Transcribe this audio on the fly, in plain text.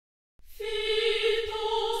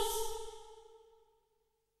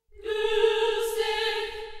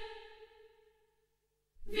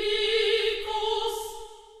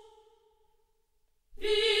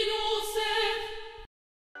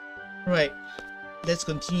let's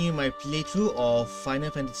continue my playthrough of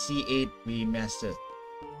Final Fantasy VIII Remastered.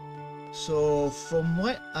 So from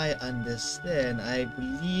what I understand, I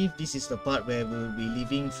believe this is the part where we'll be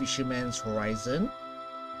leaving Fisherman's Horizon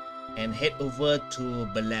and head over to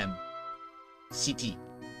Balamb City.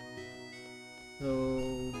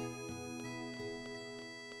 So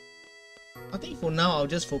I think for now I'll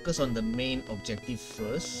just focus on the main objective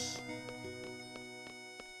first.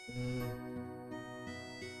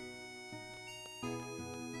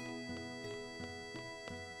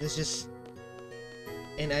 Let's just...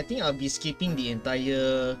 And I think I'll be skipping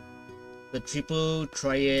the triple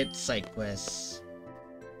triad side quest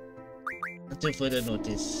until further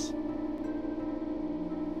notice.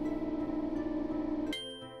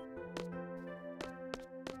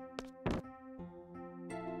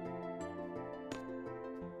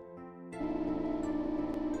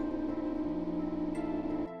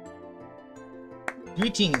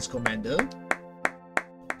 Greetings, Commander.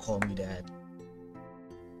 Call me that.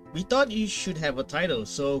 We thought you should have a title,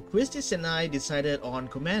 so Christis and I decided on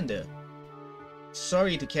Commander.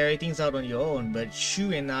 Sorry to carry things out on your own, but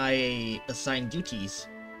Shu and I assigned duties.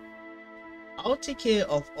 I'll take care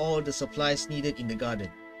of all the supplies needed in the garden,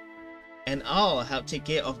 and I'll help take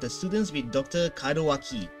care of the students with Dr.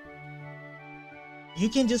 Kadowaki. You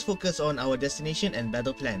can just focus on our destination and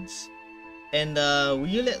battle plans. And will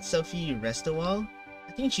you let Selphie rest a while?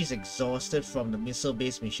 I think she's exhausted from the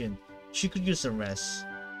missile-based mission. She could use some rest.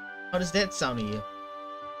 How does that sound to you?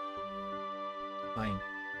 Fine.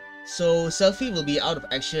 So Selphie will be out of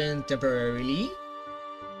action temporarily.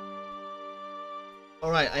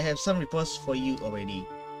 Alright, I have some reports for you already.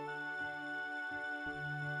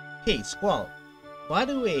 Hey, Squall. By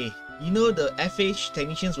the way, you know the FH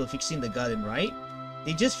technicians were fixing the garden, right?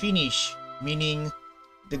 They just finished, meaning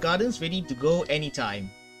the garden's ready to go anytime.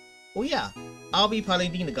 Oh yeah, I'll be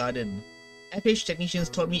piloting the garden. FH technicians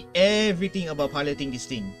taught me everything about piloting this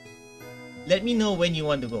thing. Let me know when you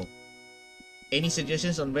want to go. Any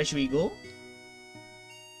suggestions on where should we go?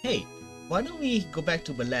 Hey, why don't we go back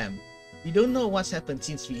to Balamb? We don't know what's happened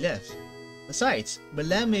since we left. Besides,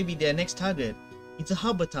 Balamb may be their next target. It's a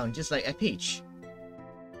harbor town just like FH.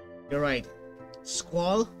 You're right.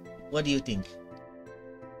 Squall, what do you think?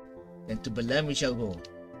 Then to Balamb we shall go.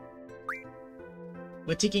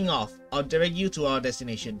 We're taking off. I'll direct you to our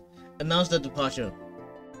destination. Announce the departure.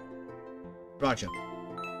 Roger.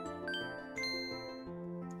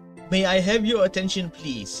 May I have your attention,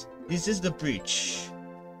 please? This is the bridge.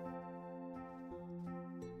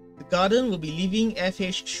 The garden will be leaving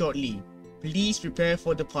FH shortly. Please prepare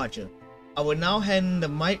for departure. I will now hand the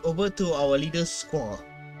mic over to our leader, Squall.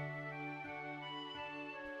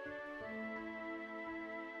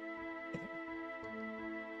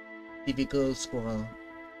 Typical Squall.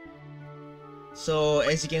 So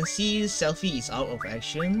as you can see, Selphie is out of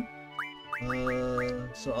action.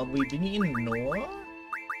 So I'll be bringing in Noah.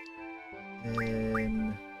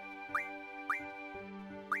 And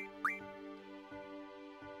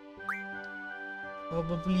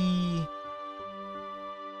probably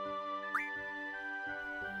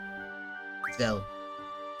Zell.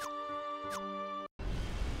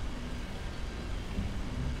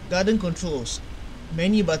 Garden controls.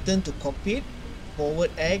 Menu button to cockpit. Forward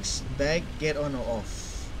X, back, get on or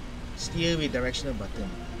off. Steer with directional button.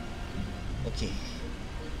 Okay.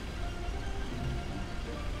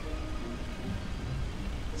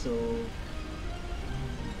 So...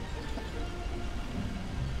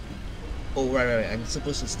 Oh, right. I'm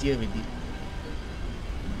supposed to steer with it.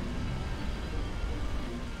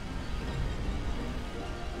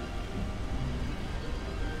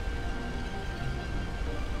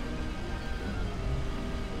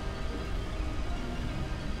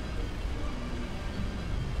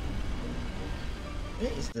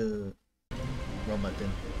 Where is the wrong button?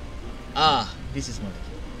 Ah, this is one.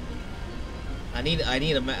 I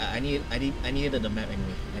needed a map. I needed the map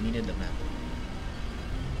anyway. I needed the map.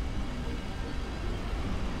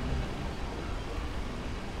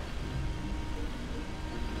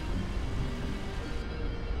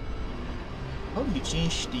 How do you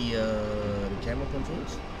change the camera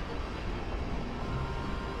controls?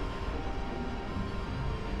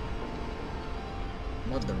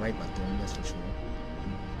 Not the right button, that's for sure.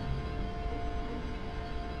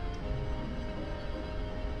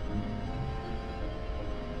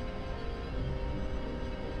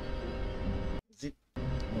 Is it?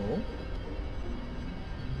 No.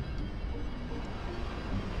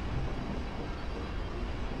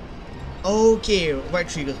 Okay, right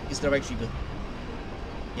trigger. It's the right trigger.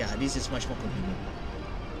 Yeah, this is much more convenient.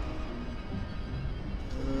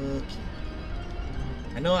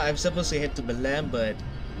 Okay. I know I'm supposed to head to Balamb, but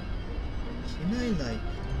Can I like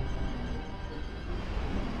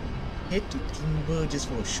head to Timber just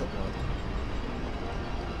for a short while?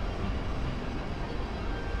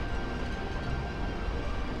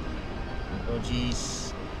 Oh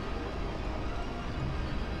jeez.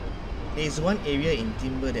 There's one area in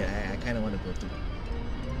Timber that I kind of want to go to.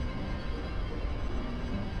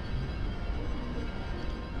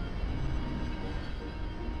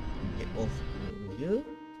 Get off over here.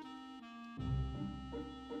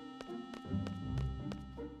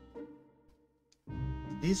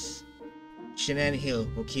 This Shannon Hill,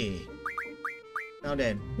 okay. Now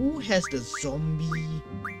then, who has the zombie?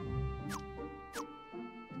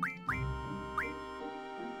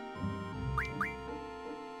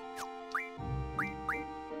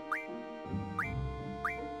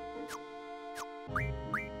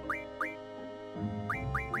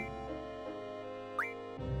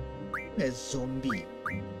 Who has zombie?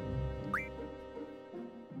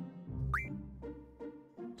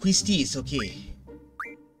 Christie's, okay.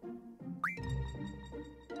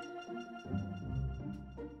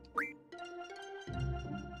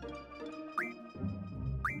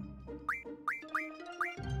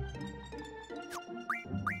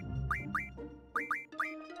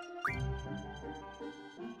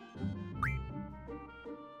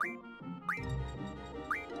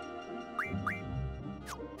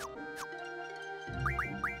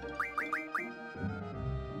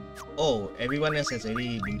 Oh, everyone else has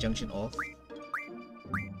already been junctioned off.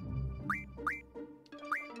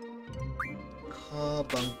 Car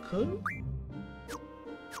bunker?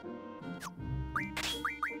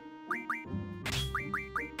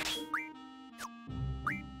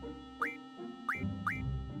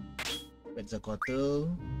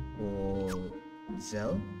 Quetzalcoatl for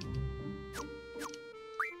Zell.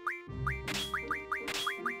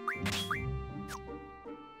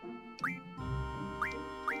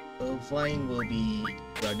 Irvine will be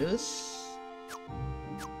brothers.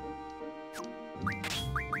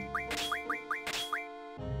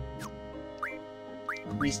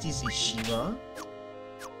 Christie's is Shiva.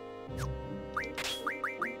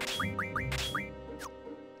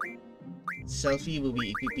 Selfie will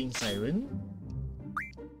be equipping Siren.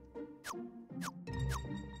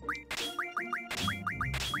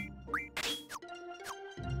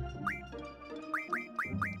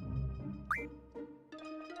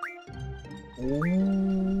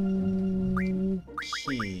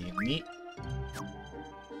 Okay, neat.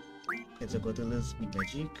 Quetzalcoatl's big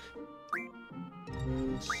magic.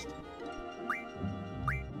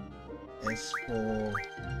 As for...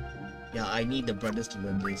 yeah, I need the brothers to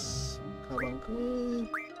learn this. Carbuncle.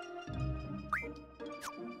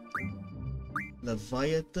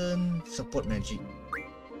 Leviathan, support magic.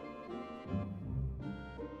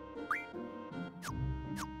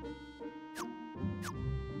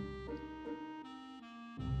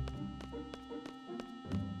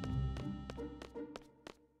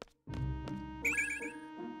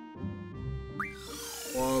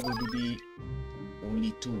 Or will be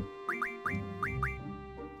only two?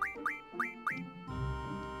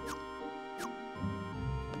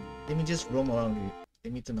 Let me just roam around it.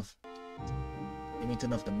 Let me turn off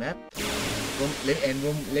the map.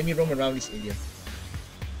 Let me roam around this area.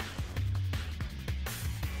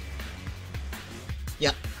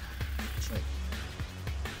 Yeah, that's right.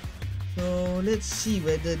 So let's see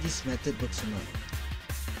whether this method works or not.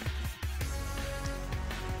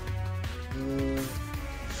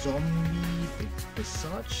 Zombie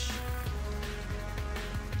Visage.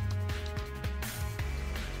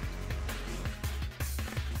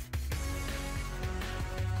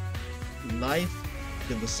 Life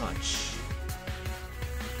the Visage.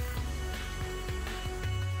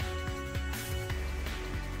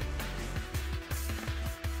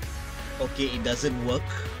 Okay, it doesn't work.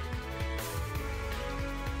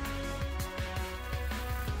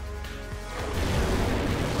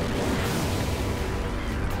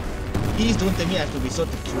 Please don't tell me I have to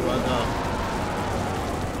resort to Trabia.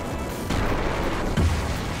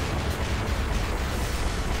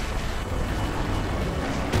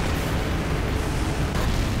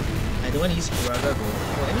 I don't want to use Trabia though.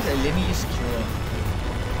 Oh, at least let me use Cure.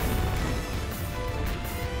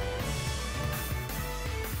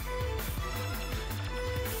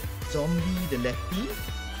 Zombie the lefty.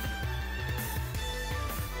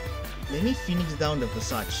 Let me Phoenix down the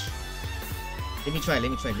Visage. Let me try. Let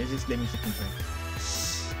me freaking try.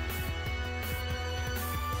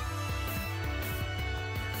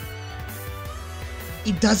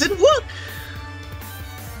 It doesn't work!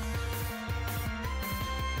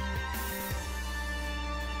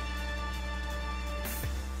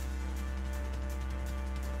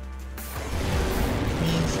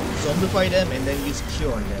 Means zombify them and then use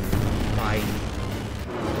cure on them. Fine.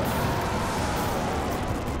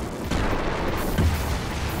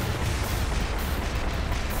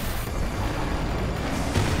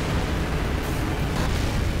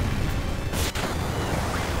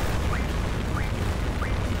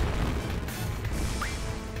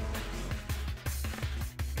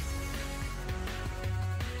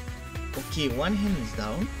 Okay, one hand is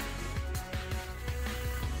down.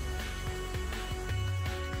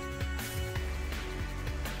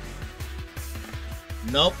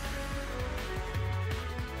 Nope.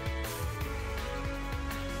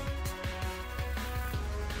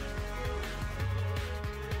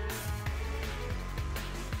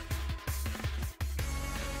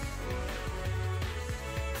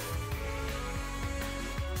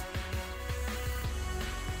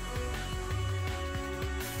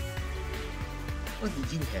 What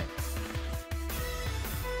did you have?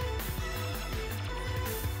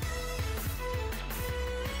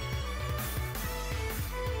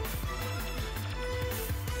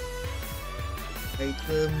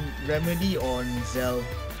 Item remedy on Zell.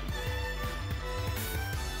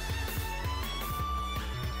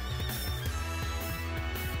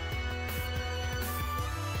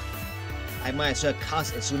 I might as well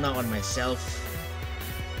cast Esuna on myself.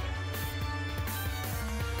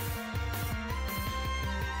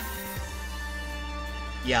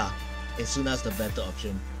 Yeah, Esuna's the better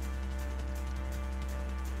option.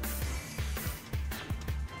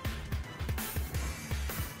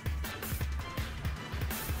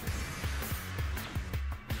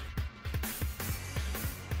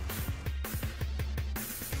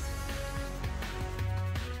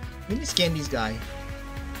 Let me scan this guy.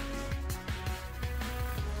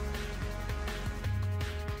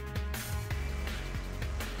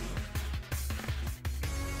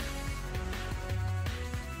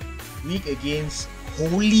 Weak against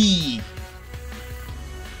Holy.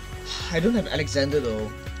 I don't have Alexander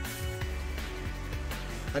though.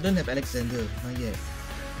 I don't have Alexander, not yet.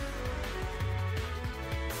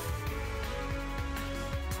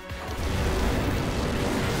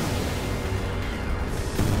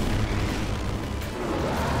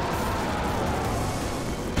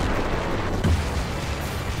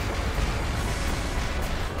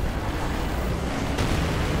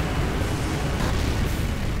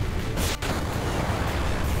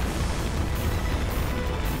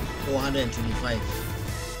 $425.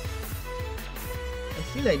 I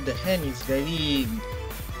feel like the hand is very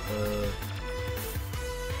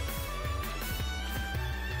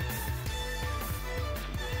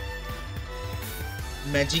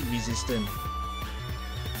magic resistant.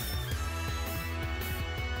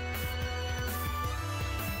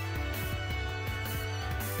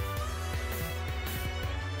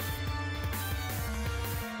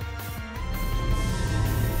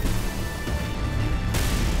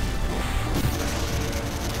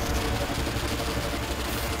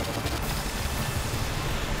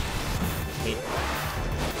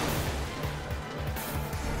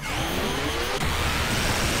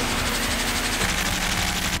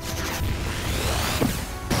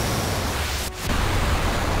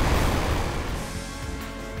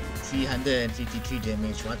 $353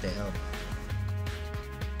 damage, what the hell?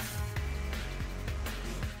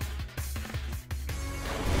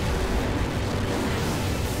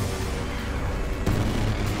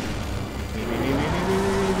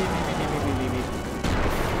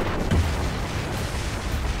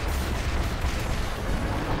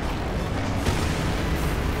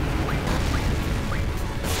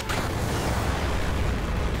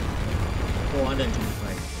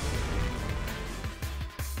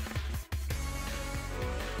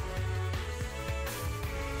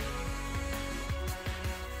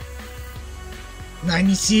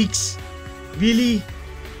 $96? Really?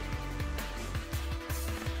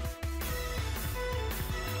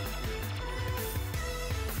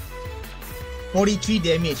 $43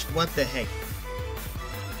 damage, what the heck?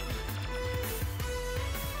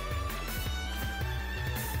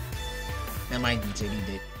 Never mind, it's already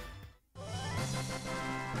dead.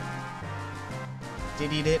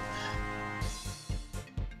 Did it?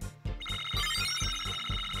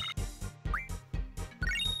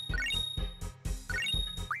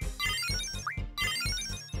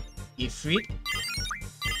 Ifrit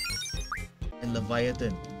and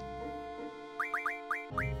Leviathan.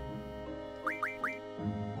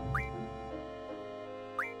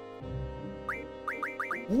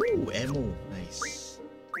 Ooh, ammo, nice.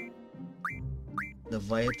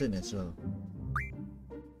 Leviathan as well.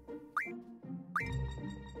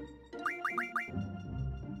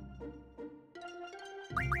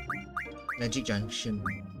 Magic Junction.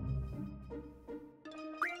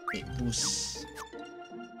 Big boost.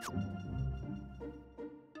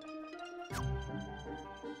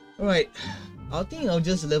 Alright, I think I'll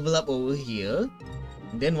just level up over here.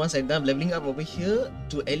 And then once I'm done leveling up over here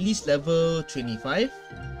to at least level 25,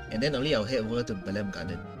 and then only I'll head over to Balamb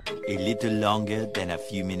Garden. A little longer than a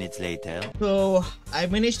few minutes later. So I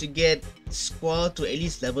managed to get Squall to at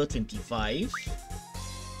least level 25.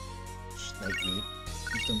 Like it.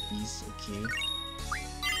 Wisdom piece, okay.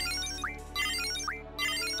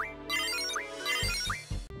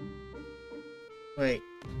 Right.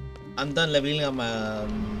 I'm done leveling up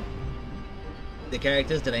the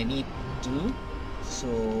characters that I need to. So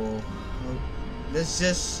let's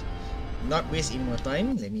just not waste any more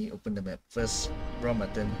time. Let me open the map first. Wrong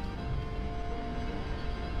button.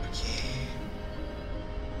 Okay.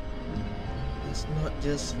 Let's not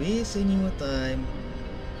just waste any more time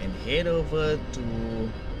and head over to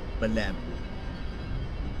Balamb.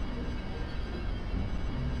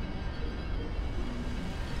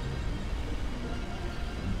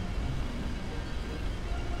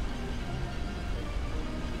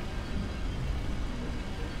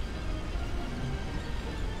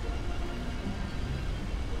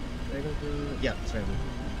 Right over. Yeah, it's right over.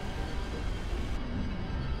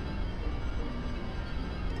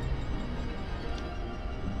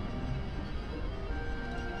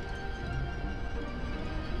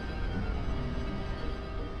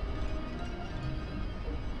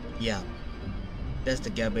 Yeah, that's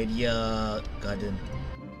the Trabia Garden.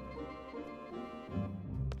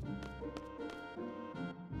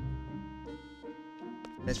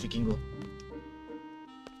 Let's freaking go.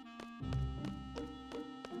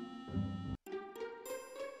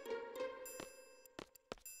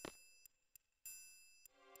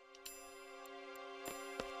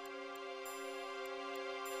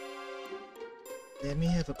 Let me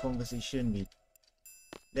have a conversation with...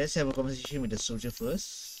 Let's have a conversation with the soldier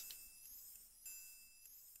first.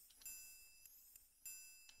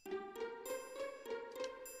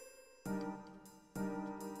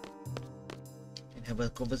 And have a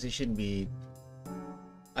conversation with...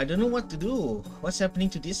 I don't know what to do. What's happening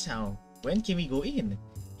to this town? When can we go in?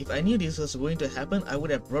 If I knew this was going to happen, I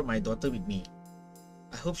would have brought my daughter with me.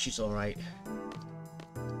 I hope she's alright.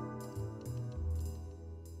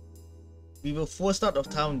 We were forced out of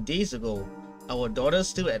town days ago. Our daughter's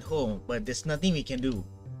still at home, but there's nothing we can do.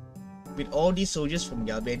 With all these soldiers from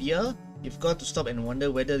Galbadia, you've got to stop and wonder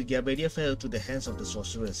whether Galbadia fell to the hands of the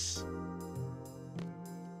sorceress.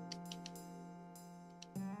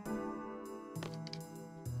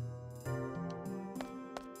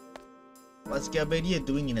 What's Galbadia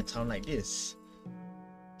doing in a town like this?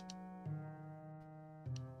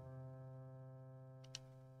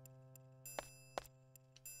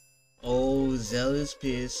 Oh, Zell is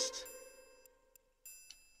pissed.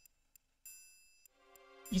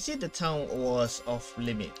 You said the town was off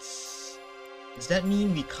limits. Does that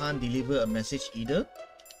mean we can't deliver a message either?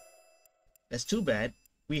 That's too bad.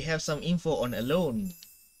 We have some info on Alone.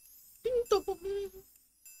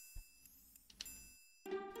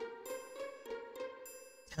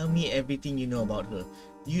 Tell me everything you know about her.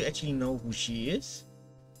 Do you actually know who she is?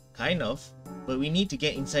 Kind of, but we need to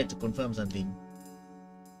get inside to confirm something.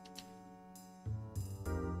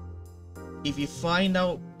 If you find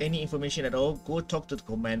out any information at all, go talk to the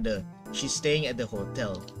commander. She's staying at the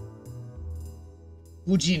hotel.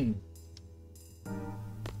 Fujin.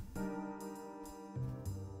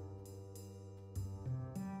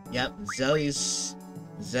 Yep, Zell is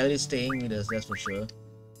staying with us, that's for sure.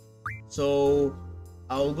 So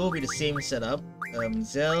I'll go with the same setup.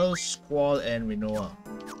 Zell, Squall, and Rinoa.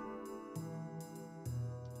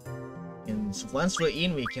 And so once we're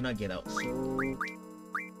in, we cannot get out. So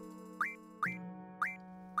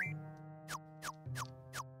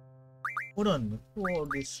hold on, before all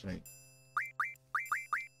this, right?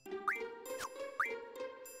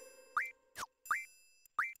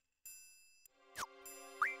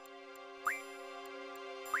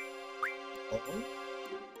 Uh-oh.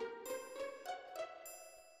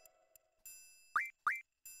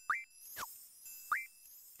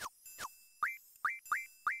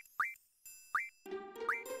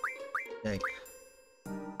 Like,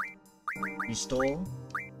 restore.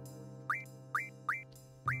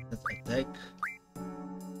 Let's attack.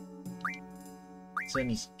 This one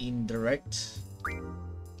is indirect.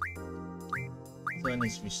 This one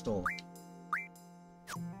is restore.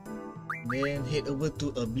 Then head over to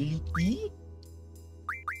ability.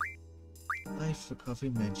 Life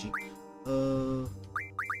recovery magic.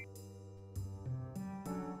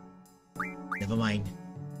 Never mind.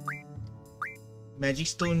 Magic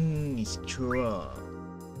stone is cure.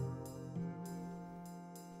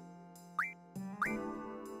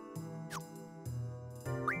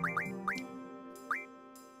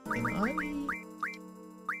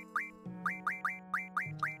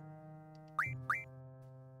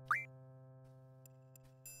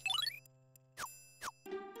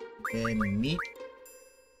 Then meat,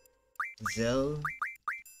 Zell,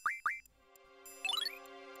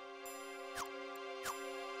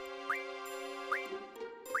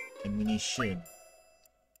 ammunition.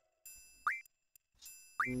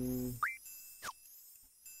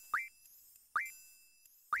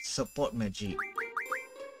 Support magic.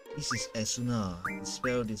 This is Asuna.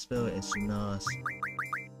 Dispel Asunas.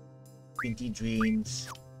 20 drains.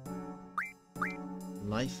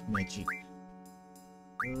 Life magic.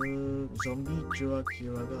 Zombie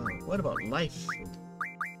Kiraga. What about life?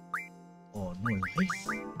 Oh, no life?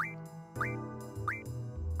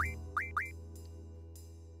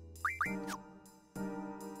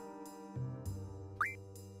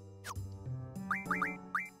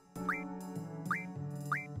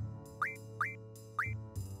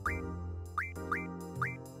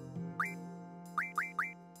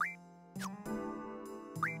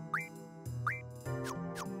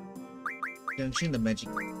 Change the magic.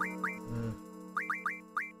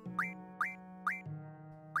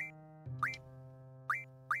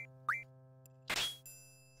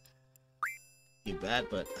 Be bad,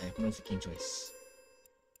 but I have no freaking choice.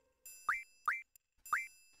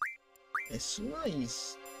 Asuna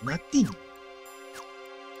is nothing.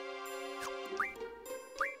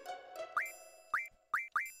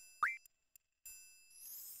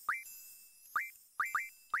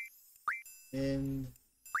 And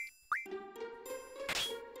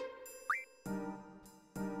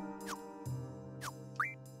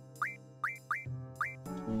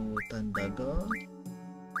Tandaga.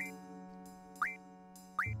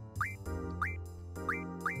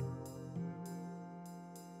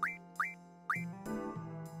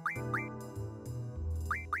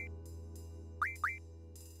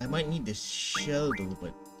 I might need the shell though,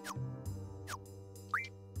 but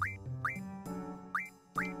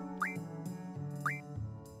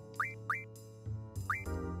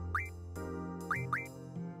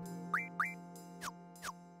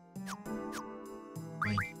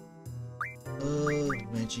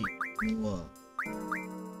magic. Noah.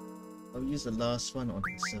 I'll use the last one on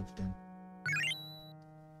myself then.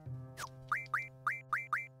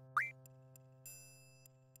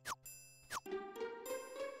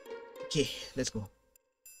 Okay, let's go.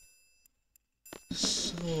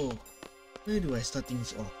 So, where do I start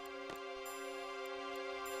things off?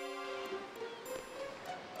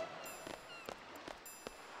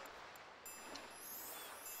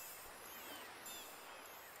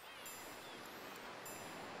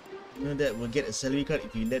 You know that we'll get a salary card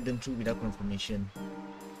if you let them through without confirmation.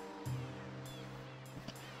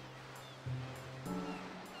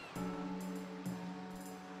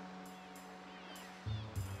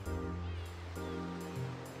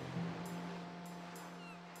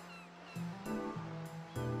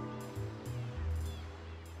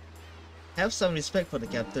 Have some respect for the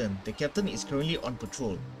captain. The captain is currently on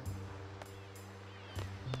patrol.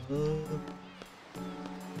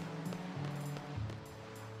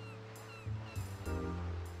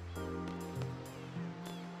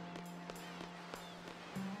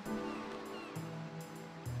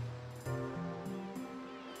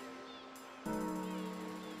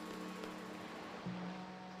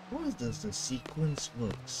 How does the sequence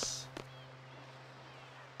works?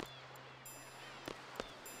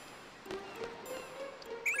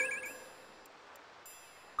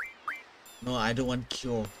 No, I don't want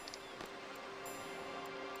cure.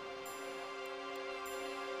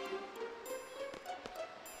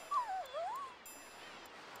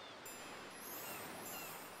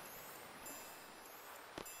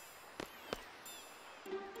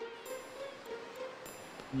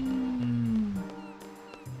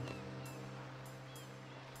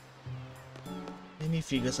 Let me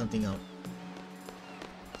figure something out.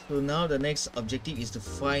 So now the next objective is to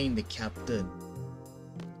find the captain.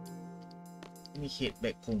 Let me head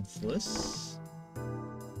back home first.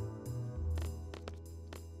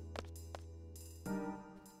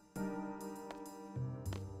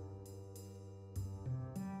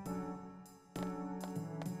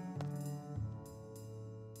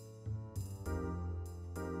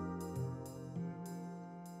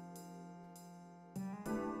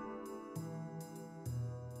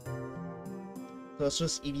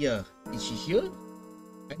 Crossroads Idia, is she here?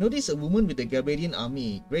 I noticed a woman with the Gabarian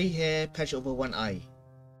army, grey hair, patch over one eye.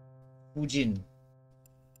 Fujin.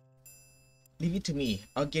 Leave it to me,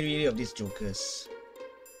 I'll get rid of these jokers.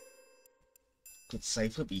 Could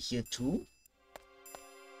Cypher be here too?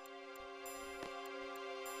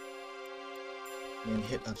 Then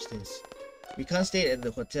head upstairs. We can't stay at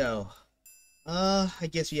the hotel. I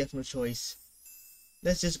guess we have no choice.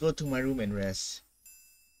 Let's just go to my room and rest.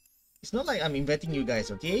 It's not like I'm inviting you guys,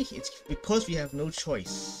 okay? It's because we have no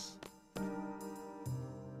choice.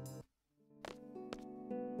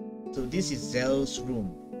 So this is Zell's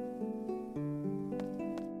room.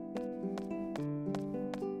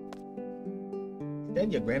 Is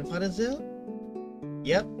that your grandfather, Zell?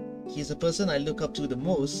 Yep, he's the person I look up to the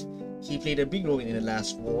most. He played a big role in the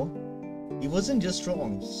last war. He wasn't just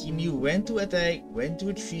strong, he knew when to attack, when to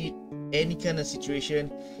retreat, any kind of situation.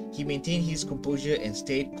 He maintained his composure and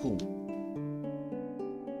stayed cool.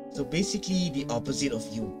 So basically the opposite of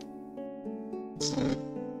you.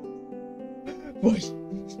 What?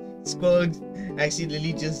 Squall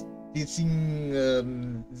accidentally just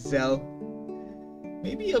dissing Zell.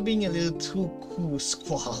 Maybe you're being a little too cool,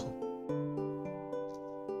 Squall.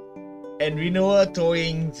 And Rinoa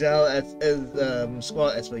throwing Zell as Squall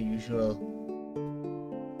as per usual.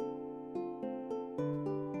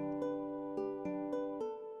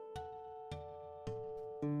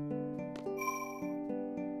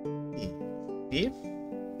 Okay. Dave?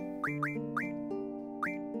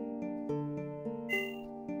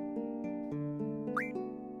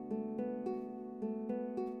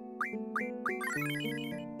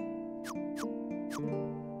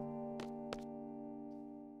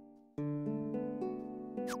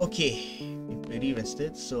 Okay, we've already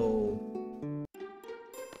rested, so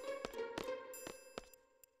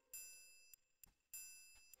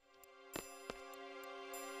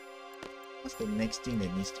what's the next thing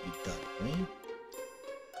that needs to be done, right?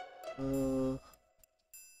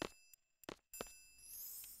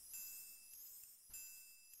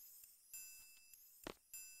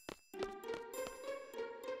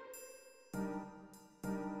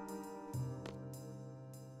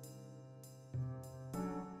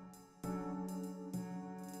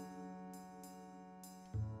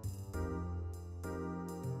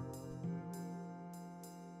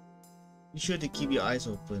 Be sure to keep your eyes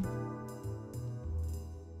open.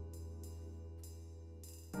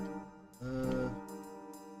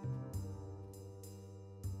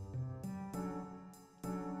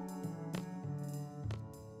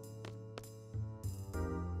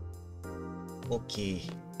 Okay.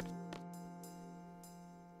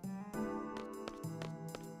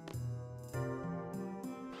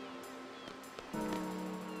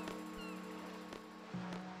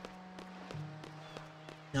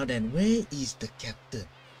 Now then, where is the captain?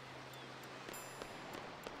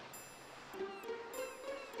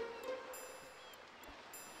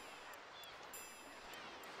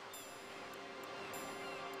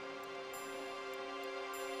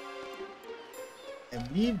 I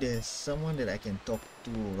believe there's someone that I can talk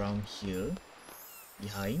to around here,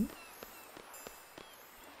 behind.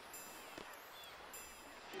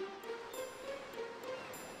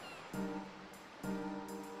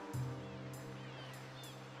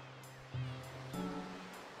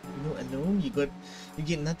 You know, alone you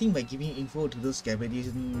get nothing by giving info to those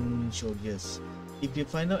Gabardine soldiers. If you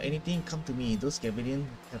find out anything, come to me. Those Gabardine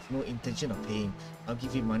have no intention of paying. I'll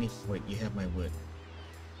give you money for it. You have my word.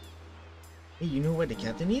 Hey, you know where the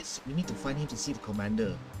captain is? We need to find him to see the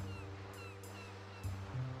commander.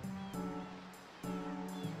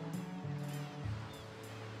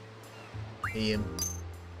 Hey,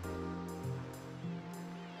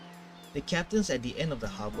 the captain's at the end of the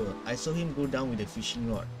harbor. I saw him go down with a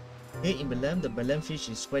fishing rod. Here in Balamb, the Balamb fish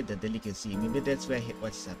is quite the delicacy. Maybe that's where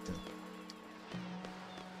what's after.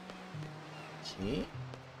 Okay.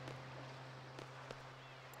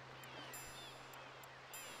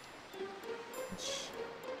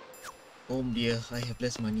 Oh dear, I have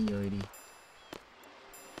less money already.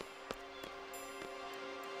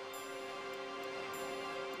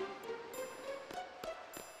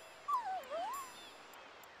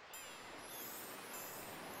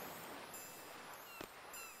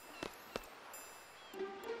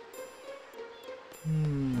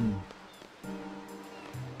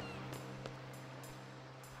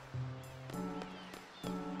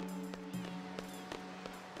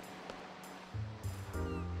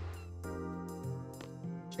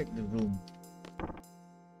 Check the room.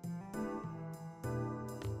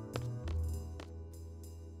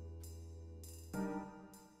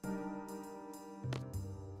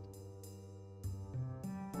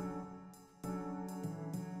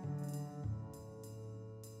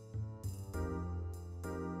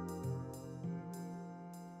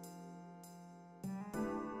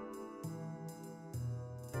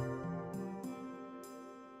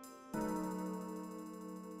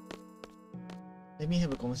 Let me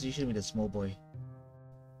have a conversation with the small boy.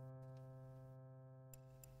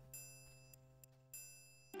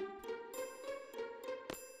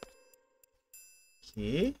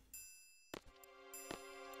 Okay.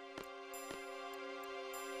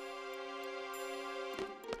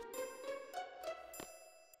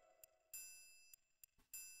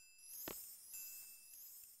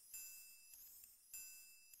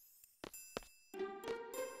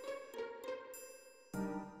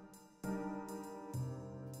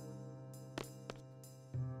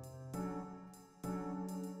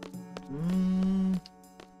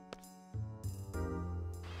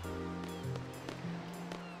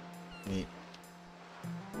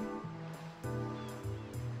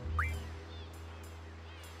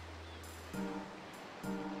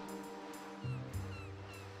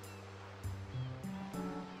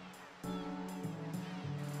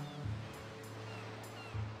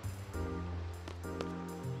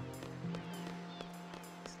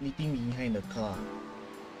 sleeping behind the car.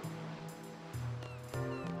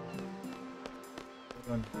 Hold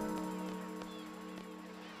on.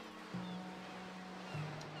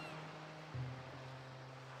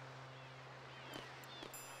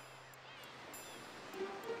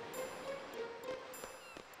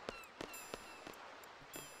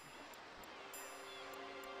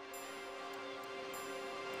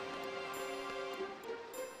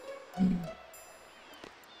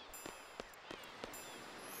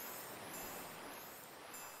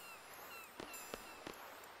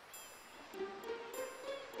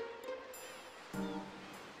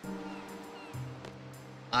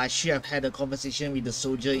 I should have had a conversation with the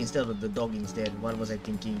soldier instead of the dog instead. What was I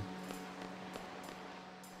thinking?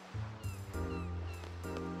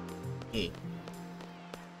 Okay.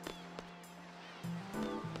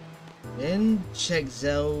 Then check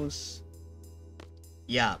Zell's.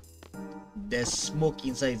 Yeah. There's smoke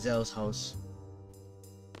inside Zell's house.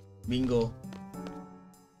 Bingo.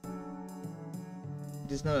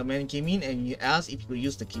 Just now a man came in and he asked if he could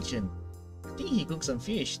use the kitchen. I think he cooked some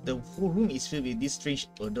fish. The whole room is filled with this strange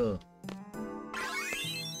odor.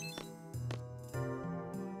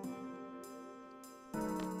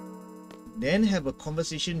 Then have a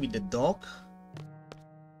conversation with the dog.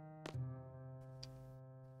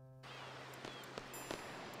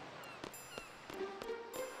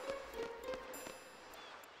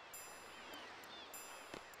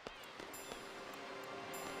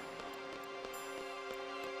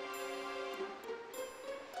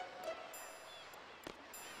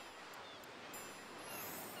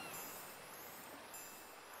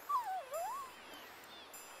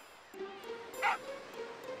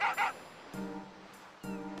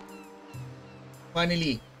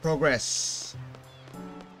 Finally, progress.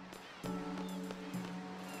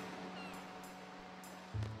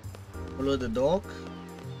 Follow the dog.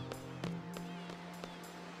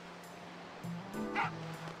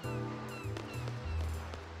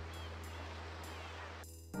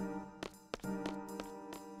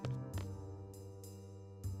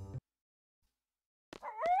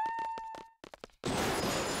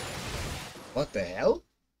 What the hell?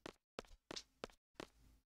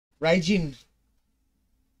 Raijin.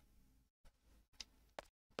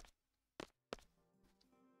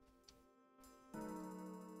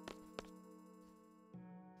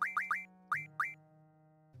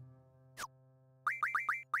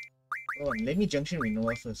 Let me junction with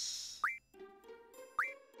Noah first.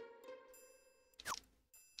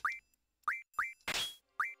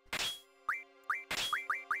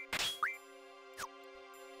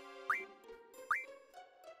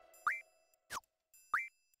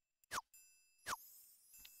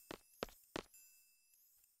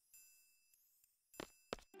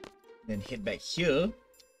 Then head back here.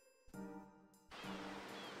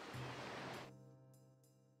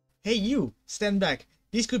 Hey you! Stand back!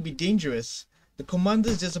 This could be dangerous. The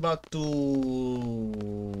commander's just about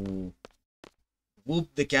to whoop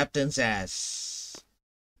the captain's ass.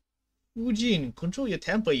 Fujin, control your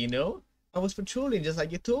temper, you know? I was patrolling just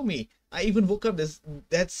like you told me. I even woke up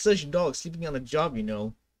that search dog sleeping on the job, you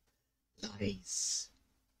know? Lies.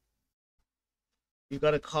 You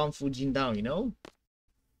gotta calm Fujin down, you know?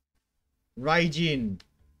 Raijin.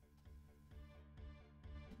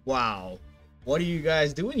 Wow. What are you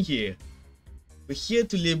guys doing here? We're here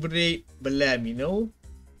to liberate Balamb, you know?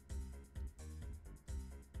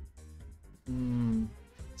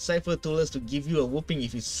 Cypher told us to give you a whooping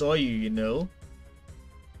if he saw you, you know?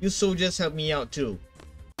 You soldiers help me out too.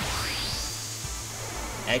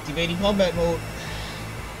 Activating combat mode.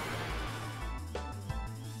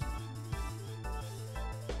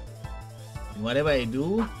 Whatever I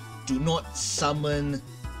do not summon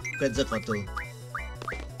Quetzalcoatl.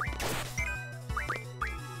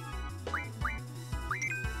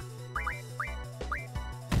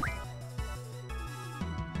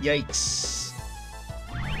 Yikes.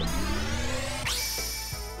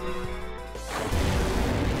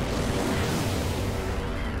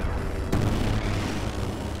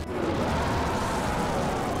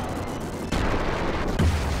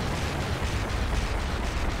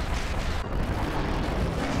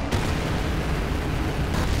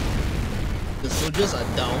 The soldiers are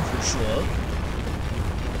down for sure.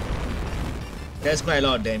 That's quite a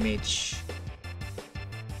lot of damage.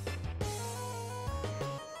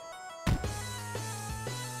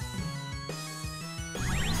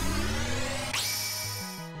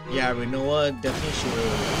 Yeah, Renoa definitely should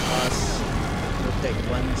pass protect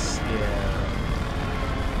once they're...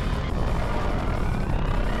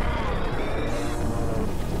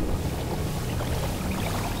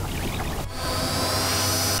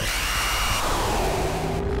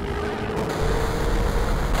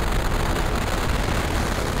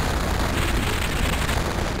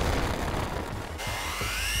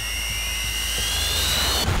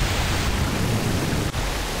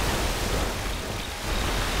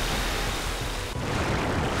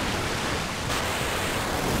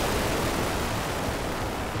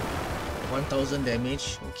 1000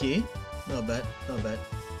 damage. Okay, not bad, not bad.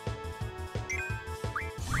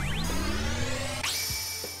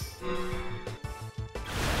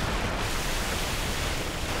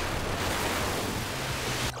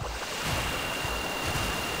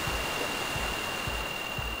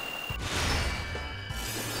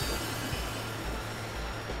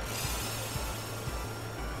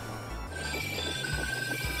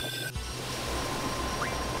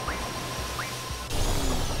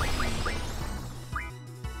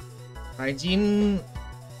 Raijin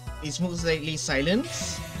is most likely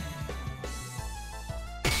silence.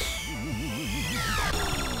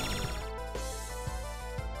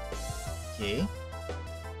 Okay.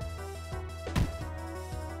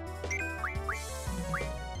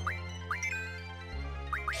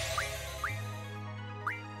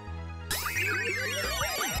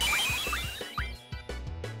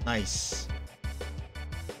 Nice.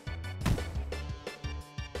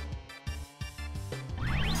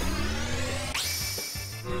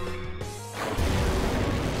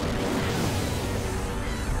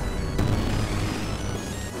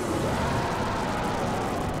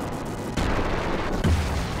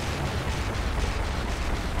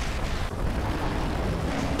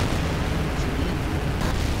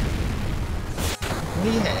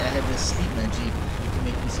 I have the sleep magic to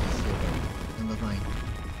make this easier. Never mind.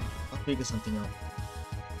 I'll figure something out.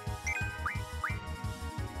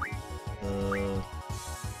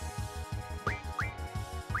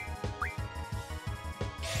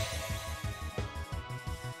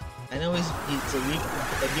 I know it's a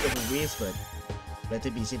bit of a waste, but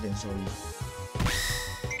better be safe than sorry.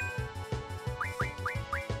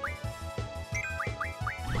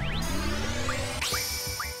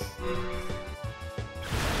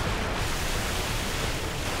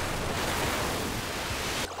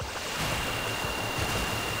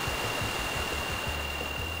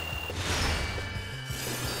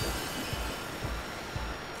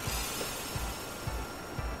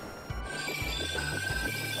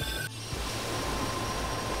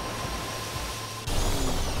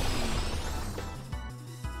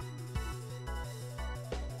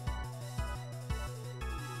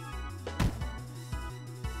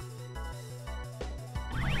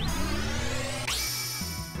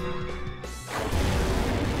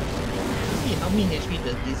 How many HP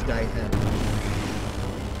does this guy have?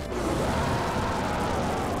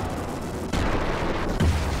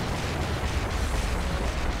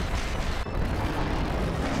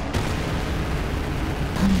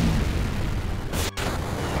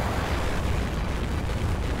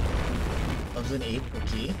 Thousand 8,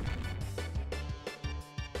 okay.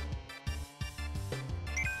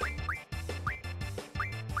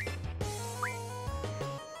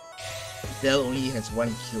 Dell only has one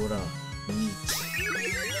Kiora. Neat.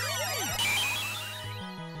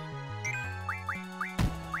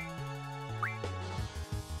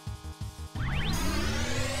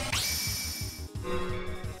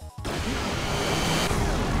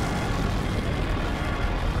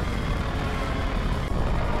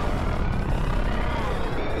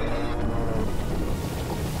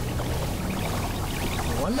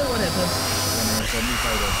 I wonder what happens when I zombie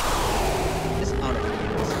fighter. Just out of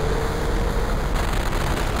curiosity.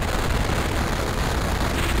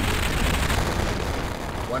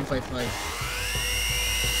 155.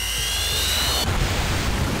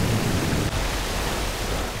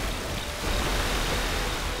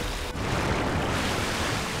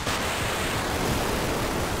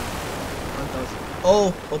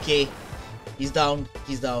 Oh, okay. He's down.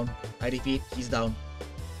 He's down. I repeat, he's down.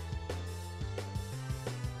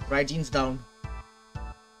 Raijin's down.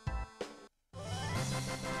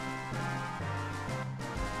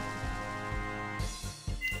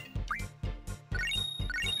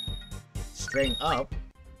 Strength up.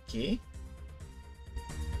 Okay.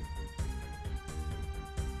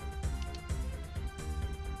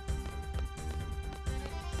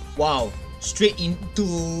 Wow. Straight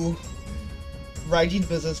into Raijin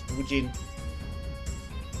versus Fujin.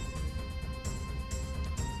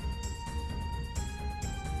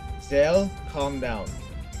 Zell, calm down.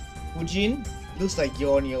 Fujin, looks like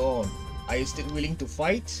you're on your own. Are you still willing to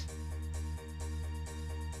fight?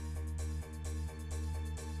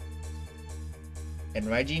 And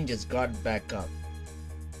Raijin just got back up.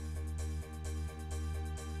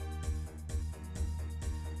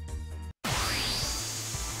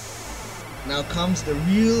 Now comes the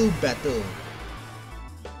real battle.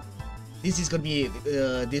 This is gonna be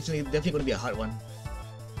definitely gonna be a hard one.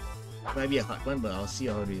 Might be a hard one, but I'll see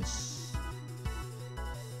how it is.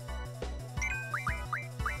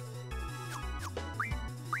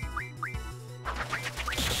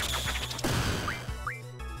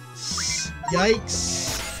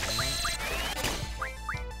 Yikes!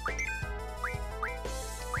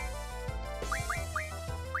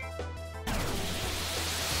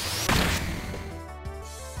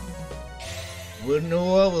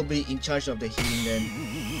 Noah will be in charge of the healing then.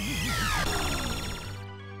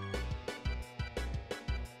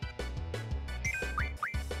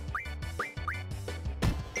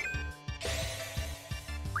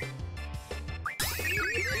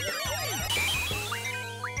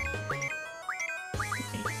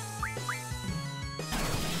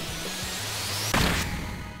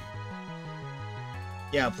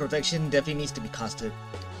 Yeah, protection definitely needs to be casted.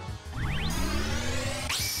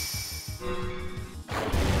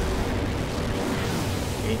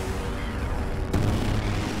 Okay.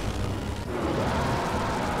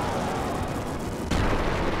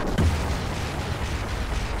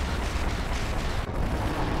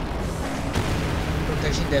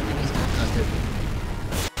 Protection definitely needs to be casted.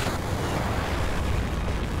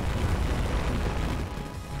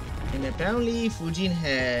 And apparently Fujin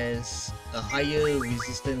has a higher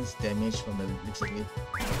resistance damage from the looks of it.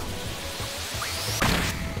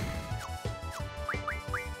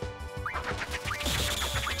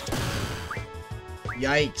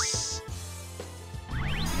 Yikes!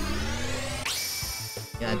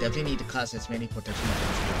 Yeah, I definitely need to cast as many protection as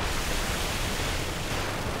possible.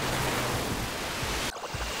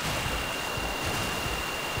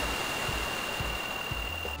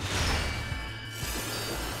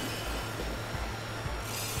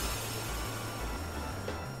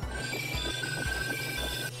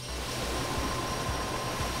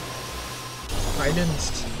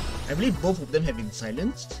 Silenced. I believe both of them have been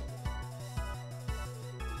silenced.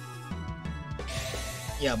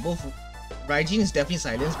 Yeah, both. Raijin is definitely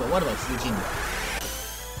silenced, but what about Fujin?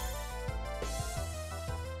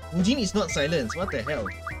 Fujin is not silenced, what the hell?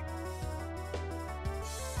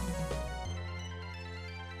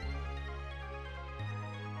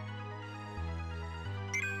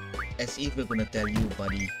 As if we're gonna tell you,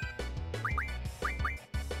 buddy.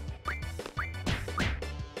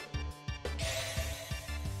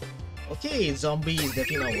 Okay, zombie is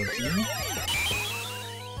definitely not working.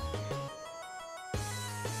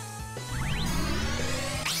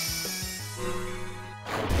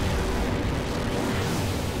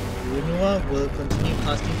 Noah will continue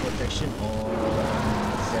casting protection on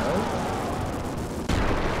Zell.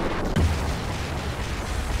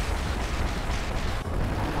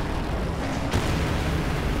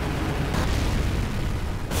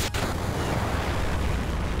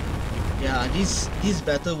 Yeah, this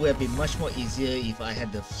battle would have been much more easier if I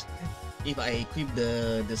had if I equipped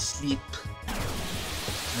the sleep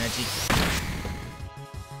magic.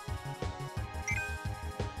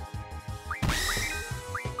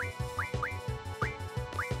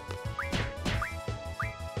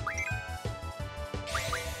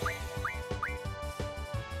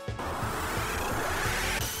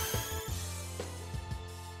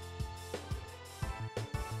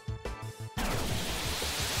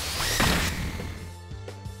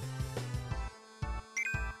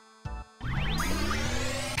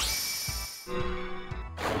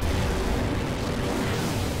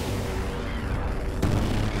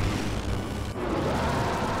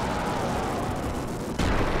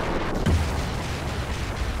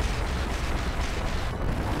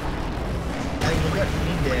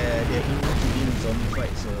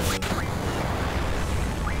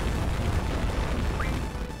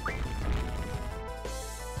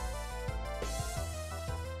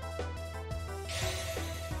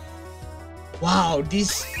 Wow,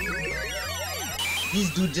 this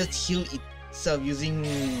dude just healed itself using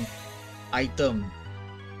item.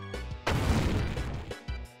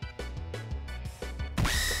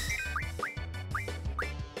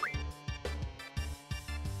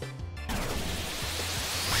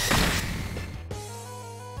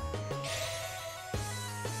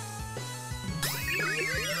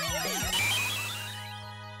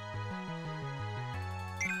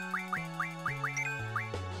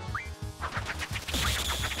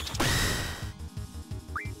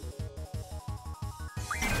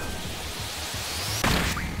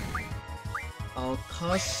 I'll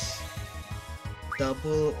cast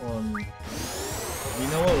double on... You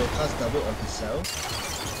know what, we'll cast double on himself.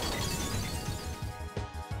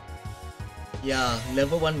 Yeah,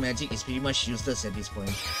 level 1 magic is pretty much useless at this point.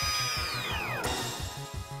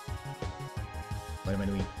 What am I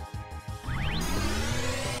doing?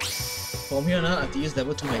 From here on out, I have to use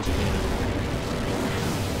level 2 magic maybe.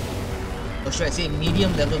 Or should I say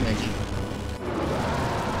medium level magic?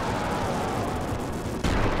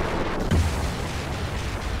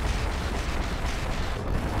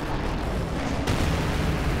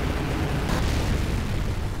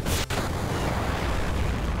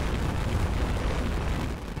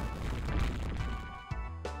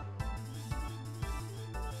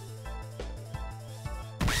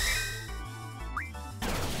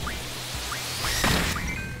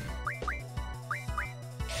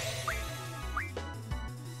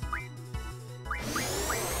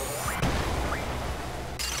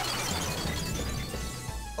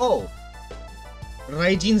 Oh!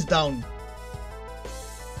 Raijin's down.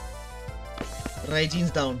 Raijin's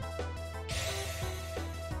down.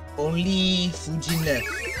 Only Fujin left.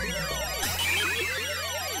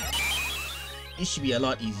 It should be a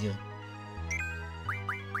lot easier.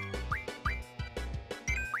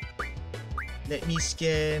 Let me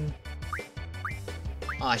scan.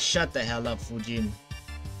 Ah, shut the hell up, Fujin.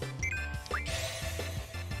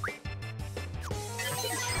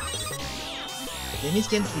 Let me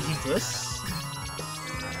scan Fujin first.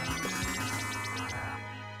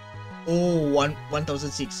 Oh,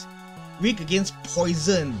 1006. Weak against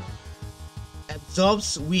poison.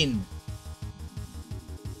 Absorbs wind.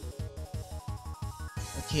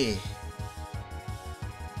 Okay.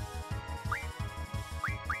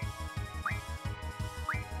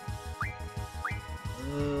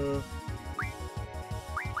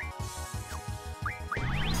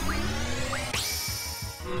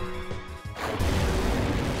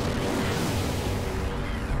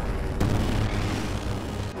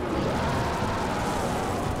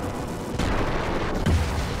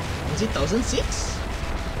 Was it 1006?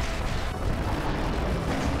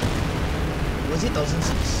 Was it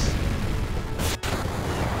 1006?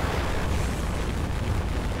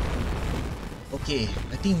 Okay,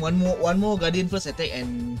 I think one more Guardian first attack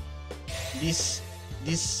and this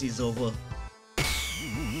is over.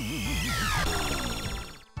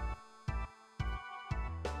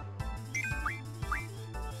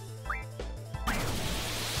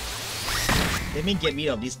 Let me get rid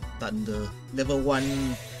of this thunder level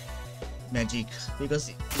 1 magic because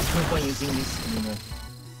there's no point using this anymore.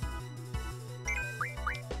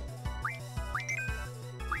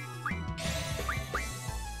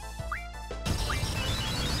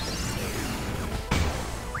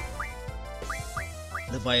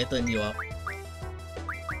 Leviathan you up.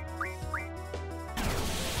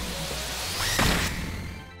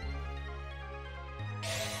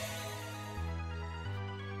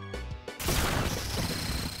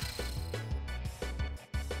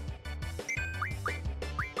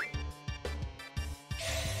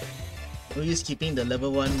 No use keeping the level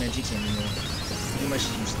 1 magics anymore. Pretty much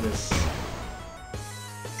useless.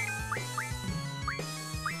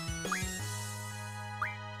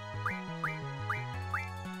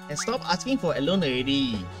 And stop asking for alone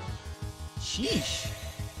already. Sheesh.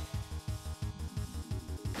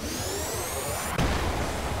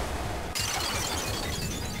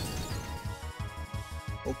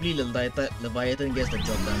 Hopefully Leviathan gets the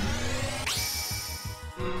job done.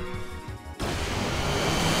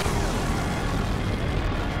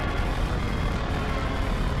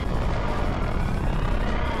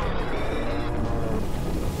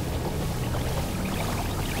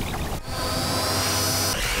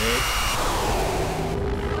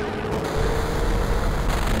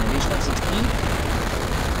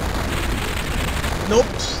 Nope,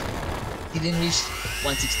 he didn't reach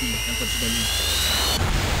 160, unfortunately.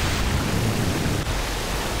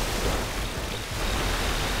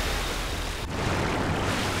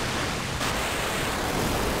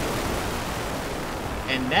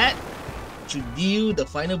 And that should deal the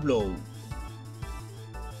final blow.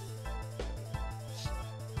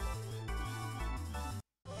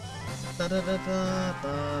 Da da da da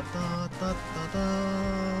da da da da.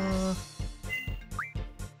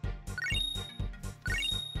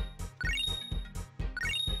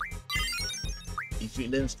 If you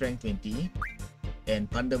learn strength 20 and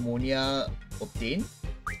Pandemonia obtain.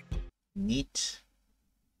 Neat.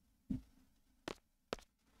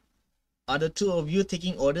 Are the two of you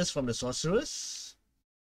taking orders from the sorceress?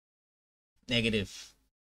 Negative.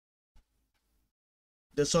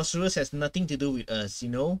 The sorceress has nothing to do with us, you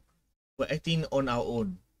know? We're acting on our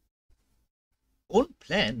own. Own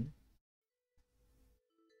plan?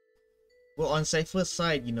 We're on Cypher's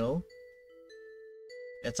side, you know?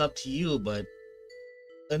 That's up to you, but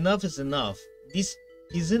enough is enough. This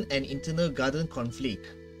isn't an internal garden conflict.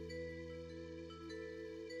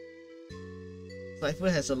 Cypher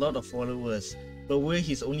has a lot of followers, but we're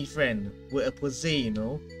his only friend. We're a pose, you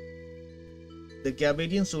know? The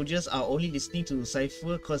Gabadian soldiers are only listening to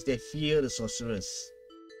Cypher cause they fear the sorceress.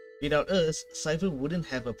 Without us, Cypher wouldn't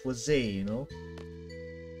have a pose, you know?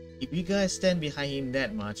 If you guys stand behind him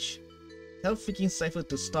that much, tell freaking Cypher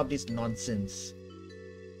to stop this nonsense.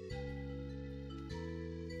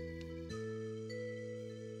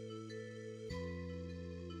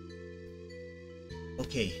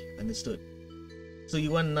 Okay, understood. So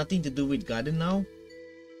you want nothing to do with garden now?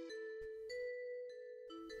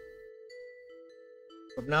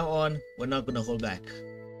 From now on, we're not gonna hold back.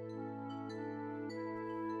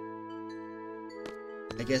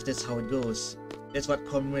 I guess that's how it goes. That's what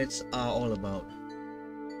comrades are all about.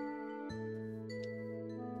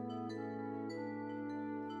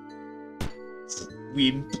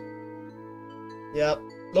 Wimp. Yep.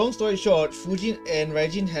 Long story short, Fujin and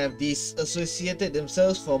Raijin have disassociated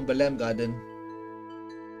themselves from Balamb Garden.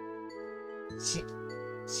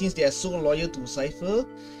 Since they are so loyal to Cypher,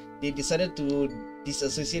 they decided to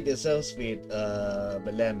disassociate themselves with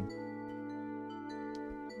Balamb.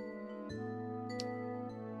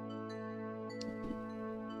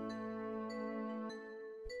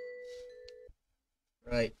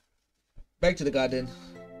 Right. Back to the garden.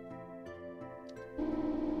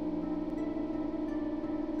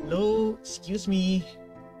 Hello, excuse me.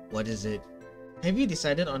 What is it? Have you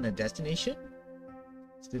decided on a destination?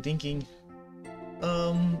 Still thinking.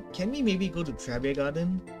 Can we maybe go to Trabia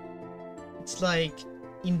Garden? It's like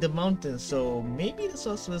in the mountains, so maybe the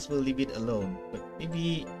sorcerers will leave it alone. But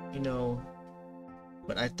maybe, you know...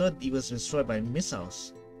 But I thought it was destroyed by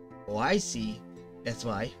missiles. Oh, I see. That's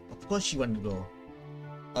why. Of course she wanted to go.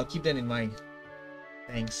 I'll keep that in mind.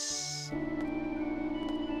 Thanks.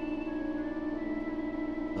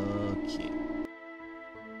 Okay.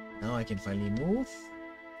 Now I can finally move.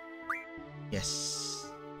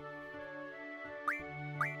 Yes.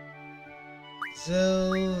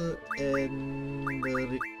 Zell and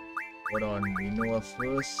hold on, Rinoa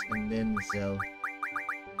first and then Zell.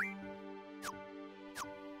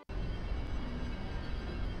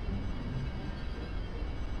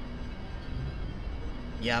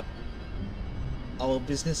 Yep. Our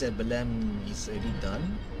business at Balamb is already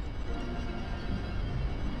done.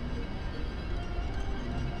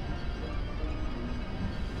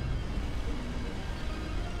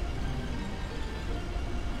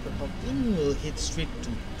 I think we'll head straight to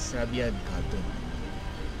Trabia Garden.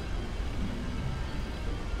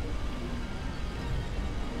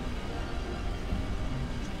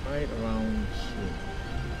 Right around here.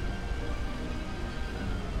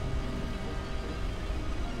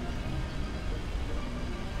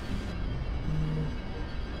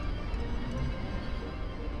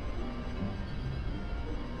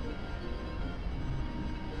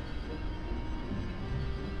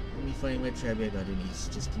 Find where Trabia Garden is.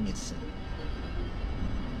 Just give me a sec.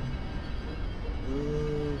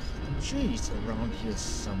 I'm sure it's around here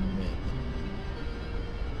somewhere.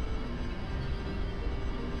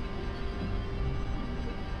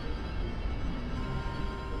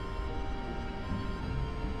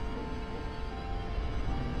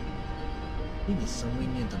 I think it's somewhere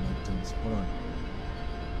near the mountains. Hold on.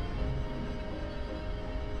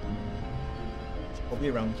 It's probably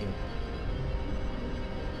around here.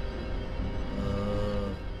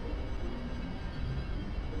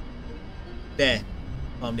 There,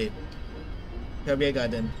 found it. Trabia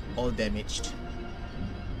Garden, all damaged.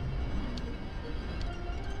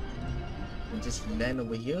 We'll just land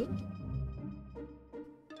over here.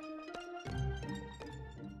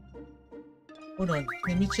 Hold on,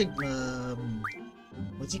 let me check.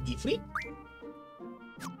 Was it Ifrit?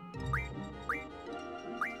 I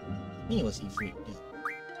think it was Ifrit.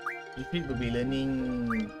 Yeah. Ifrit will be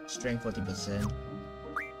learning strength 40%.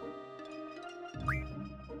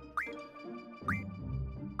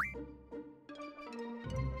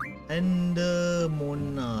 And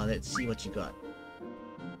Mona, let's see what you got.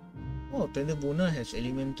 Oh, Thunder Mona has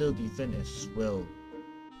elemental defense as well.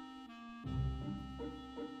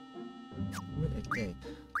 Attack.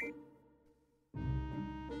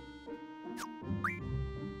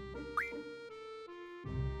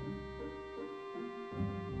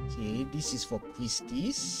 Okay, this is for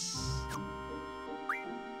Christie's.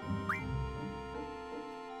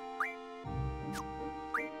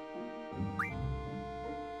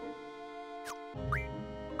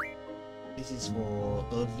 This is for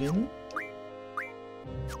Irvin.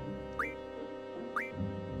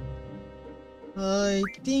 I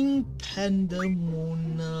think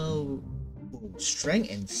Pandemona. Oh, strength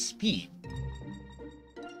and speed.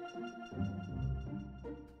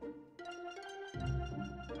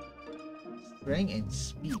 Strength and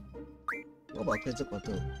speed. What about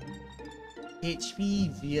Quetzalcoatl? HP,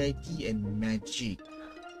 VIT, and magic.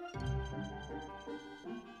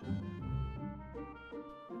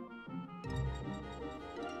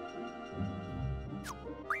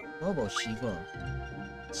 What about Shiva?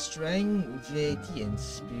 Strength, VIT, and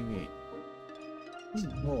spirit. This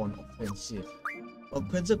is more on offensive. But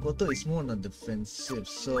Quetzalcoatl is more on the defensive,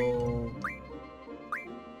 so...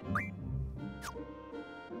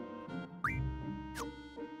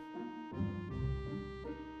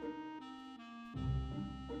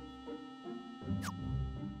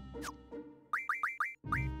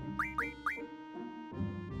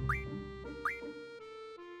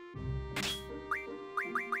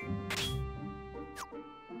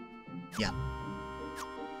 yeah.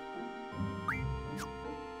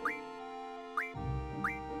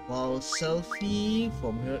 while Selfie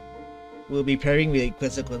from her will be pairing with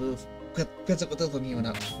Quetzalcoatl from here on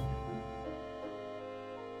out.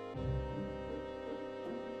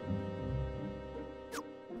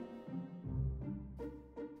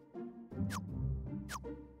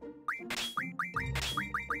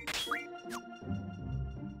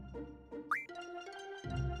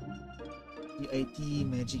 IT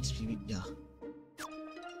Magic Spirit, yeah.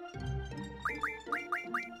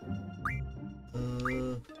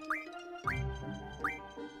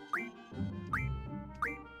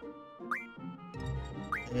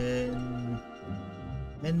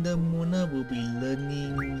 And the Mona will be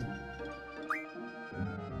learning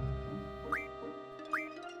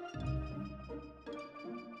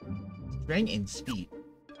strength and speed.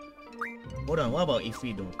 Hold on, what about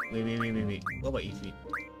Ifrit though? Wait. What about Ifrit?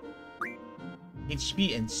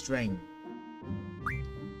 HP and strength.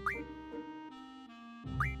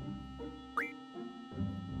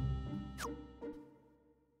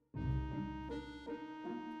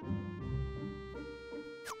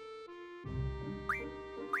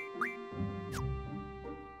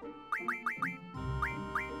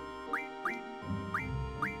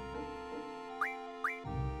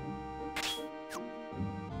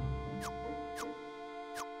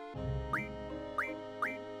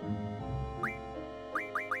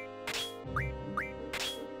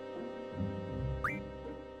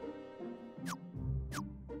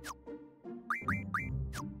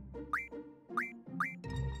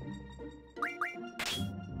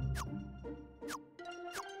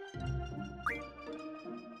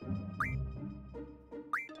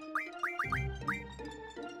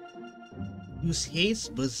 Use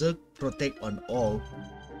Haste, Berserk, Protect on all.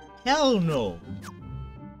 Hell no!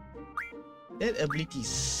 That ability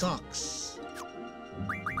sucks.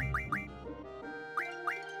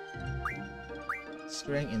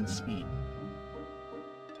 Strength and speed.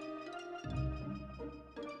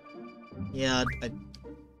 Yeah,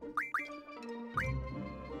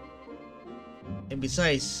 and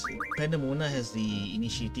besides, Pandemona has the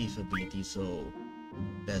initiative ability, so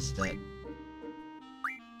that's that.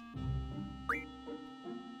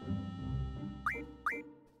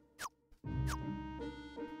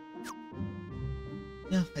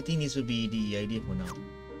 Yeah, I think this will be the idea for now.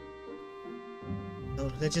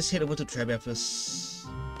 So let's just head over to Trabia first.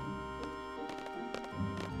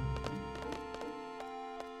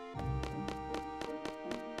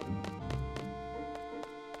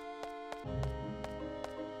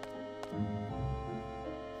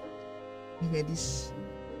 Maybe this.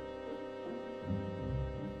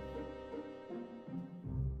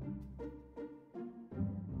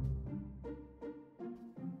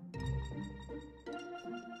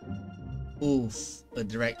 Oof, a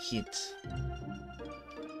direct hit.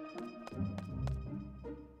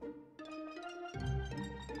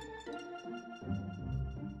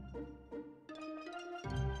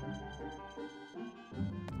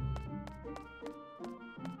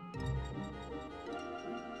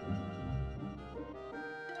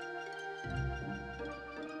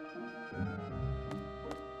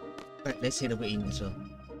 Right, let's head over in as well.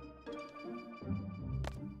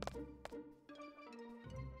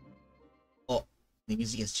 Oh, the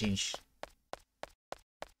music has changed.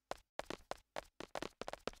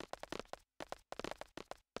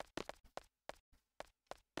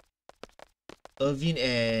 Irvin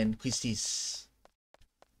and Christie's.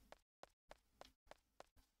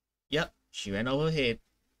 Yep, she ran overhead.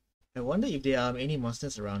 I wonder if there are any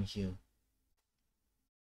monsters around here.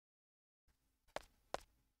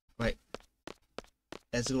 Right.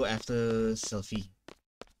 Let's go after Selfie.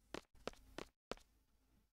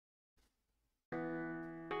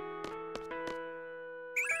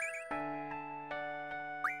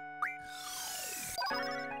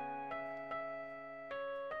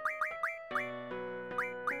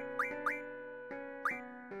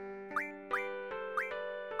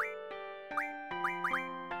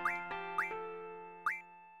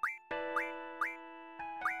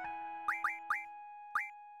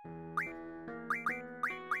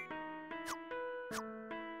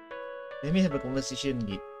 Let me have a conversation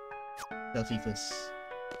with Selfie first.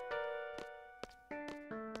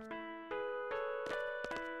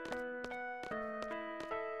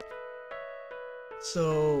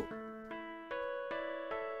 So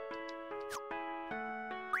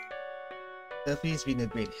Selfie has been a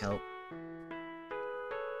great help.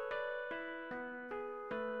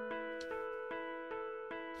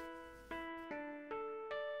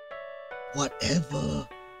 Whatever.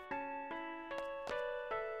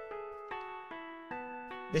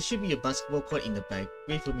 There should be a basketball court in the back.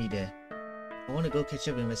 Wait for me there. I want to go catch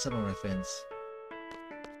up with some of my friends.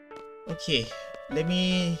 Okay, let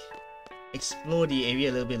me explore the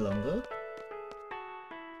area a little bit longer.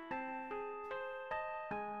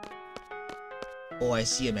 Oh, I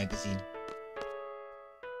see a magazine.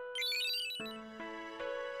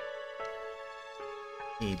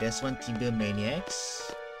 Okay, there's one Timber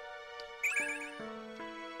Maniacs.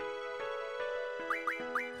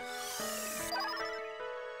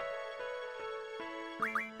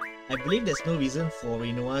 I believe there's no reason for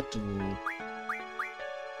Rinoa to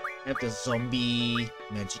have the zombie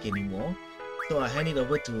magic anymore, so I hand it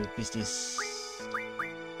over to Christis.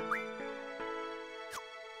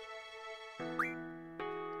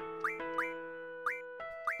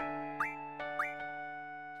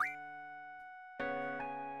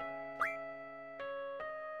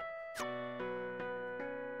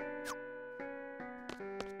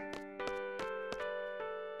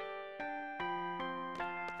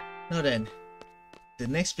 Now then, the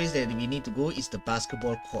next place that we need to go is the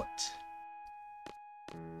basketball court.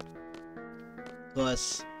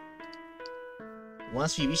 Because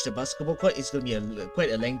once we reach the basketball court, it's going to be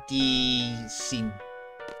quite a lengthy scene.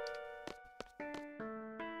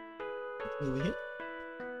 Over here?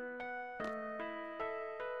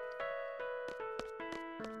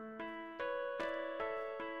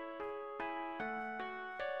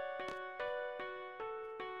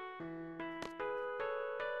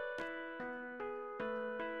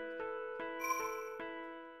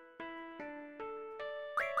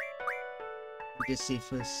 Just say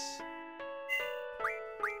first.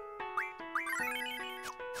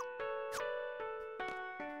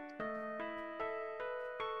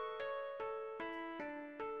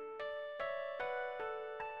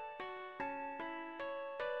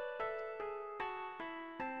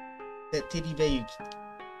 That teddy bear you...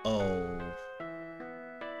 Oh.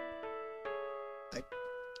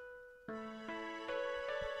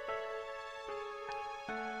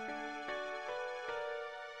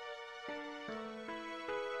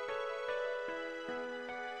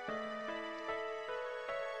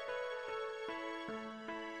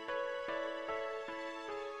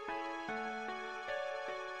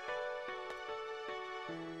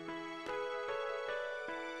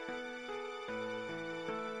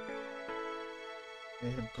 I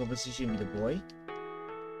have a conversation with the boy.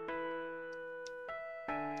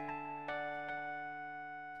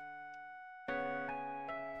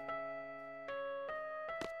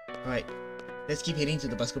 Alright, let's keep heading to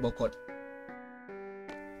the basketball court.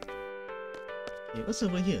 Okay, what's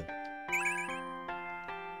over here?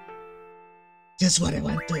 Just what I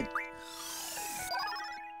wanted.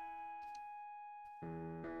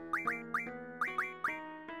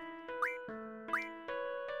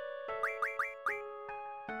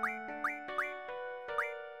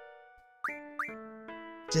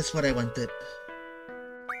 Just what I wanted.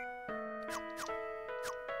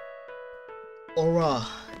 Aura,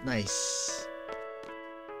 nice.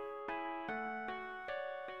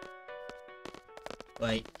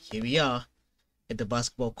 Right, here we are at the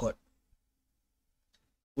basketball court.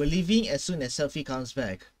 We're leaving as soon as Selfie comes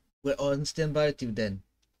back. We're on standby till then.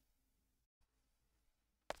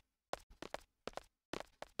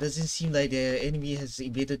 Doesn't seem like the enemy has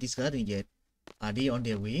invaded this garden yet. Are they on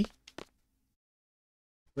their way?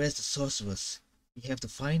 Where's the sorceress? We have to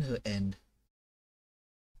find her and...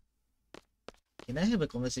 Can I have a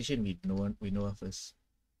conversation with Noah first?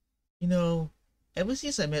 You know, ever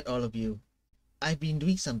since I met all of you, I've been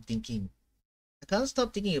doing some thinking. I can't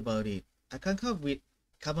stop thinking about it. I can't come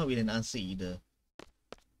up with an answer either.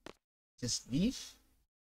 Just leave?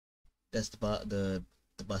 That's the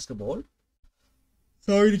basketball?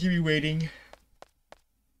 Sorry to keep you waiting.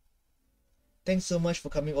 Thanks so much for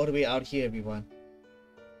coming all the way out here, everyone.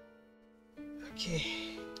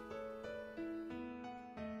 Okay.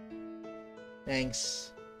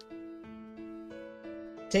 Thanks.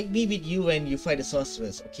 Take me with you when you fight the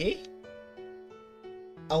sorceress, okay?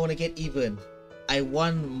 I wanna get even. I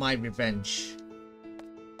want my revenge.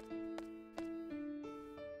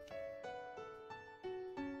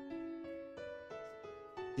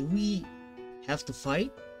 Do we have to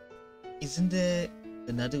fight? Isn't there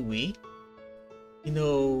another way? You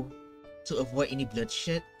know, to avoid any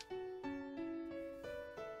bloodshed?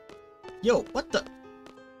 Yo, what the?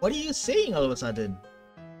 What are you saying all of a sudden?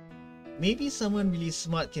 Maybe someone really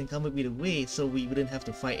smart can come up with a way so we wouldn't have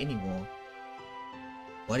to fight anymore.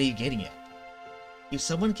 What are you getting at? If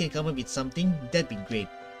someone can come up with something, that'd be great.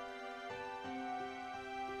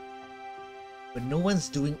 But no one's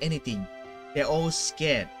doing anything. They're all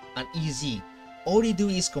scared, uneasy. All they do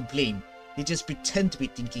is complain. They just pretend to be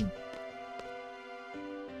thinking.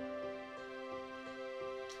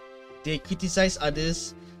 They criticize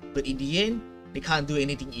others, but in the end, they can't do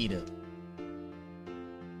anything either.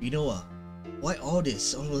 Rinoa, why all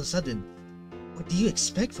this all of a sudden? What do you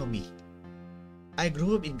expect from me? I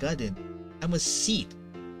grew up in garden. I'm a seed.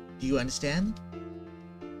 Do you understand?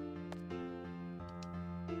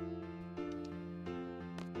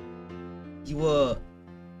 You were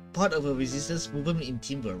part of a resistance movement in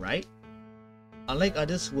Timber, right? Unlike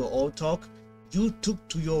others who were all talk, you took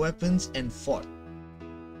to your weapons and fought.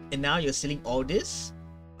 And now you're selling all this?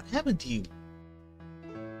 What happened to you?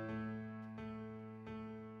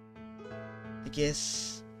 I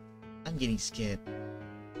guess I'm getting scared.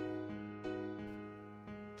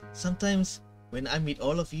 Sometimes when I'm with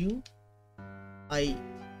all of you, I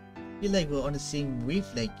feel like we're on the same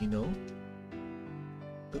wavelength, you know?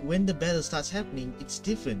 But when the battle starts happening, it's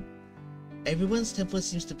different. Everyone's tempo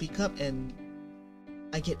seems to pick up and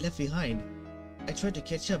I get left behind. I try to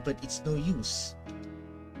catch up, but it's no use.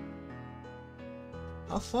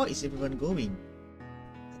 How far is everyone going?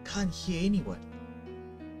 I can't hear anyone.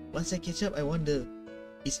 Once I catch up, I wonder,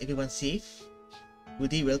 is everyone safe? Will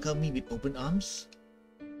they welcome me with open arms?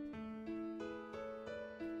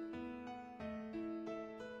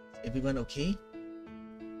 Is everyone okay?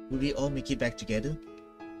 Will we all make it back together?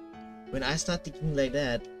 When I start thinking like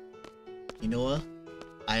that, you know what?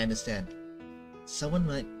 I understand. Someone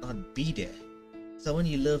might not be there. Someone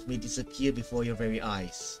you love may disappear before your very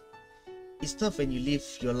eyes. It's tough when you live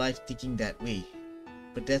your life thinking that way,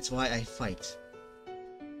 but that's why I fight.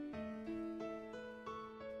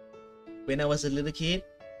 When I was a little kid,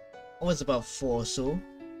 I was about 4 or so.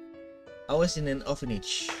 I was in an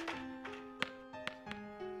orphanage.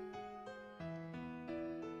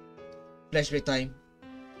 Flashback time.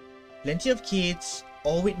 Plenty of kids,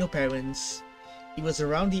 all with no parents. It was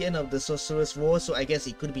around the end of the Sorcerer's War, so I guess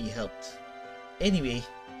it could be helped. Anyway,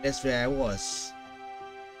 that's where I was.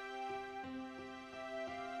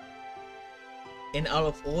 And out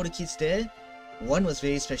of all the kids there, one was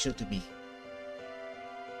very special to me.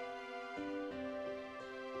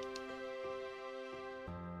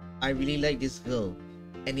 I really like this girl,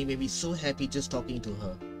 and it made me so happy just talking to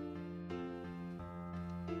her.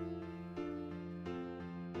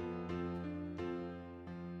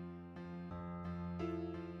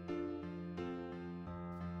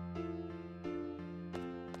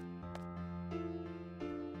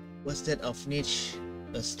 Was that orphanage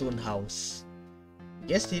a stone house?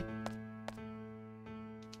 Guessed it.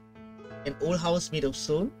 An old house made of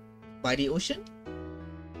stone? By the ocean?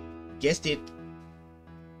 Guessed it.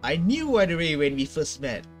 I knew right away when we first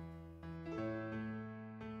met.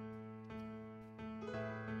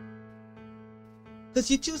 Cause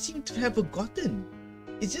you two seem to have forgotten.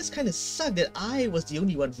 It just kinda sucked that I was the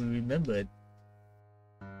only one who remembered.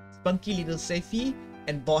 Spunky little Seffi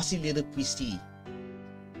and bossy little Christy.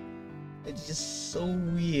 It's just so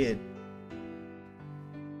weird.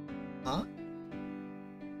 Huh?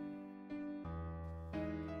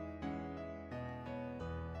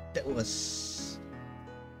 That was...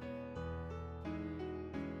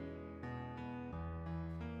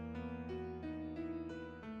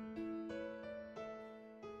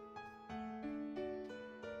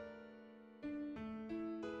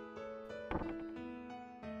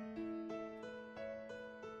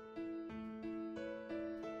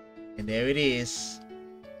 And there it is.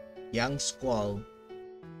 Young Squall.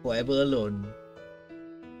 Forever alone.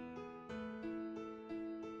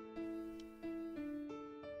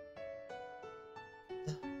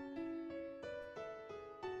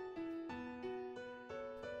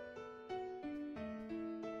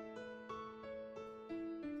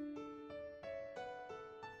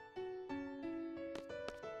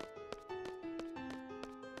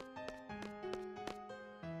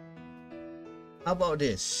 How about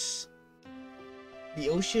this? The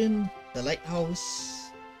ocean, the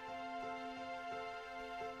lighthouse.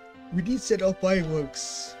 We did set off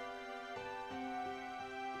fireworks.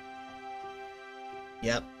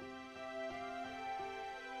 Yep.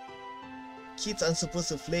 Kids aren't supposed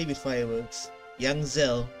to play with fireworks. Young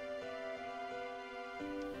Zell.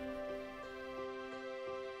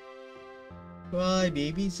 Cry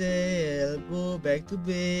baby Zell, go back to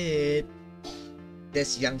bed.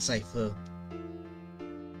 That's young Cypher.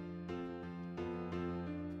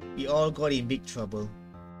 We all got in big trouble.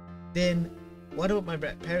 Then, what about my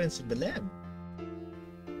parents in Balamb?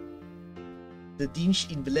 The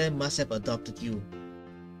Dinsh in Balamb must have adopted you.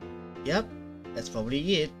 Yep, that's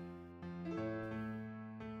probably it.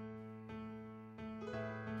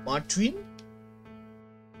 Martrin?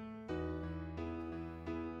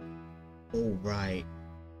 Oh, right.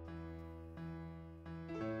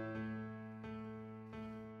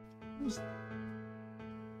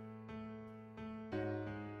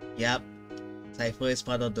 Yep, Cypher is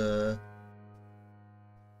part of the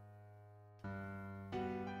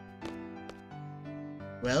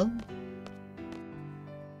Well,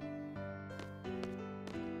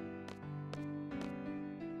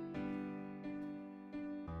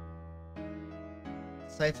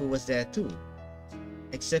 Cypher was there too.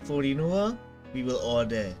 Except for Rinoa, we were all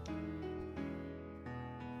there.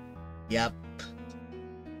 Yup.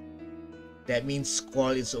 That means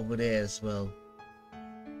Squall is over there as well.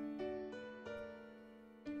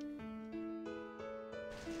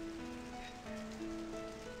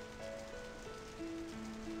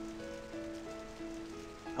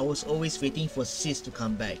 I was always waiting for Sis to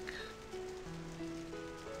come back.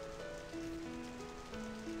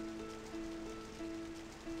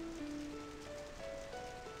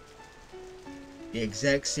 The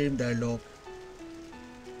exact same dialogue.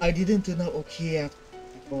 I didn't turn out okay after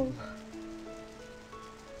all.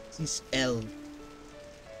 Sis L.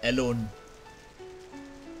 Alone.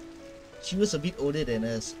 She was a bit older than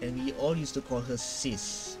us and we all used to call her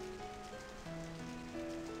Sis.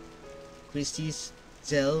 Christie's,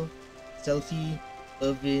 Zell, Selfie,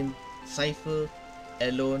 Irvin, Cypher,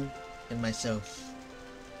 Alone, and myself.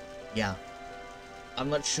 Yeah. I'm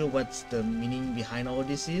not sure what the meaning behind all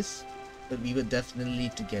this is, but we were definitely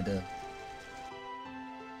together.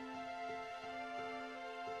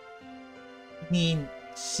 You mean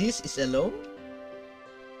Sis is alone?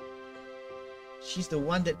 She's the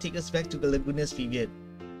one that takes us back to the Lagunas period.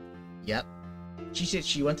 Yep. She said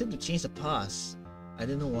she wanted to change the past. I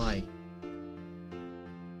don't know why.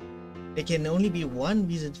 There can only be one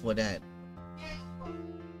reason for that.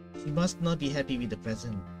 She must not be happy with the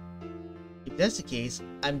present. If that's the case,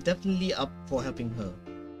 I'm definitely up for helping her.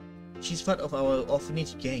 She's part of our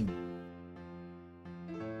orphanage gang.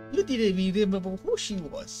 You didn't even remember who she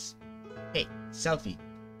was. Hey, Selfie,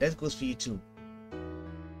 that goes for you too.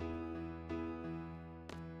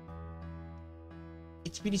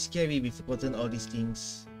 It's pretty scary we've forgotten all these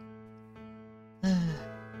things.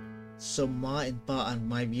 So Ma and Pa aren't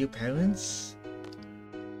my real parents?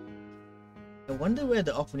 I wonder where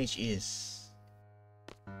the orphanage is.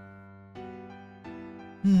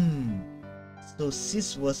 So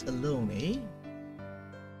Sis was alone, eh?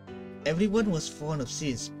 Everyone was fond of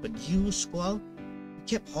Sis, but you, Squall, you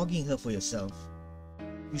kept hogging her for yourself.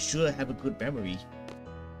 You sure have a good memory.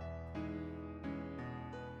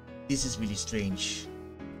 This is really strange.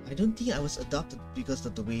 I don't think I was adopted because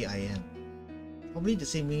of the way I am. Probably the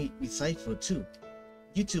same way with Cypher too.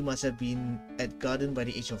 You two must have been at Garden by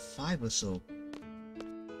the age of 5 or so.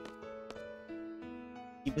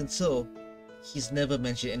 Even so, he's never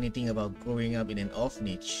mentioned anything about growing up in an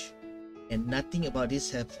orphanage. And nothing about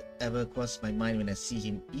this have ever crossed my mind when I see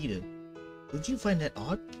him either. Don't you find that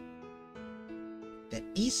odd? That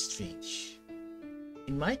is strange.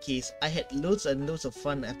 In my case, I had loads and loads of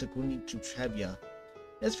fun after going to Trabia.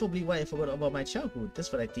 That's probably why I forgot about my childhood,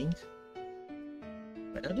 that's what I think.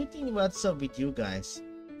 But I don't think what's up with you guys.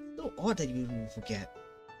 It's so odd that you will forget.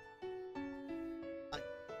 I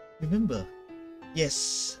remember.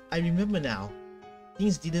 Yes, I remember now.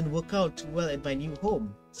 Things didn't work out too well at my new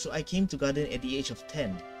home, so I came to Garden at the age of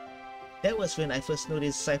 10. That was when I first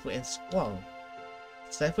noticed Cypher and Squall.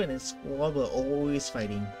 Cypher and Squall were always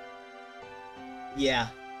fighting. Yeah,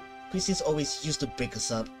 Christie's always used to break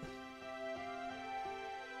us up.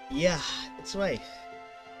 Yeah, that's right.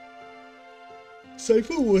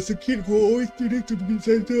 Cypher was a kid who always needed to be the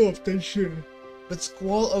center of attention, but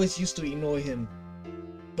Squall always used to ignore him.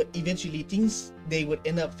 But eventually they would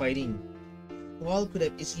end up fighting. Squall could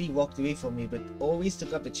have easily walked away from me, but always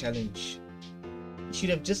took up the challenge. He should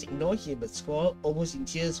have just ignored him, but Squall, almost in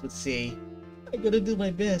tears, would say, I gotta do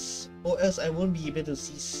my best, or else I won't be able to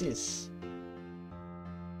see Sis.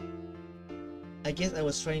 I guess I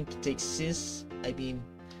was trying to take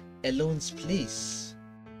Alone's place.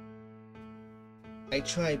 I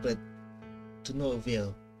tried, but to no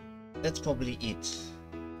avail. That's probably it.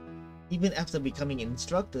 Even after becoming an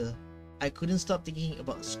instructor, I couldn't stop thinking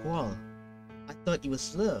about Squall. I thought it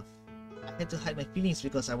was love. I had to hide my feelings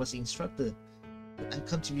because I was the instructor. But I've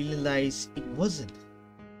come to realize it wasn't.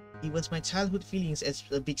 It was my childhood feelings as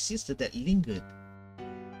a big sister that lingered.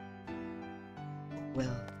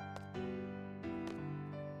 Well,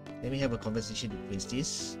 let me have a conversation with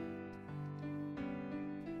Christie's.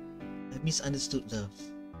 I misunderstood love.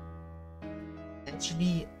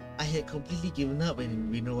 Actually, I had completely given up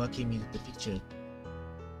when Rinoa came into the picture.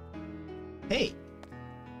 Hey!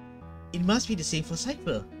 It must be the same for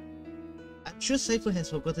Cypher. I'm sure Cypher has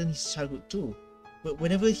forgotten his childhood too, but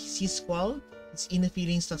whenever he sees Squall, his inner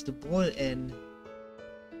feeling starts to boil and...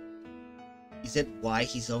 Is that why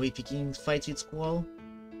he's always picking fights with Squall?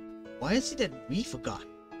 Why is it that we forgot?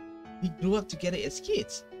 We grew up together as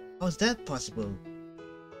kids. How is that possible?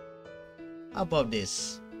 How about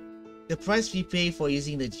this? The price we pay for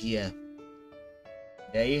using the GF.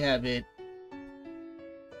 There you have it.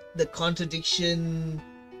 The contradiction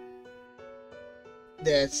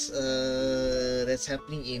that's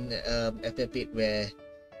happening in FF8,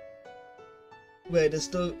 where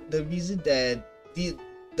the reason that the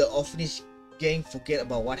orphanage gang forget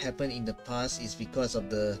about what happened in the past is because of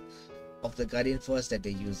the Guardian Force that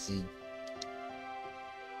they're using.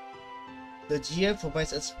 The GF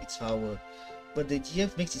provides us its power, but the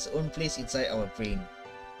GF makes its own place inside our brain.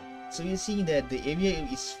 So you're seeing that the area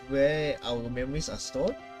is where our memories are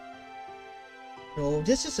stored? No,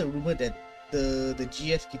 that's just a rumor that the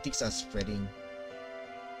GF critics are spreading.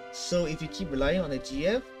 So if you keep relying on the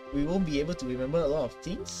GF, we won't be able to remember a lot of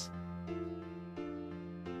things?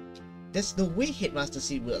 There's no way Headmaster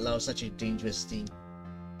Seed will allow such a dangerous thing.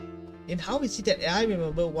 And how is it that I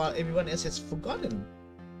remember while everyone else has forgotten?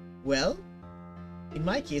 Well, in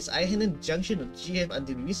my case, I hadn't junctioned on GF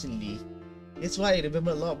until recently. That's why I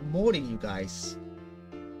remember a lot more than you guys.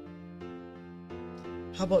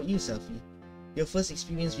 How about you, Selfie? Your first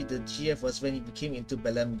experience with the GF was when you came into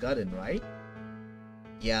Balamb Garden, right?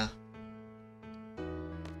 Yeah.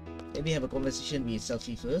 Let me have a conversation with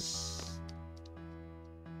Selfie first.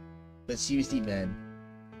 But seriously, man,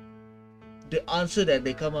 the answer that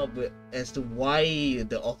they come up with as to why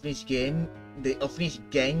the orphanage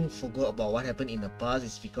gang forgot about what happened in the past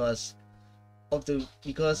is because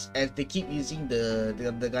as they keep using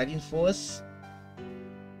the Guardian Force,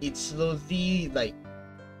 it's slowly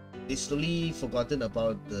they slowly forgotten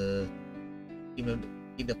about in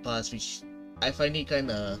the past, which I find it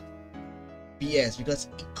kind of BS because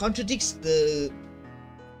it contradicts the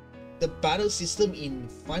battle system in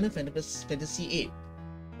Final Fantasy VIII,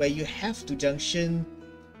 where you have to junction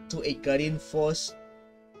to a Guardian Force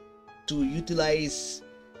to utilize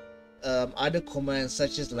other commands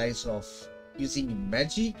such as lies of using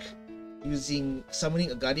magic, using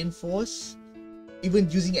summoning a Guardian Force, even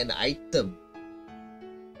using an item.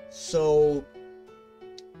 So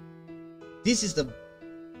this is the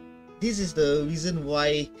reason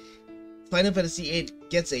why Final Fantasy VIII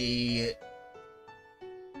gets a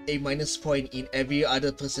minus point in every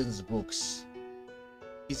other person's books.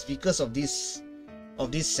 It's because of this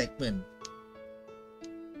segment.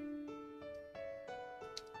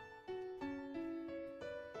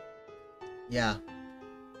 Yeah,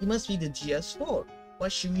 it must be the GF's fault.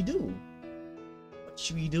 What should we do?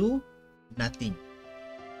 Nothing.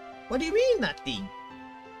 What do you mean nothing?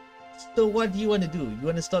 So what do you want to do? You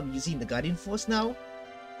want to stop using the Guardian Force now?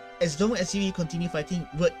 As long as you continue fighting,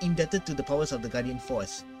 we're indebted to the powers of the Guardian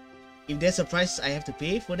Force. If there's a price I have to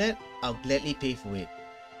pay for that, I'll gladly pay for it.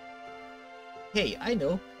 Hey, I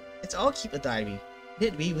know. Let's all keep a diary.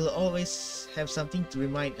 That way we'll always have something to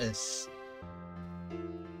remind us.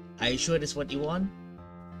 Are you sure that's what you want?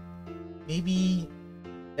 Maybe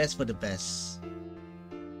that's for the best.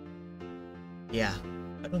 Yeah,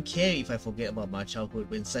 I don't care if I forget about my childhood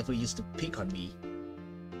when Cypher used to pick on me.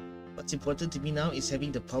 What's important to me now is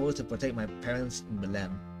having the power to protect my parents in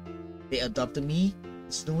Balamb. They adopted me.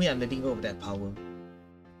 There's no way I'm letting go of that power.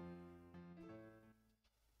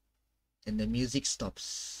 And the music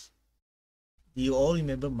stops. Do you all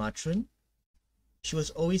remember Matron? She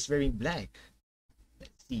was always wearing black.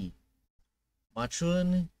 Let's see.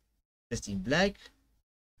 Matron, dressed in black.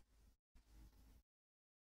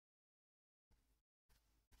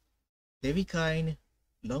 Very kind,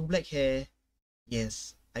 long black hair.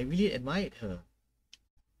 Yes, I really admired her.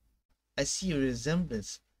 I see a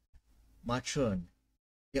resemblance. Matron.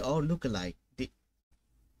 They all look alike.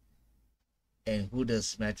 And who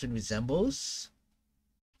does Matron resembles?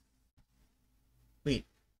 Wait,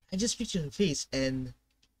 I just pictured her face and...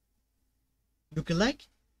 look alike?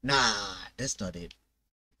 Nah, that's not it.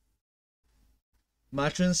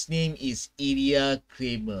 Matron's name is Ilya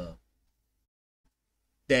Kramer.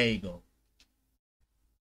 There you go.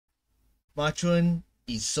 Matron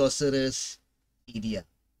is Sorceress Ilya.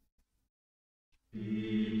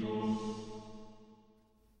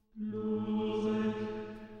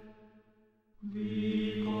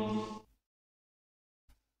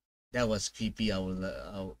 That was creepy.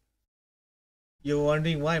 You're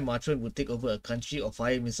wondering why Matron would take over a country of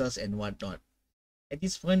fire missiles and whatnot. At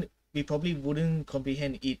this point, we probably wouldn't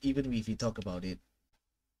comprehend it even if we talk about it.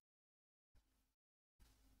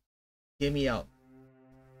 Hear me out.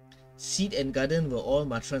 Seed and Garden were all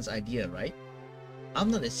Matron's idea, right? I'm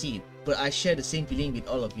not a Seed, but I share the same feeling with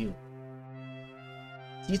all of you.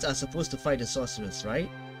 Seeds are supposed to fight the sorcerers, right?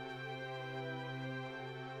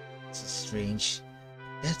 This is strange.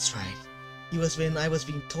 That's right. It was when I was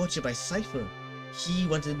being tortured by Cypher. He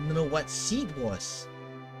wanted to know what Seed was.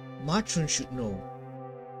 Matron should know.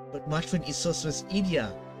 But Matron is Sorceress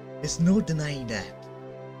Idia. There's no denying that.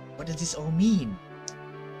 What does this all mean?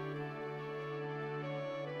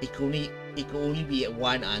 It can only be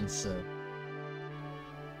one answer.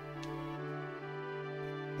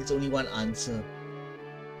 It's only one answer.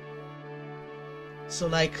 So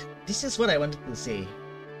like, this is what I wanted to say.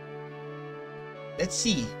 Let's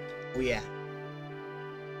see. Oh yeah.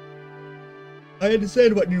 I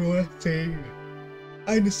understand what you were saying.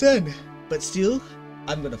 I understand. But still,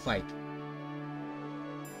 I'm gonna fight.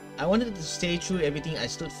 I wanted to stay true to everything I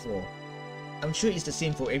stood for. I'm sure it's the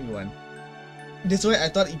same for everyone. That's why I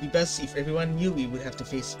thought it'd be best if everyone knew we would have to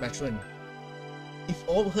face Matron. If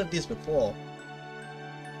all heard this before,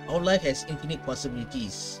 our life has infinite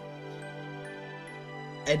possibilities.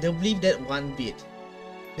 I don't believe that one bit.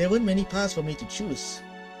 There weren't many paths for me to choose.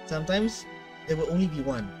 Sometimes, there will only be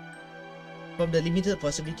one. From the limited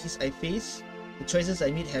possibilities I face, the choices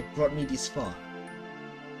I made have brought me this far.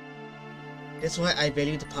 That's why I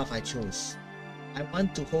value the path I chose. I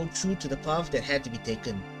want to hold true to the path that had to be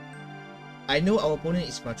taken. I know our opponent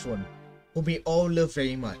is Matron, whom we all love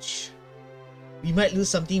very much. We might lose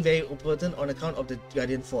something very important on account of the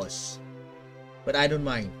Guardian Force. But I don't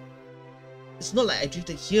mind. It's not like I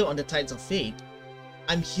drifted here on the tides of fate.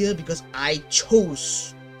 I'm here because I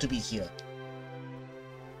chose to be here.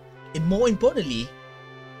 And more importantly,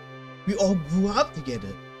 we all grew up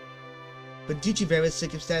together. But due to various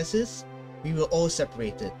circumstances, we were all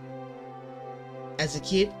separated. As a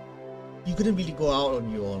kid, you couldn't really go out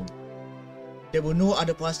on your own. There were no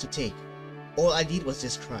other paths to take. All I did was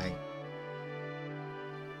just cry.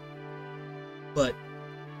 But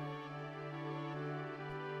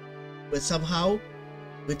somehow,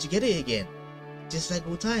 we're together again, just like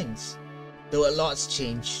old times. Though a lot's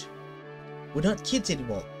changed. We're not kids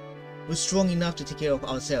anymore. We're strong enough to take care of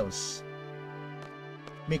ourselves.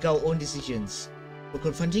 Make our own decisions. We're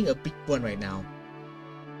confronting a big one right now.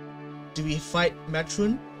 Do we fight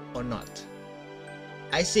Matron or not?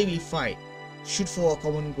 I say we fight. Shoot for a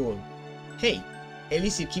common goal. Hey, at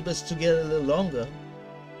least it keeps us together a little longer.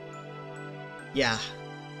 Yeah,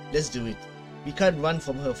 let's do it. We can't run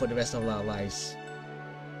from her for the rest of our lives.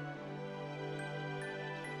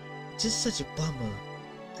 Just such a bummer.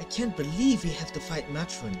 I can't believe we have to fight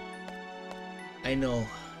Matron. I know,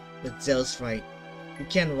 but Zell's right. We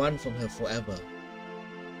can't run from her forever.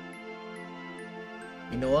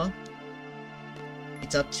 You know what?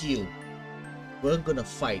 It's up to you. We're gonna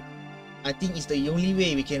fight. I think it's the only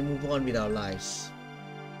way we can move on with our lives.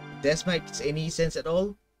 If that makes any sense at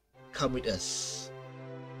all, come with us.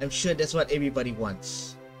 I'm sure that's what everybody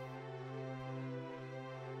wants.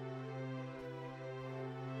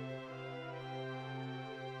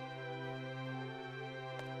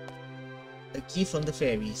 A gift from the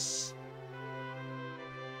fairies.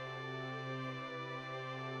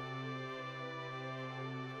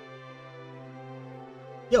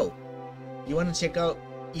 Yo, you wanna check out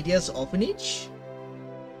Idia's orphanage?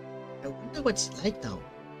 I wonder what it's like now.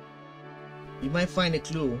 We might find a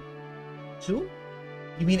clue. Clue?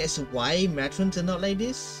 You mean as to why Matron turned out like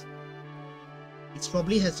this? It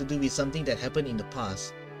probably has to do with something that happened in the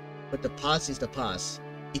past. But the past is the past.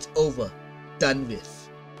 It's over. Done with.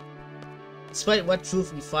 Despite what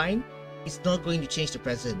truth we find, it's not going to change the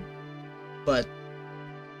present. But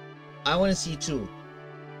I want to see too.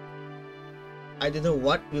 I don't know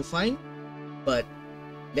what we'll find, but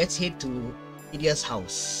let's head to Idia's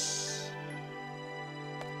house.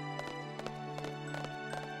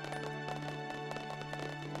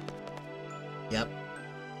 Yep.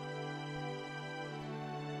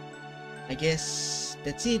 I guess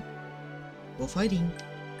that's it. We're fighting.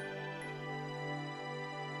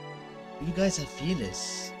 You guys are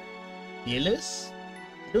fearless. Fearless?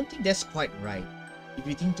 I don't think that's quite right. If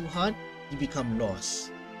you think too hard, you become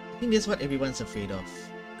lost. I think that's what everyone's afraid of.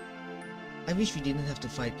 I wish we didn't have to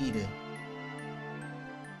fight either.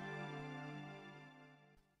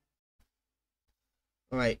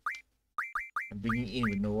 Alright. I'm bringing in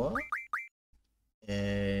with Noah.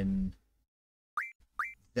 And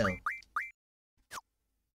Zell.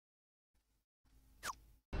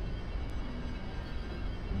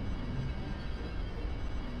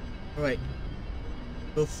 Alright.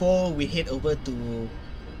 Before we head over to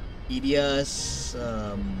Idia's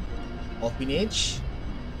orphanage,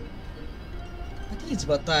 I think it's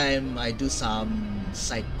about time I do some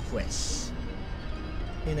side quests.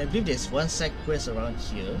 And I believe there's one side quest around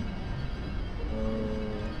here.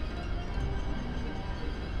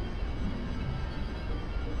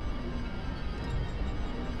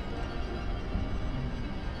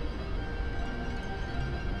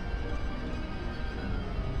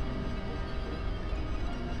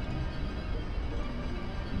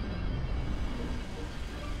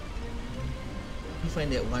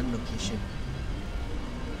 find that one location.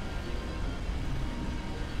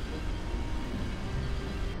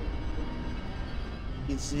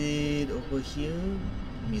 Is it over here?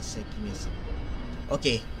 Give me a sec, give me a sec.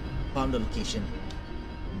 Okay, found the location.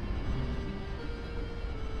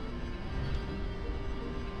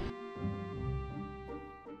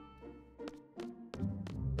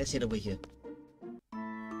 Let's head over here.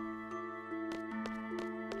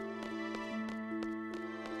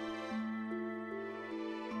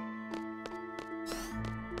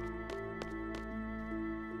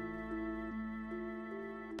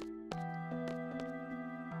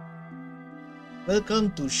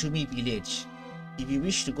 Welcome to Shumi village. If you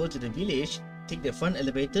wish to go to the village, take the front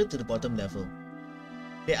elevator to the bottom level.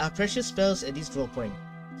 There are precious spells at this draw point.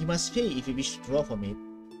 You must pay if you wish to draw from it.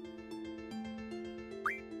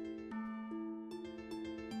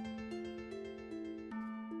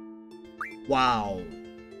 Wow.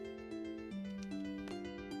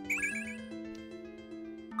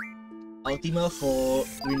 Ultima for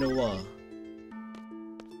Renoa.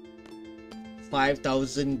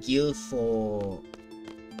 5,000 gil for...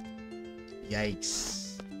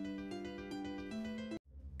 Yikes.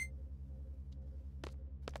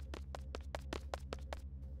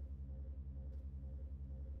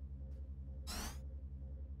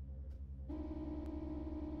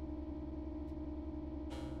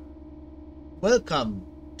 Welcome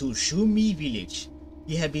to Shumi village.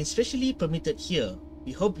 You have been specially permitted here.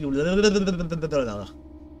 We hope you...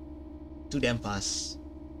 Too damn fast.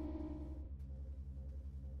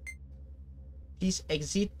 Please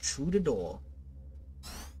exit through the door.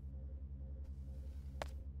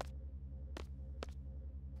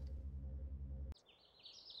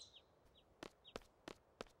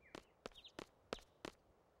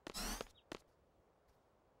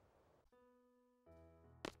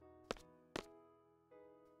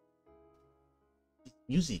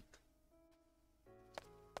 Music.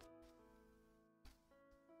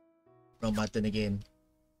 Wrong button again.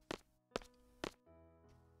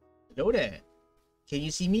 Hello there. Can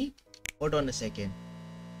you see me? Hold on a second.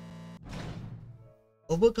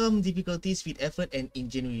 Overcome difficulties with effort and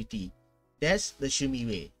ingenuity. That's the Shumi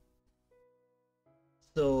way.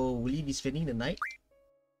 So, will you be spending the night?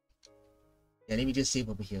 Yeah, let me just save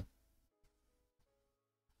over here.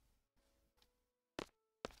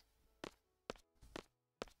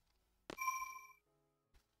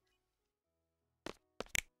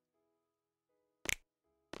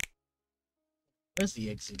 Where's the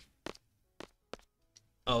exit?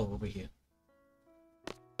 Oh, over here.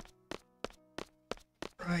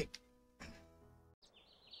 Right.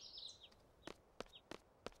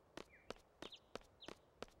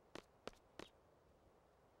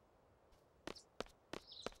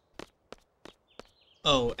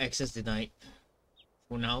 Oh, access denied.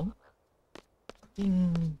 For now. I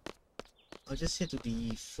think I'll just head to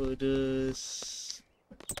the furthest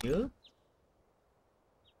here.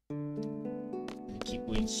 And keep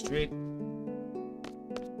going straight.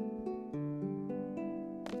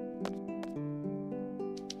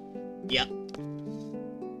 Yeah,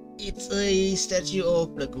 it's a statue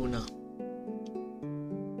of Laguna.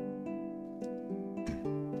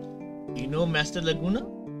 You know Master Laguna?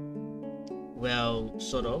 Well,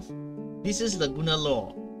 sort of. This is Laguna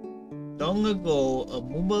Law. Long ago, a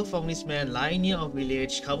Mumba found this man lying near our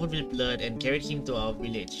village, covered with blood, and carried him to our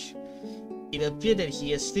village. It appeared that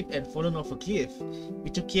he had slipped and fallen off a cliff. We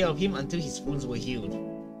took care of him until his wounds were healed.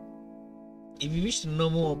 If you wish to know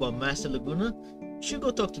more about Master Laguna, you should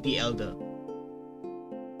go talk to the elder.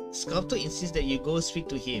 Sculptor insists that you go speak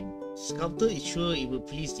to him. Sculptor is sure it will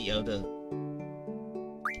please the elder.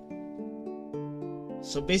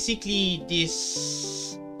 So basically,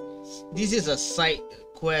 this is a side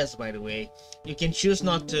quest, by the way. You can choose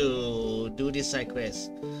not to do this side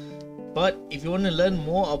quest. But if you want to learn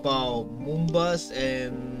more about Mumbas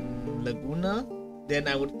and Laguna, then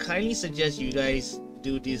I would kindly suggest you guys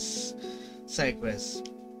do this side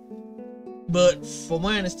quest. But for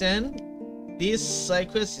my understand, this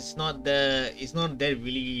side quest is not that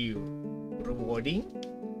really rewarding.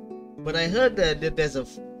 But I heard that there's a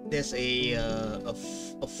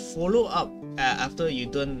follow up after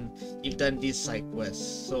you've done this side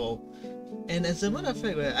quest. So, and as a matter of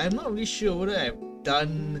fact, I'm not really sure whether I've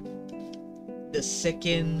done the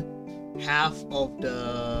second half of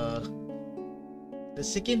the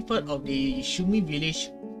second part of the Shumi village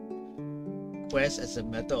quest, as a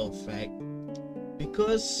matter of fact,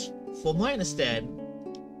 because for my understand,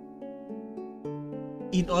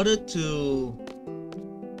 in order to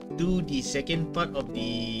do the second part of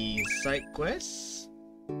the side quest,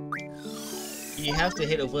 you have to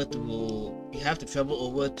head over to, you have to travel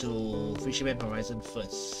over to Fisherman Horizon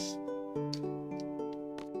first.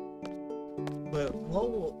 But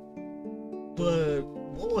what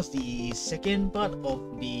was the second part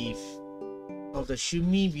of the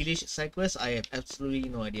Shumi village side quest? I have absolutely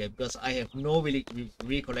no idea, because I have no really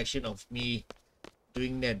recollection of me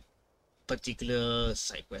doing that particular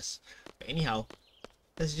side quest. But anyhow,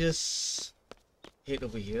 let's just head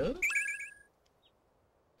over here.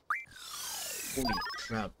 Holy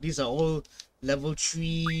crap, these are all level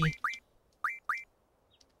 3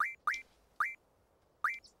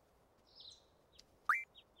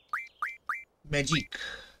 magic.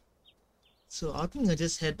 So I think I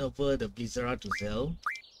just head over the Blizzard to Zell,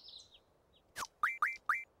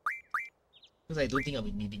 because I don't think I'll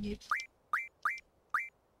be needing it.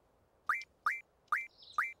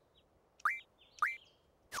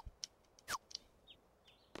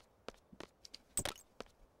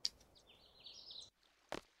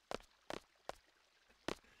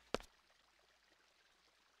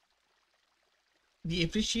 We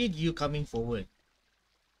appreciate you coming forward.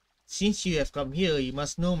 Since you have come here, you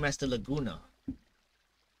must know Master Laguna.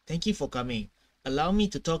 Thank you for coming. Allow me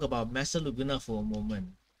to talk about Master Laguna for a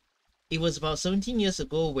moment. It was about 17 years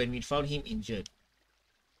ago when we found him injured.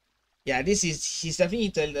 Yeah, he's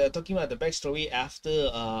definitely talking about the backstory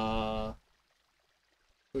after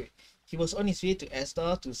wait, he was on his way to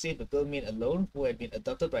Astar to save a girl maid alone who had been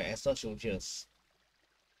adopted by Astar soldiers.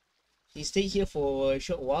 He stayed here for a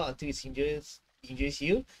short while until his injuries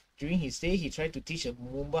healed. During his stay, he tried to teach a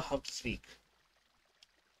Mumba how to speak.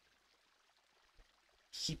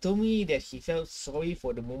 He told me that he felt sorry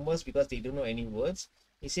for the Mumbas because they don't know any words.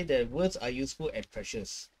 He said that words are useful and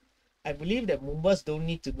precious. I believe that Mumbas don't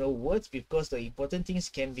need to know words because the important things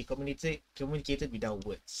can be communicated without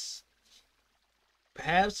words.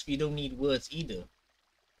 Perhaps we don't need words either.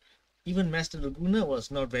 Even Master Laguna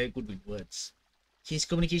was not very good with words. His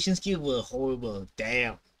communication skills were horrible,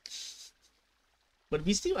 damn. But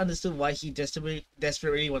we still understood why he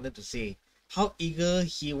desperately wanted to say, how eager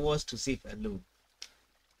he was to save Alun.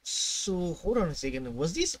 So hold on a second,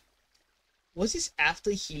 was this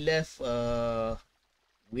after he left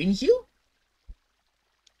Windhill?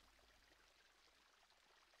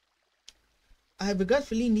 I have a gut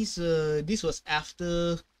feeling this was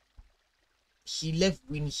after he left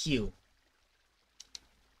Windhill.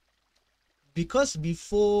 Because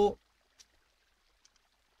before,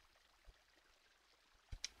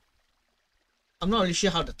 I'm not really sure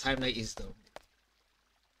how the timeline is though.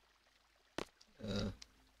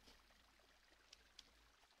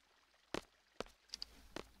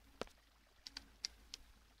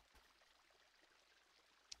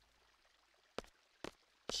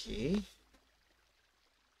 Okay.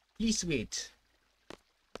 Please wait.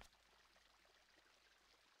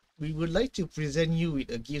 We would like to present you with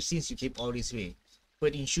a gift since you came all this way.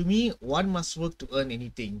 But in Shumi, one must work to earn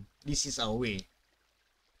anything. This is our way.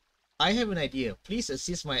 I have an idea. Please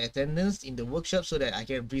assist my attendance in the workshop so that I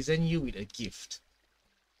can present you with a gift.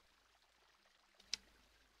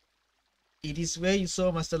 It is where you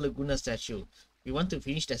saw Master Laguna's statue. We want to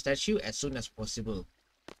finish the statue as soon as possible.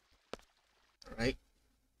 Alright.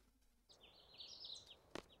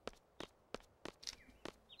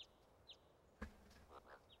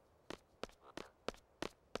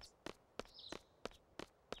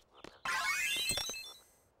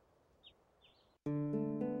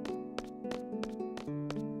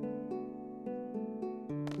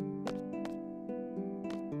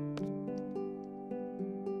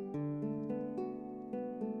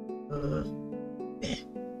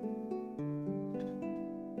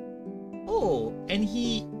 Oh, and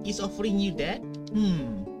he is offering you that?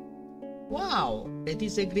 Wow, that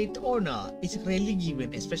is a great honor. It's rarely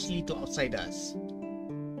given, especially to outsiders.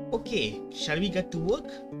 Okay, shall we get to work?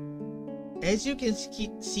 As you can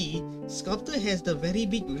see, Sculptor has the very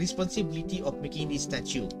big responsibility of making this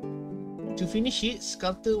statue. To finish it,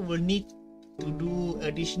 Sculptor will need to do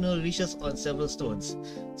additional research on several stones.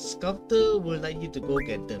 Sculptor will like you to go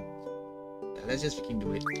get them. Let's just freaking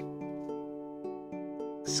do it.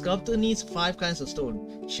 Sculptor needs 5 kinds of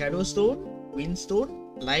stone: Shadow Stone, Wind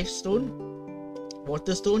Stone, Life Stone,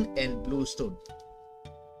 Water Stone, and Blue Stone.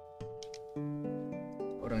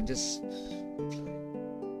 Hold on, just...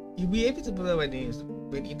 You'll be able to provide my names.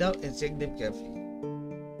 When in doubt, examine them carefully.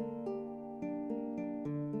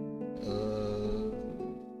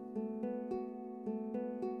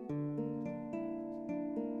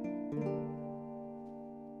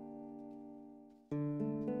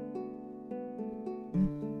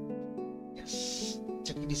 Yes,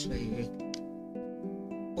 check it this way.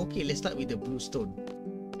 Okay, let's start with the blue stone.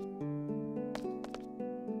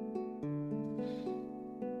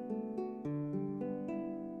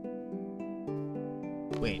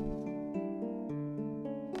 Wait.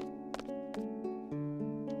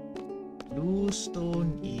 Blue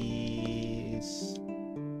stone is...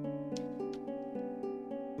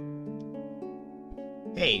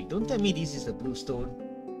 Hey, don't tell me this is the blue stone.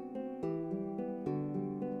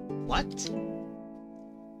 What?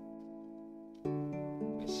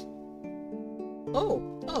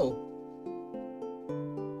 Oh.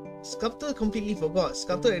 Sculptor completely forgot.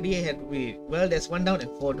 Sculptor already had to wait. Well, there's 1 down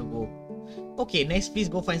and 4 to go. Okay, next please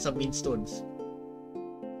go find some mint stones.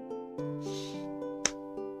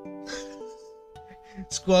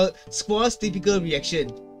 Squall's typical reaction.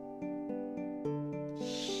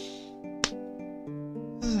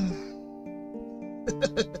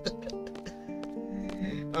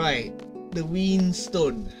 Alright, the wind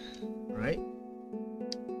stone. Right?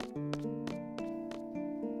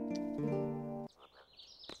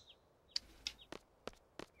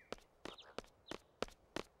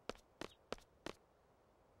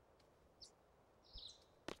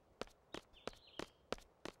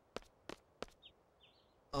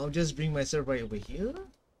 I'll just bring myself right over here.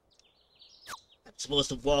 I'm supposed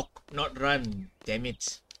to walk, not run. Damn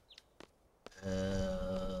it.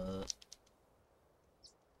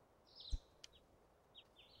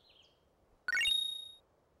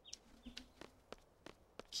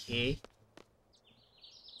 Okay.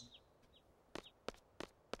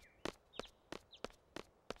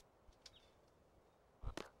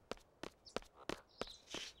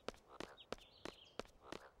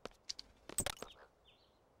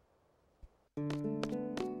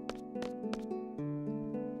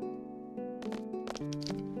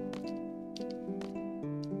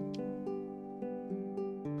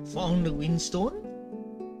 Found the windstone.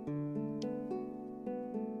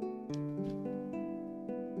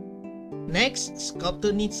 Next,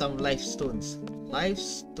 sculptor needs some life stones. Life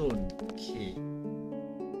stone. Okay.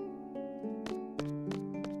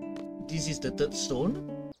 This is the 3rd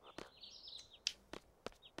stone.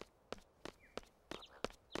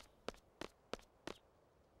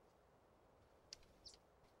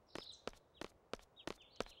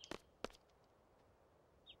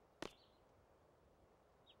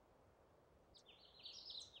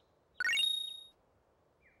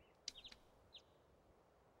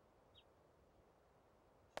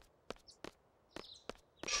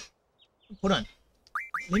 Hold on.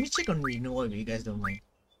 Let me check on Reno if you guys don't mind.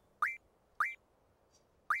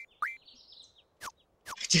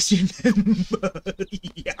 I just remember.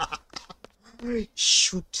 Yeah.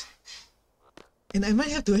 Shoot. And I might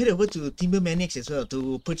have to head over to Timber Maniacs as well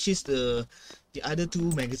to purchase the other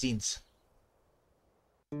 2 magazines.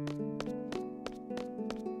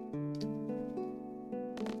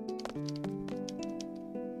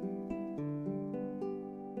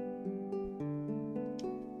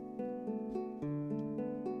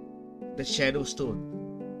 The Shadow Stone.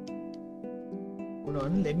 Hold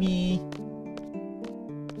on, let me...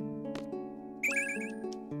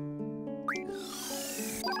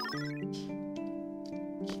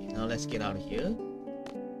 Okay, now let's get out of here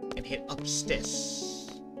and head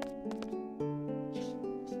upstairs.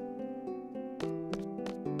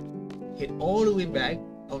 Head all the way back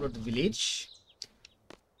out of the village.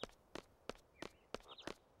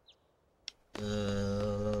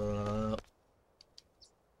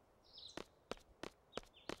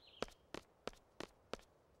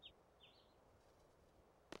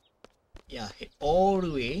 Yeah, head all the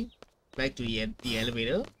way back to the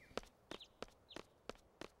elevator.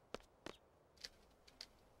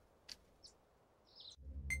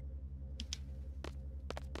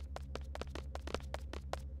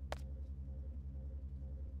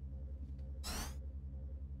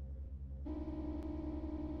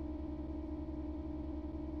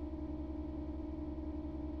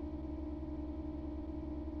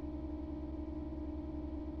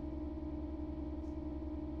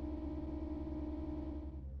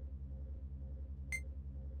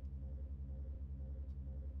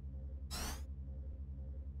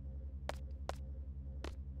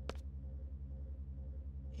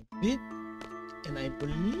 Bit, and I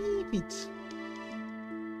believe it's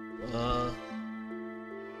how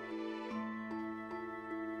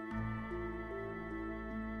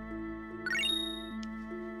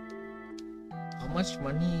much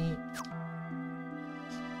money?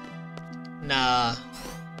 Nah,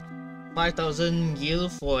 5,000 gil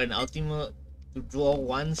for an ultimate to draw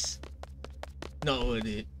once. Not worth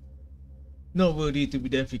it. Not worth it, to be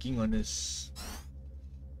damn freaking honest.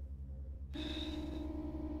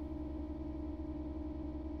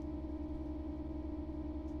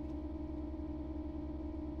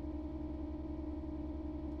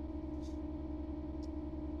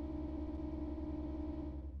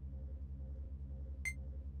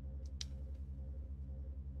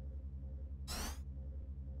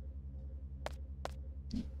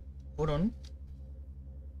 Hold on.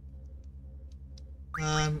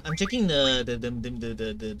 I'm checking the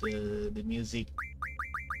music,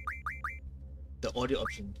 the audio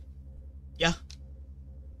option. Yeah.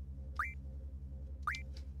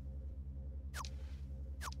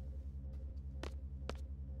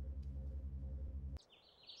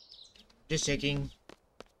 Just checking.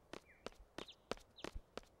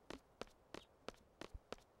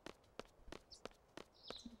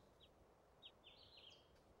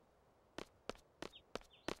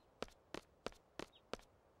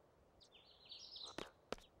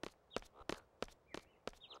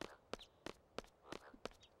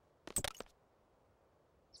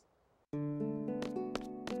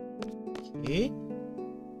 Okay.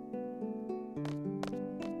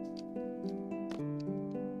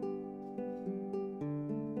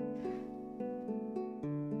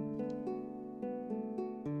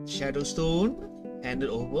 Shadowstone handed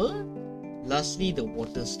over. Lastly, the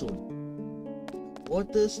Waterstone.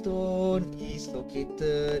 Waterstone is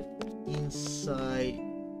located inside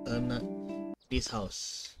this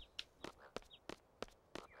house.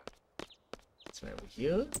 It's right over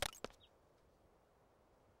here.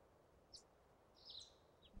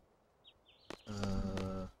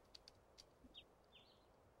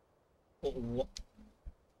 Oh, what?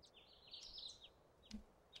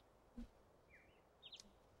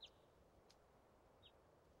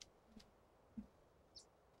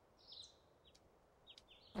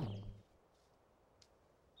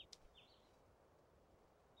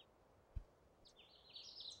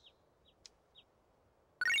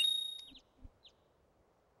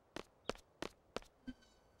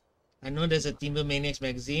 I know there's a Timber Maniacs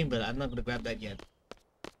magazine, but I'm not gonna grab that yet.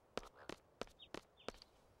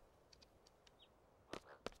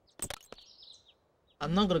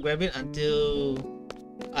 I'm not gonna grab it until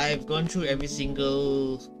I've gone through every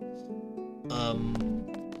single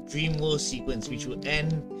Dream World sequence, which will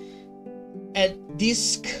end at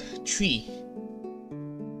disc 3.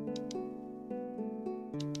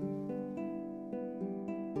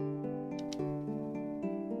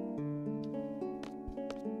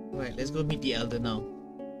 Alright, let's go meet the Elder now.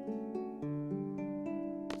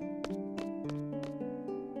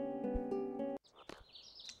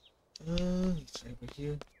 It's right over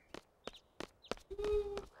here.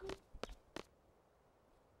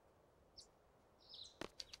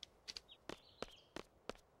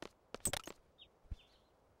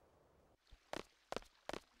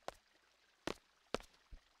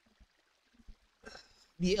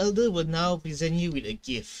 The Elder will now present you with a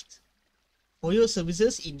gift. For your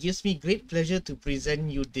services, it gives me great pleasure to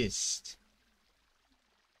present you this.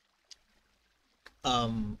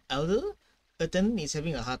 Elder? Attendant is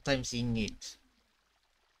having a hard time seeing it.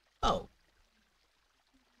 Oh.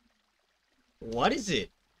 What is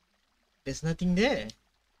it? There's nothing there.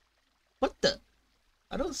 What the?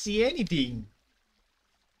 I don't see anything.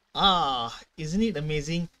 Ah, isn't it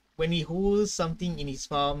amazing? When he holds something in his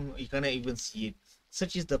palm, you cannot even see it.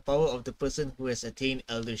 Such is the power of the person who has attained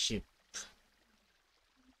eldership.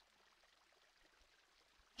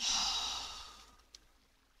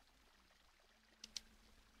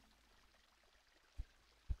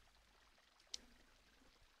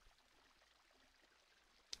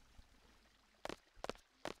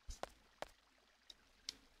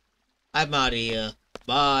 I'm out of here.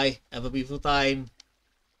 Bye. Have a beautiful time.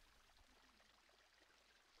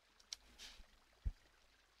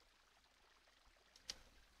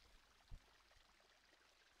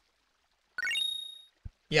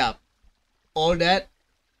 Yeah. All that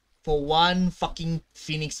for one fucking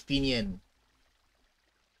Phoenix Pinion.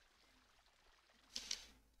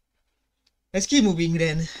 Let's keep moving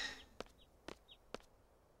then.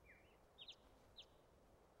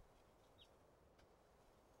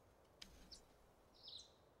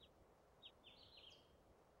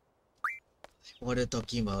 What are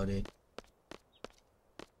talking about it?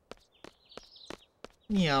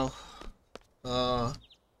 Meow.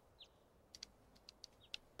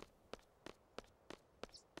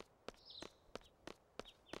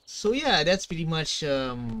 So yeah, that's pretty much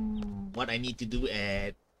what I need to do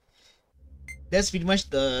at. That's pretty much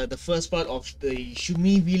the first part of the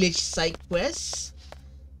Shumi village side quest.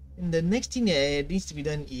 And the next thing that needs to be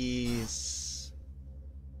done is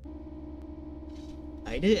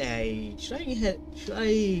either should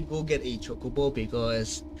I go get a Chocobo,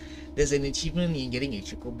 because there's an achievement in getting a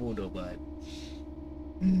Chocobo though, but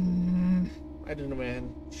I don't know,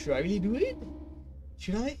 man. Should I really do it?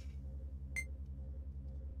 Should I?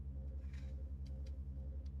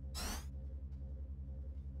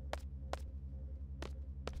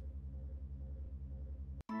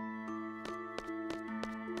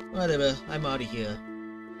 Whatever, I'm out of here.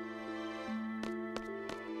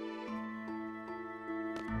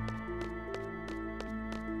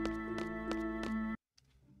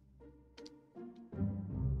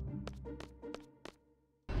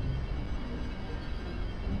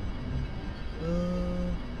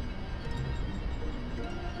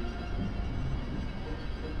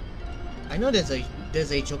 I know there's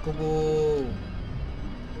a Chocobo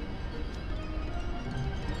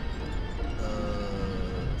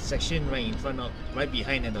section right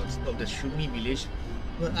behind of the Shumi village,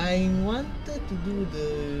 but I wanted to do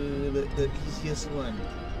the easiest one.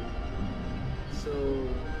 So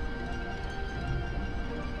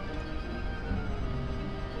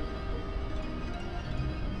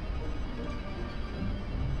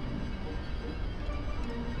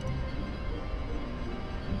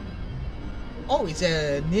oh, it's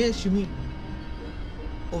near Shumi.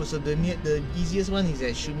 Oh, so the easiest one is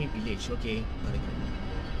at Shumi village. Okay, got it.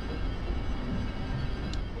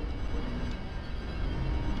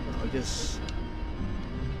 I'll just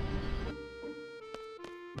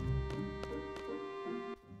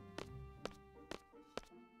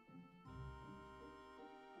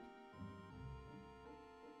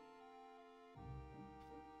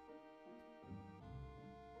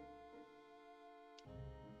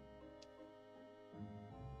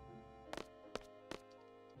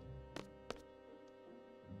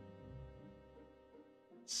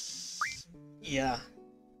yeah.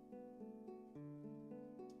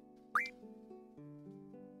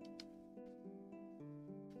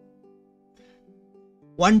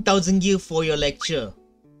 1,000 gear for your lecture.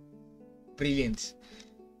 Brilliant.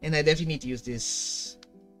 And I definitely need to use this.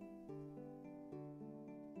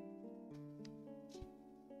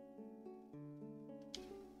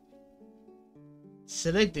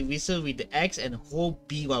 Select the whistle with the X and hold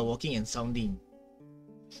B while walking and sounding.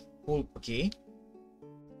 Hold, okay.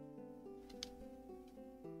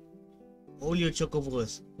 Hold your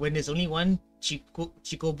chocobos. When there's only one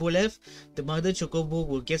chocobo left, the mother chocobo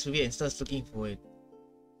will guess with it and starts looking for it.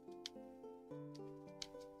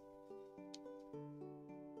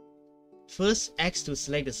 First, X to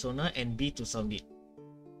select the sonar and B to sound it.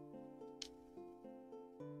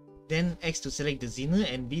 Then X to select the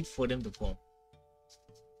Xena and B for them to form.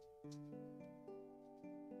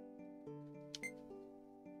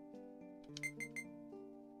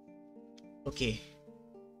 Okay.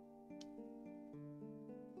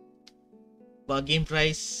 Bargain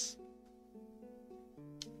price.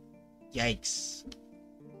 Yikes.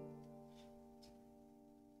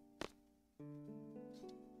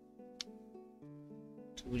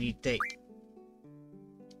 To retake.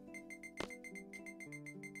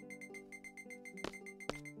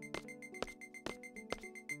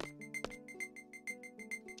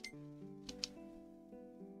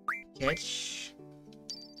 Catch.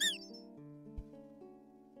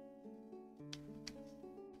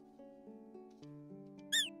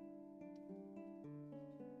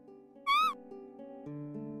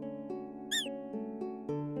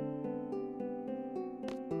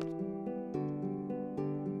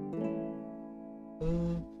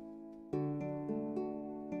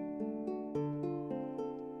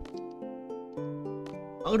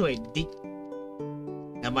 How do I dig?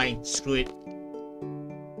 Never mind, screw it.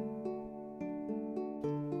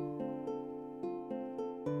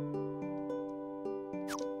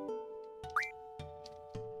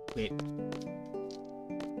 Wait.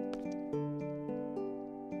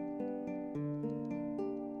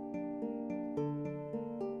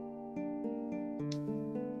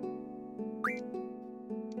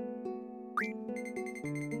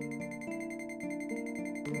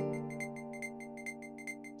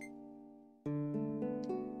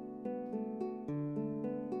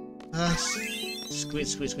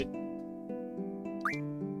 Squid.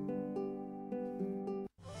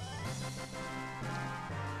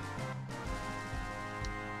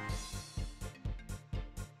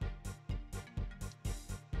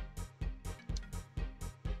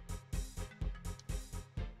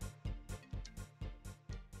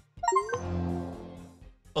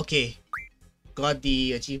 Okay, got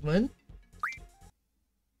the achievement.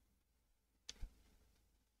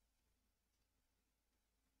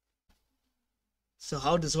 So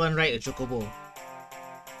how does one ride a chocobo?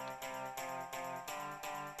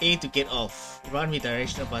 A to get off. Run with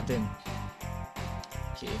directional button.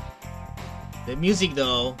 Okay. The music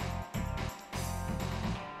though.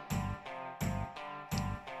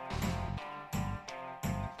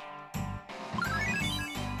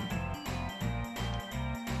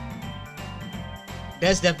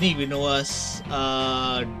 That's definitely Rinoa's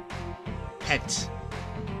pet.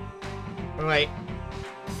 Alright.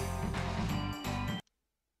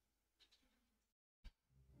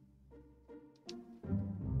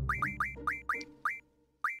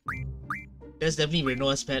 That's definitely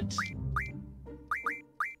Rinoa's pet.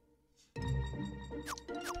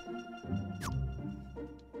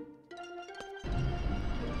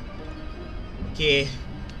 Okay.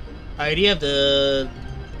 I already have the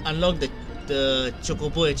unlock the the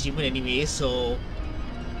Chocobo achievement anyway, so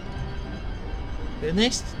the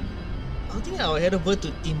next, I think I'll head over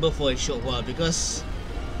to Timber for a short while because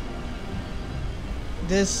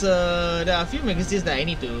there are a few magazines that I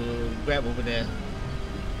need to grab over there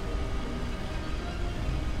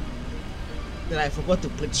that I forgot to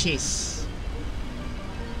purchase.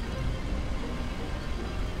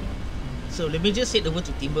 So let me just head over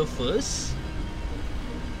to Timber first.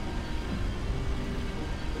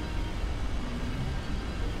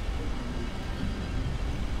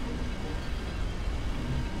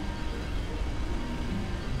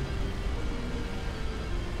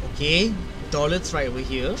 Okay, toilet's right over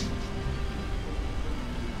here.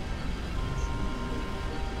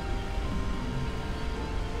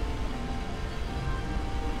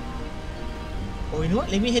 Oh, you know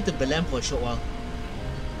what? Let me head to Balamb for a short while.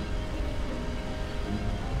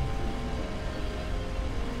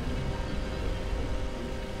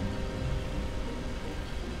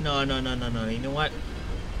 No. You know what?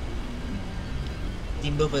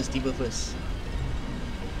 Timber first.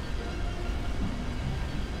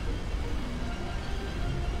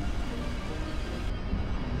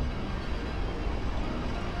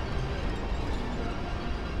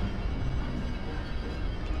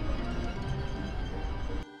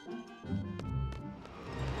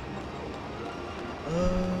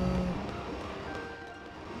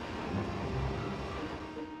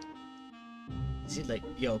 Is it like,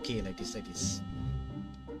 yeah, okay, like this.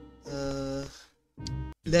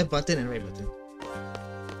 Left button and right button.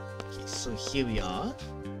 Okay, so here we are.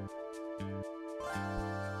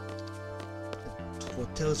 The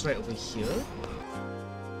hotel's right over here.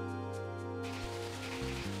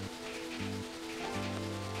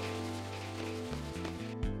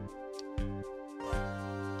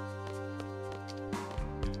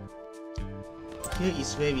 Here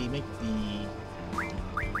is where we make the...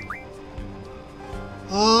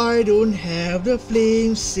 I don't have the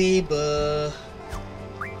flame saber.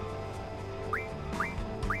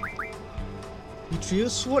 Betrayal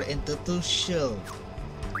sword and turtle shell.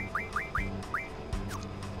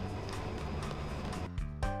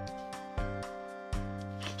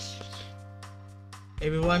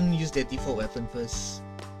 Everyone use their default weapon first.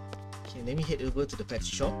 Okay, let me head over to the pet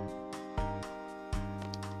shop.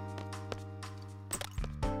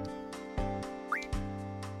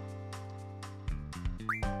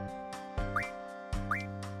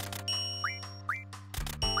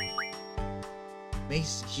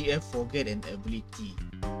 Makes GF forget an ability.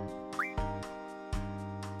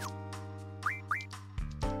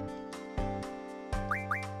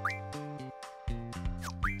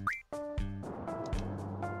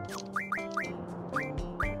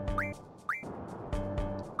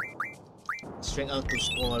 Strength out to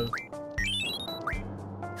squall.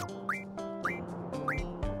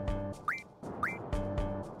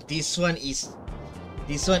 This one is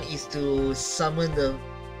to summon the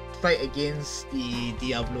fight against the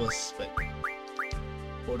Diablos, but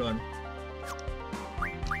hold on.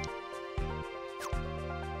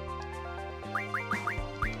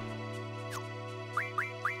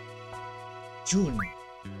 June.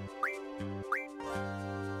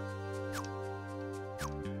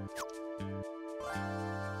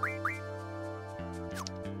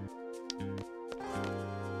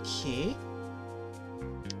 Okay.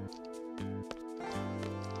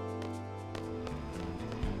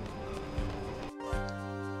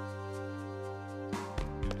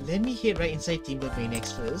 Let me head right inside Timber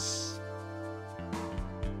Baynex first.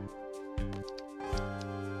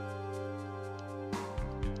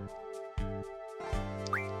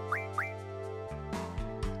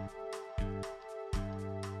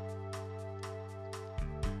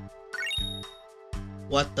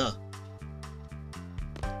 What the?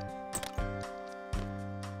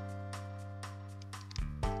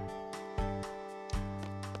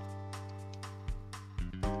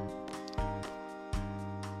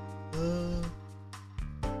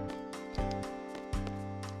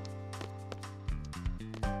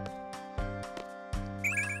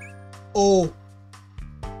 Oh,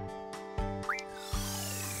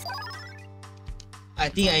 I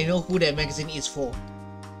think I know who that magazine is for.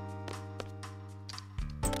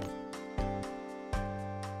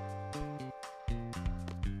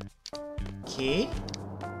 Okay.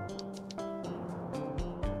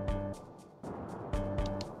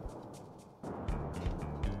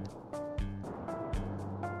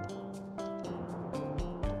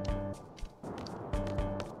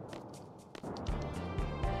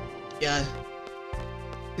 Yeah,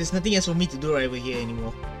 there's nothing else for me to do right over here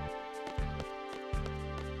anymore.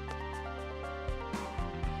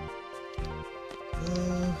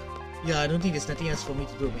 Yeah, I don't think there's nothing else for me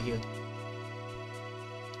to do over here.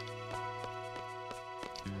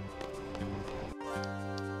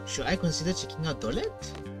 Should I consider checking out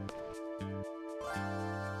toilet?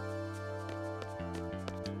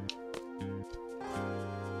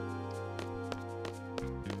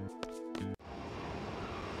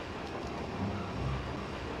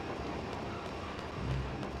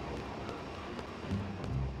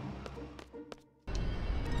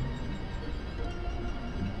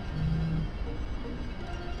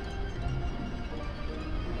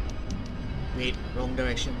 Wait, wrong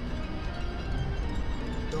direction.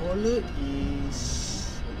 Toilet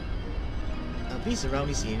is... I believe it's around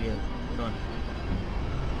this area. Hold on.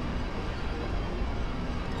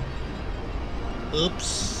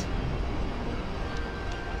 Oops.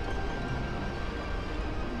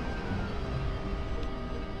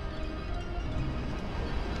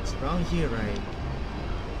 It's around here, right?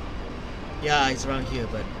 Yeah, it's around here,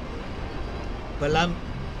 but Balamb,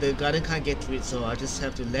 the garden can't get to it, so I'll just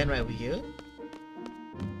have to land right over here.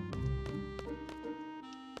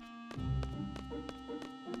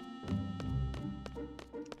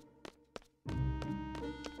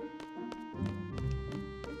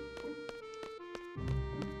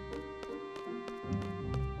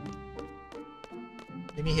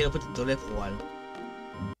 Let me head over to the toilet for a while.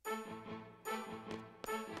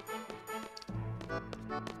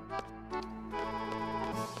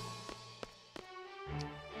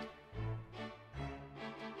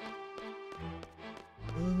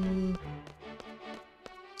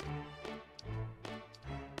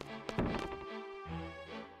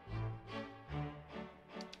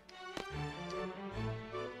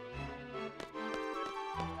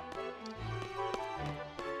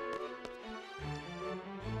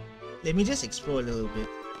 Let me just explore a little bit.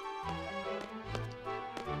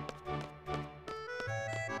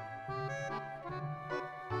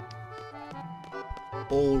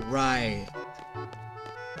 Alright.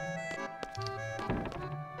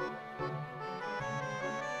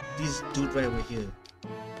 This dude right over here.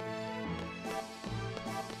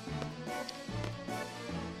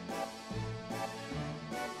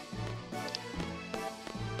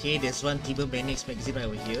 Okay, there's one Tiber Benix magazine right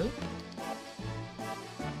over here.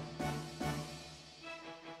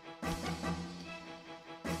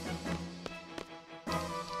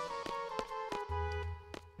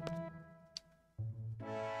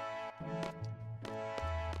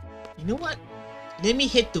 You know what? Let me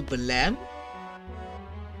head to Balamb.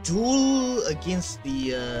 Duel against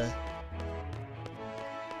the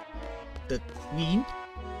queen.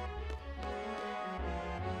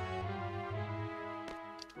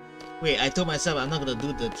 Wait, I told myself I'm not gonna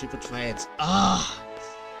do the triple triads. Ah!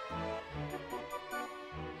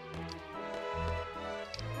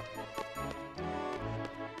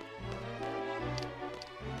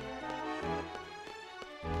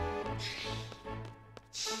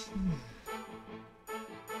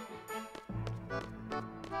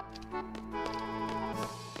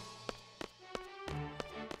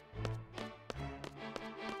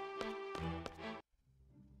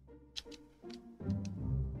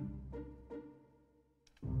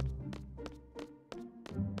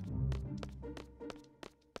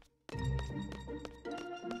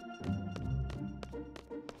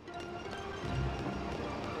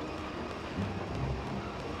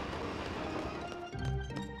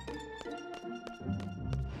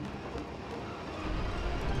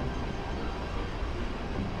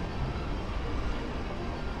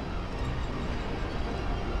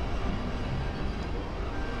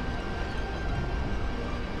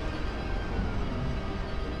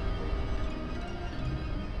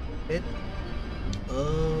 It.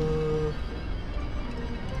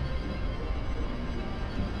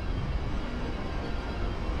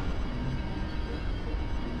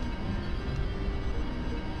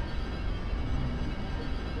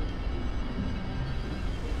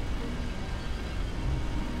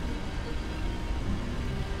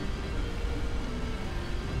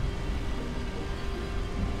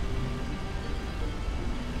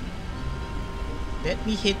 Let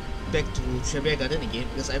me head back to Trabia Garden again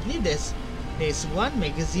because I believe there's one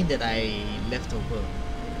magazine that I left over.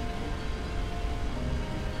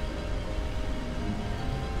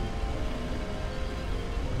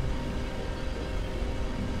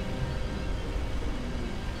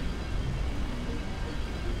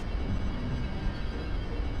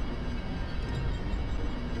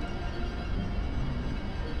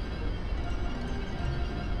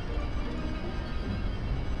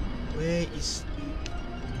 Where is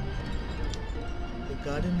the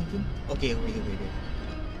garden again? Okay, wait.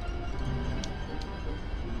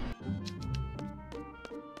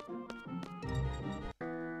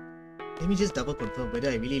 Let me just double confirm whether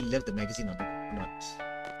I really left the magazine or not.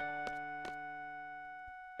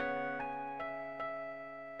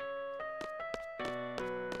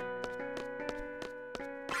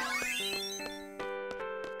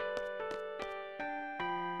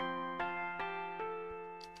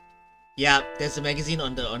 Yeah, there's a magazine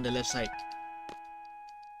on the left side.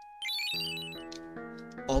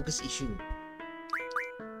 August issue.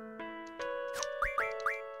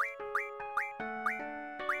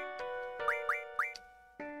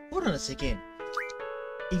 Hold on a second.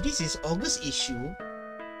 If this is August issue,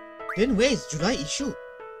 then where is July issue?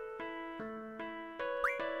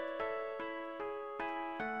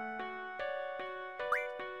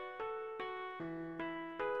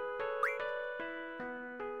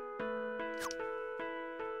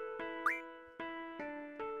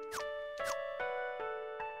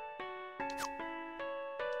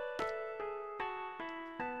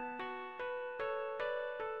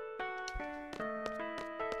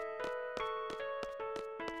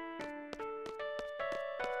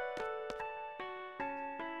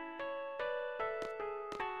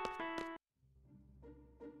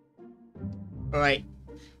 Alright.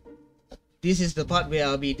 This is the part where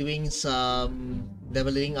I'll be doing some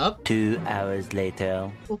leveling up. 2 hours later.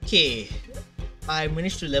 Okay. I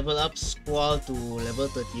managed to level up Squall to level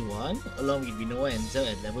 31 along with Vinoa and Zel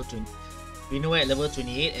at level 20. Vinoa at level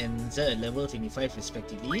 28 and Zel at level 25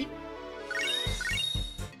 respectively.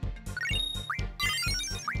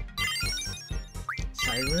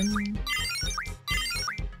 Siren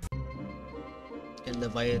and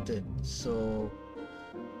Leviathan. So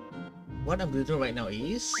what I'm going to do right now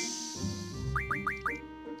is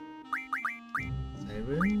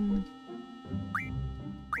Siren,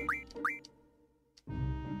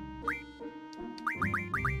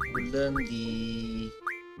 we'll learn the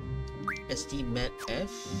ST Med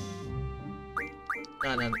F.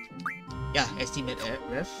 No. Yeah, ST Med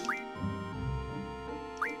F.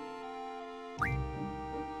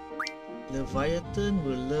 Leviathan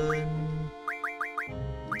will learn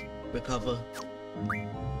Recover.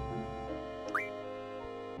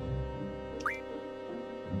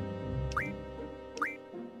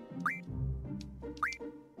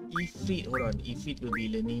 Ifrit, hold on, Ifrit will be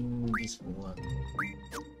learning this one.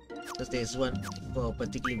 Because there's one for a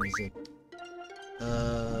particular reason.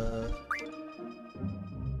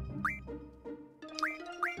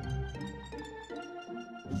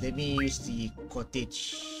 Let me use the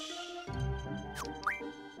cottage.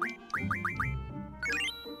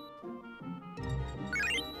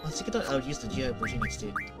 On second thought, I'll use the GI potion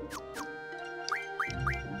instead.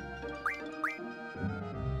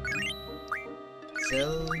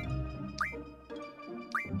 Sell.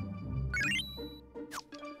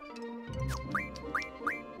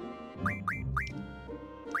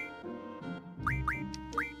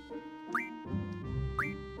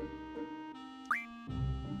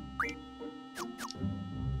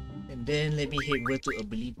 And then let me head over to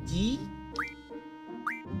ability.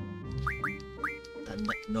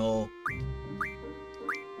 No.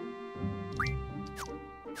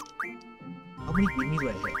 How many windmill do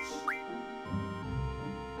I have?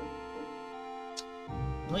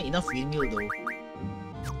 Not enough windmill though.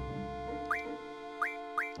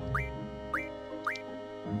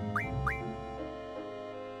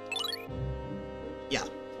 Yeah.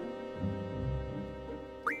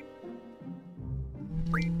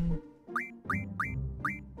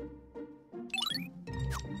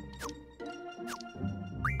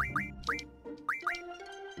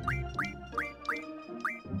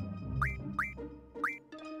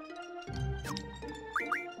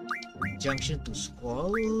 Junction to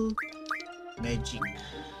Squall. Magic.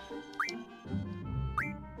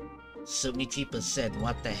 73%,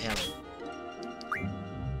 what the hell?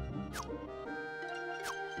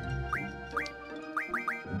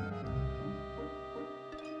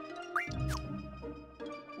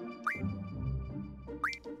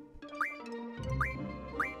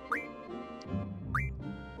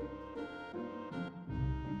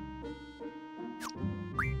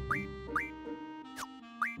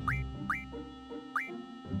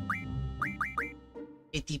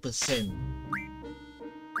 %.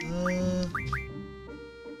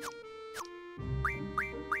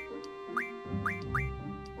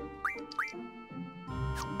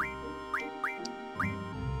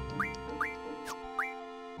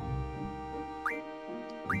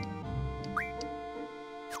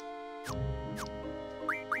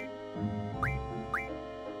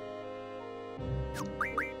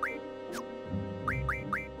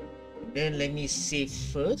 Then let me save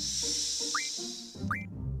first.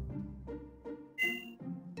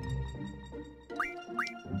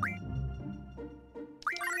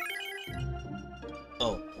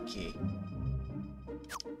 Oh, okay.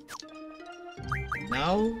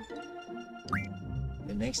 Now,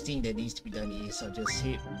 the next thing that needs to be done is I'll just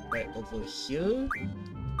head right over here.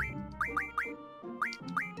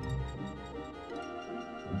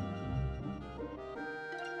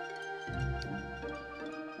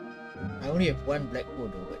 I only have one black hole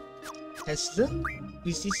though, but has the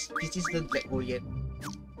species learned black hole yet?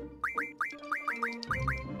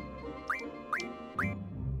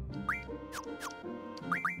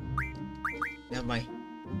 Never mind.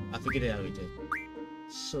 I'll figure it out later.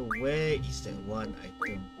 So where is that one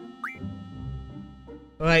item?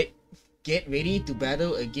 Alright, get ready to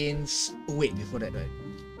battle against... Oh wait, before that, right?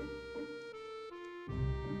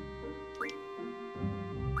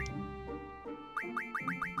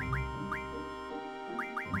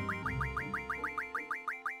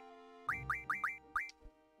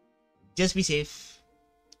 Just be safe.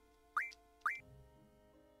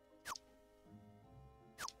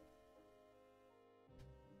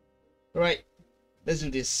 Alright, let's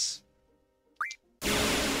do this.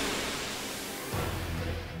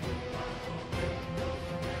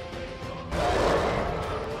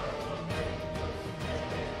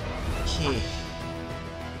 Okay.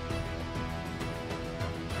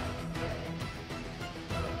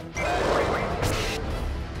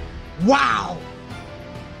 Wow!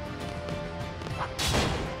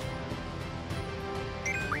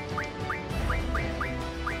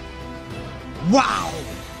 Wow!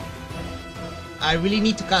 I really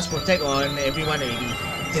need to cast Protect on everyone already.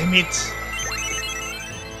 Damn it!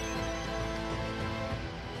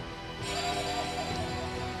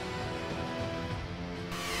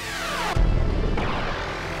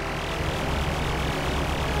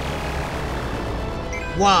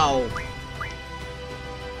 Wow!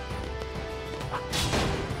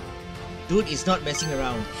 Dude is not messing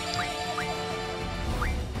around.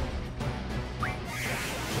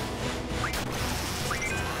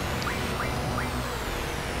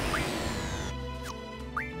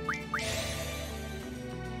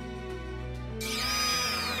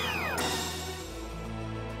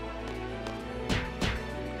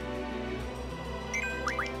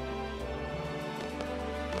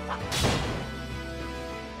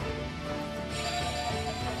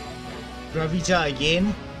 Gravija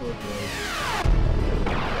again? Oh boy.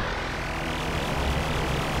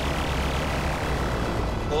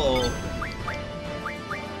 Uh-oh.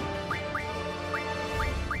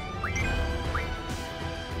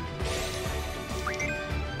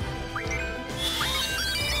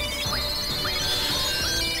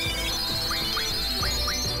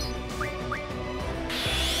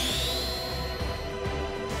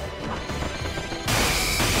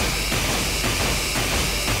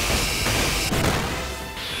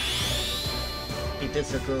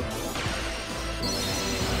 Circle.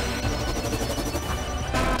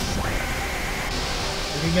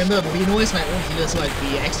 Remember, Bino is my own healer, so I have to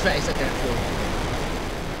be extra careful.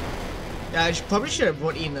 Yeah, I probably should have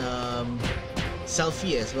brought in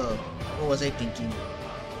Selfie as well. What was I thinking?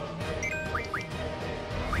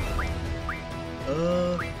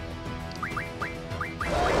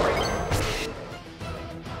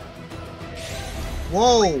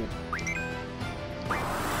 Whoa!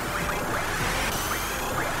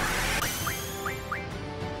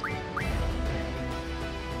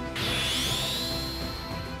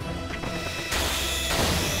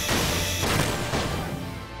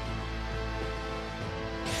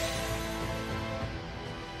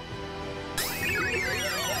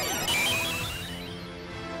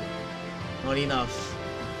 Not enough.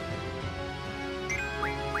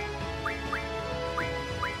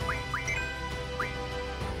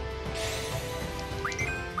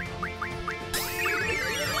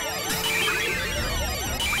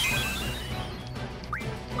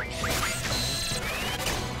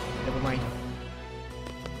 Never mind.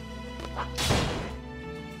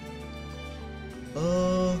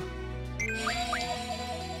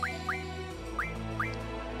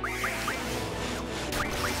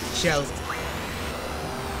 Shells.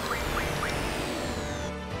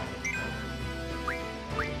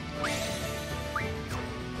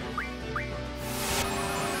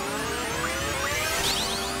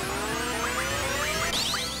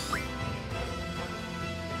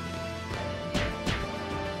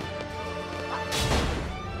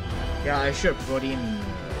 Yeah, I should have brought in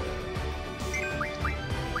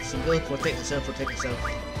single protect herself.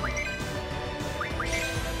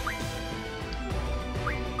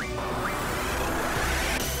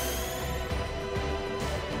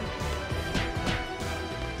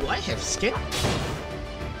 Do I have scan?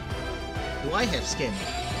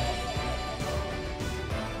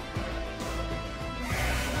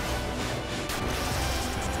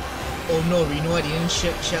 Oh no, Rinoa didn't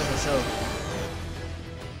shell herself.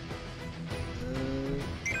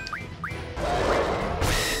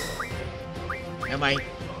 Am I?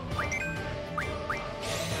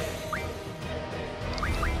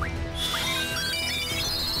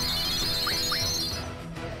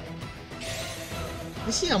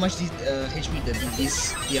 Let's see how much HP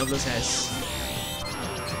this Diablos has.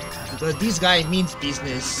 Because this guy means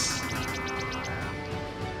business.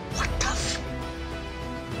 What the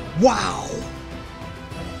wow!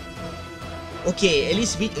 Okay, at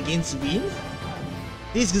least win against win.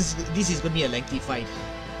 This is going to be a lengthy fight.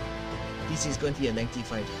 This is going to be a lengthy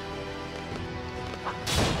fight.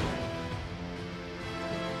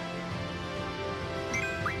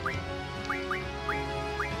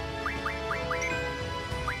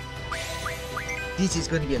 This is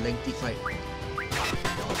going to be a lengthy fight.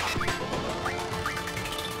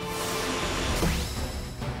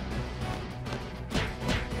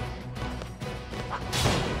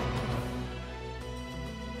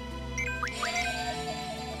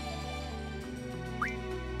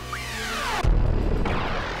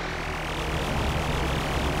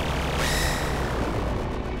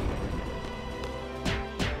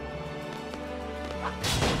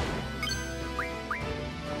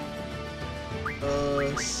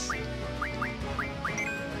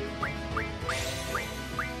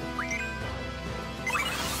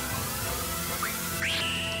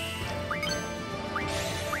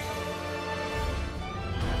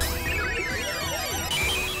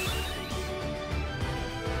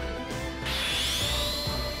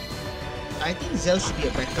 I think Zell should be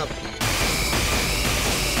a backup.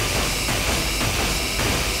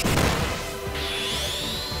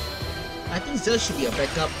 I think Zell should be a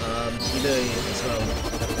backup healer as well.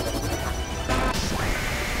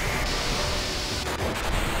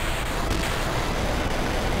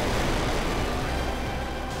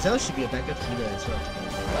 Zell should be a backup healer as well.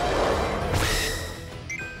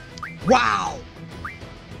 Wow!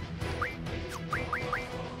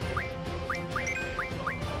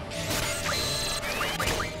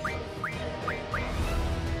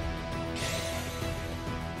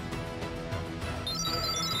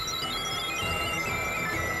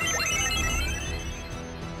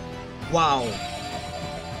 Wow,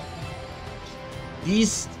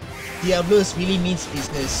 these Diablos really means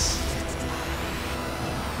business.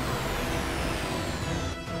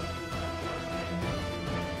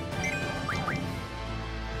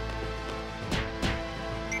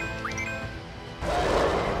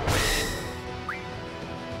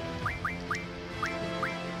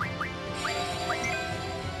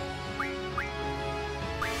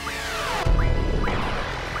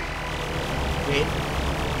 Wait.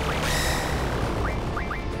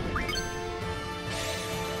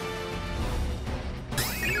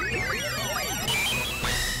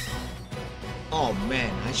 Oh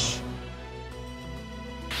man,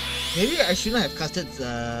 maybe I shouldn't have casted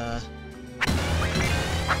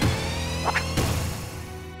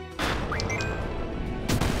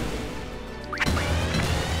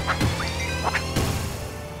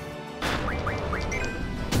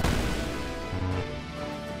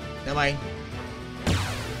never mind.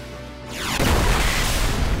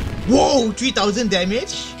 Whoa, 3000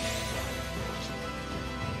 damage?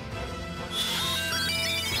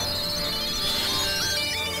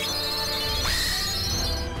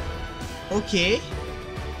 Okay.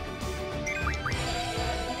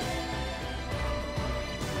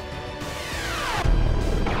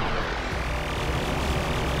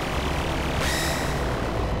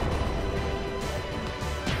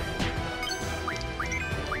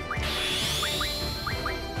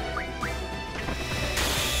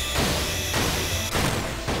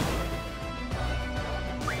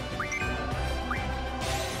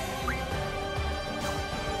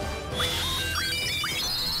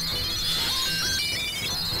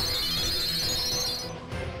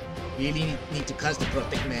 Really need to cast the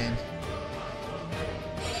protect, man.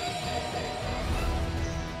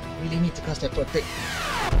 Really need to cast that protect.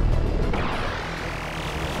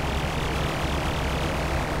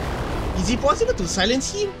 Is it possible to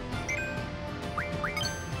silence him?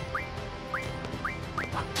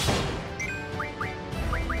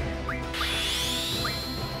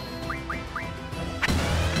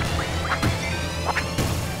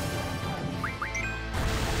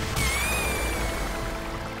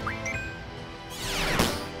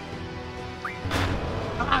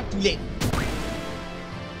 Too late.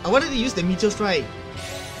 I wanted to use the Meteor Strike.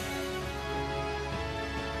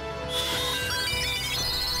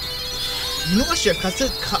 You know what? She have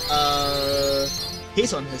casted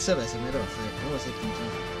haste on herself as a matter of fact. What was I thinking?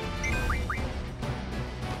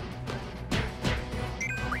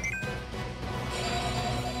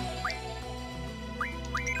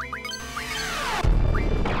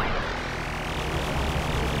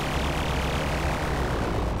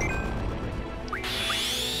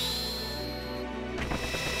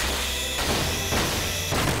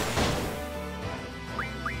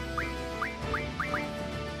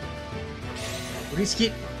 Risk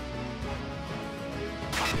it.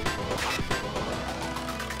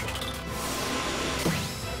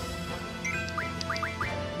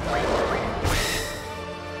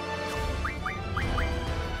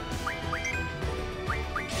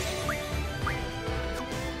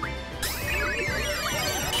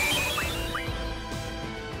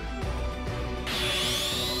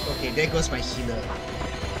 Okay, there goes my healer.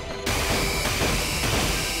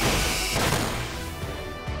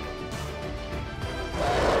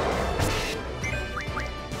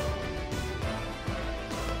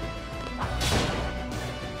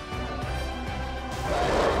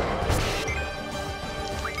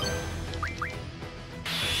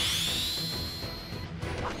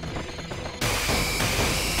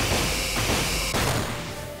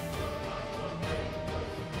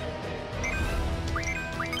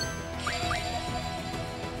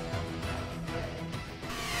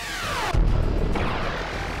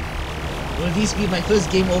 Will this be my first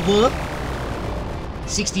game over?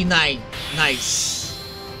 69. Nice.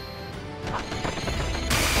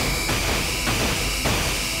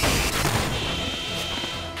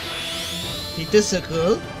 Hit the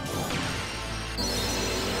circle.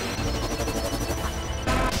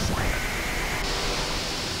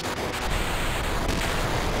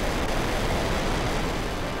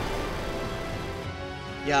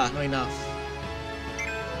 Yeah, not enough.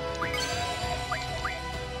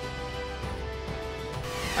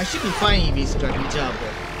 I should be fine if it's Trabia,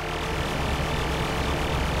 but...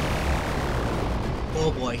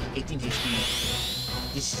 Oh boy, 18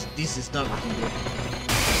 HP. This is not looking good.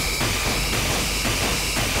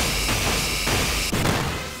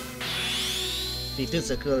 Little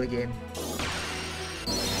circle again.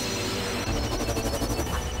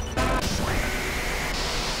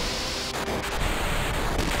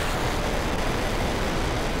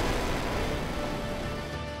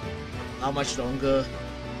 How much longer?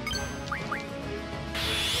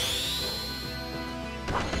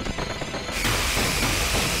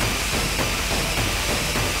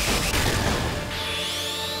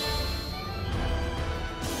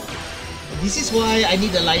 This is why I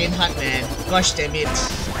need a lion heart, man. Gosh damn it.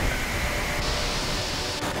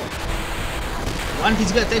 One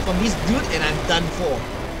physical attack from this dude and I'm done for.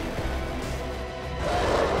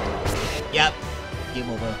 Yep. Game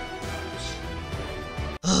over.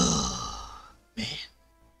 Man.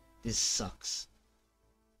 This sucks.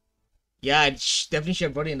 Yeah, I definitely should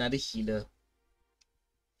have brought in another healer.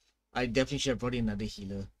 I definitely should have brought in another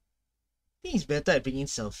healer. I think it's better I bring in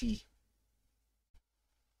Selfie.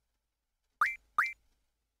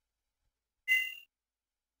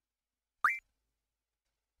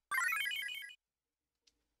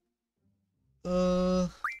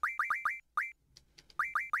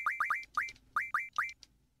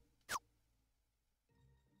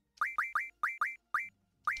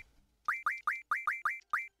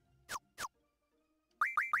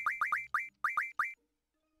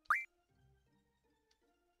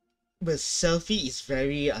 But Selfie is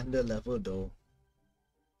very under level though.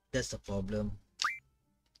 That's the problem.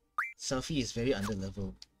 Selfie is very under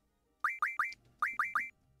level.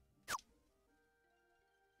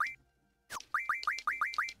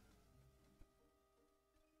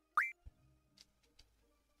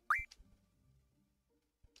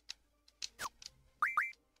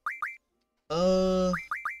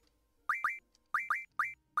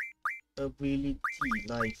 Ability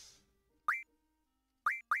life.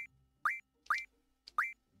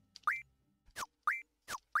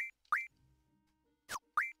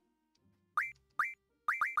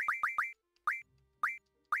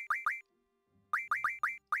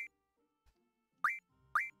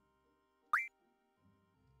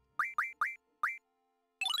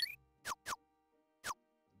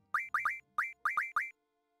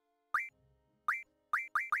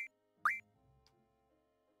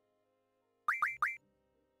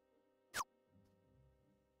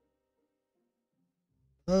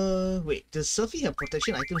 Wait, does Selfie have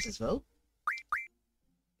protection items as well?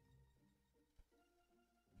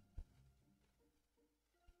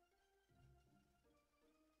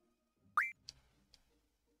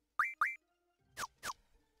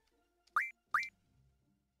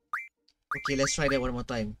 Okay, let's try that one more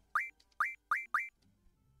time.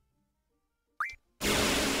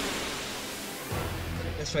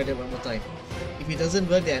 Let's try that one more time. If it doesn't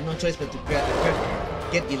work, there are no choice but to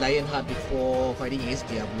get the Lion Heart before fighting against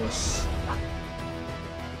Diablos.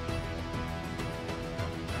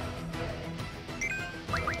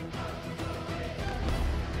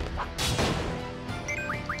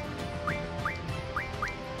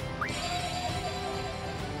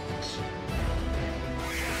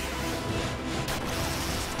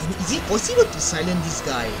 Is it possible to silence this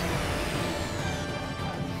guy?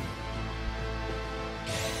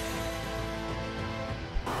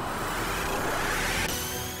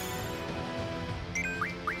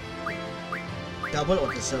 Double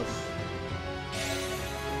auto serve.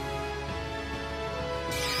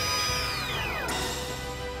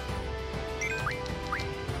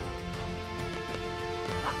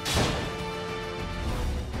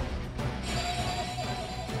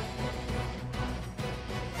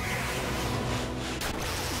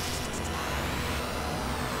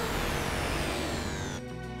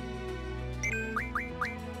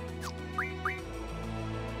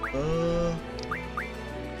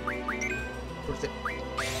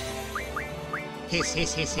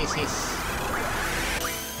 His.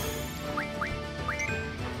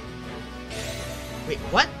 Wait,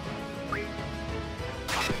 what?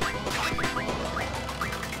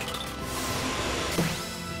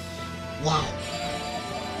 Wow.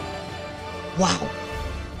 Wow.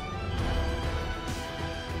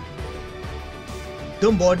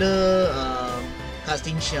 Don't bother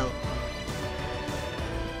casting shell.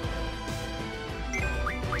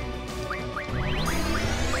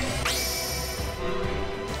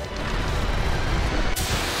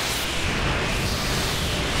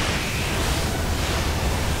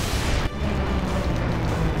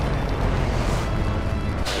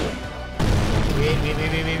 Wait.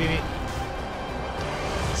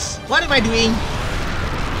 What am I doing?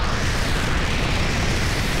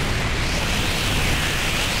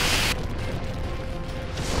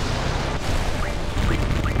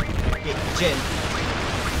 Okay, Jen.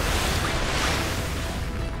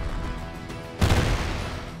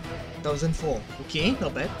 $1,004. Okay,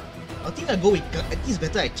 not bad. I think I'll go with. I think it's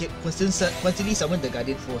better I constantly summon the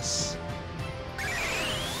Guardian Force.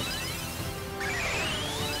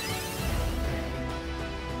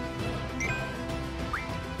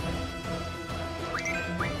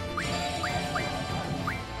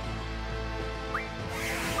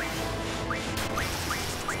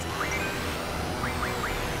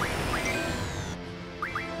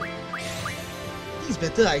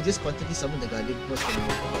 Better I just constantly summon the Guardian Force for now.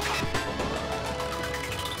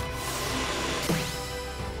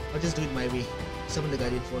 I'll just do it my way. Summon the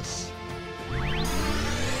Guardian Force.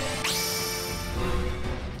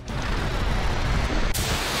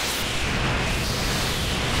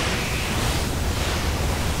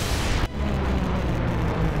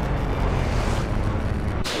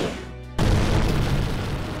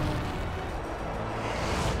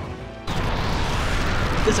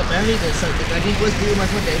 Because apparently the Guardian Force do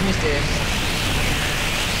much more damage there.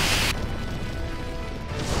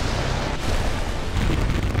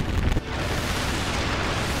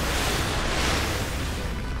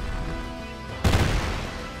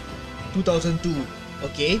 $2,002.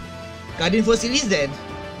 Okay. Guardian Force series then.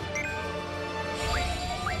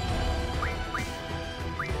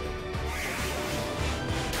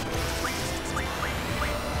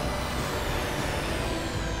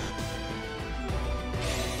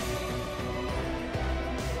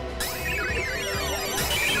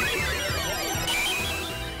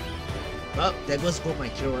 Well, there goes both my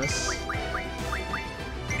heroes.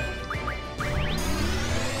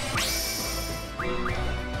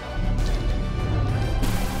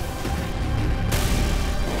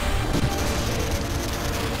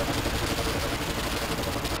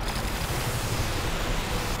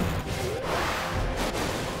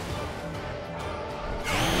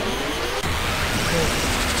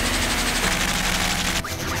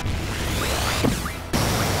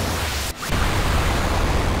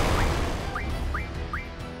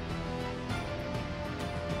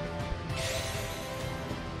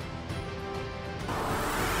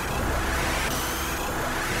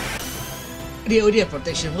 They already have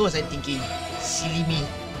protection. What was I thinking? Silly me.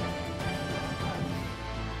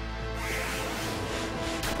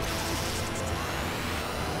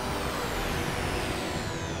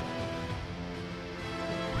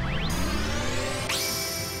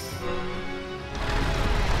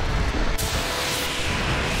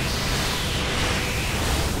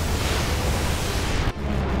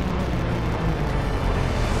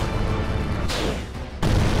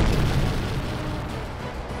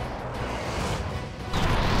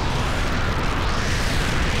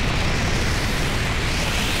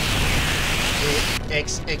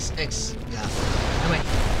 X. Yeah. Am I?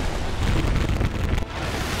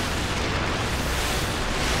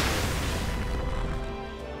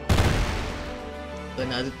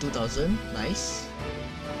 Another 2,000. Nice.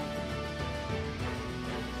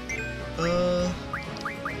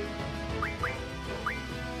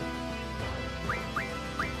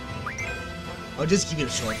 I'll just give it a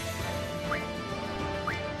shot.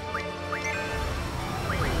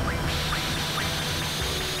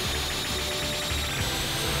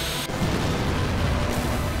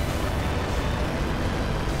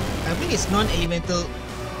 I think it's non-elemental.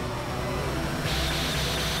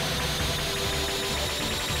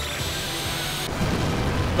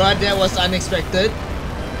 But that was unexpected.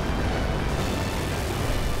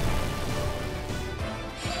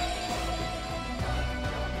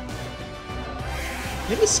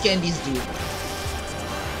 Let me scan this dude.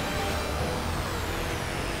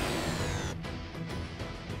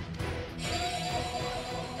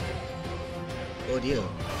 Oh dear.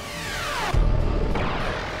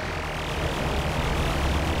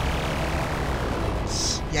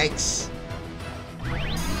 Yikes.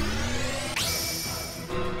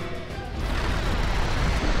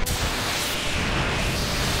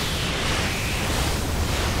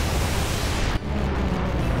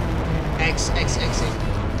 X.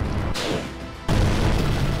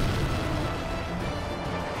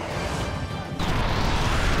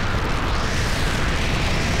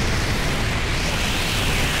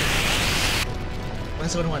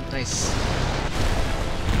 One, nice.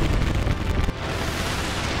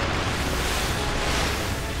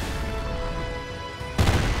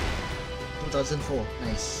 $2004,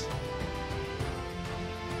 nice.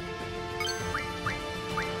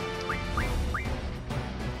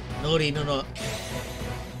 No.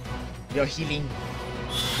 You're healing.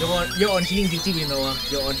 You're on healing duty,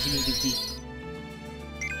 Rinoa. You're on healing duty.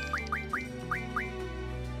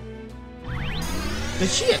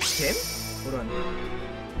 Does she have stem? Hold on.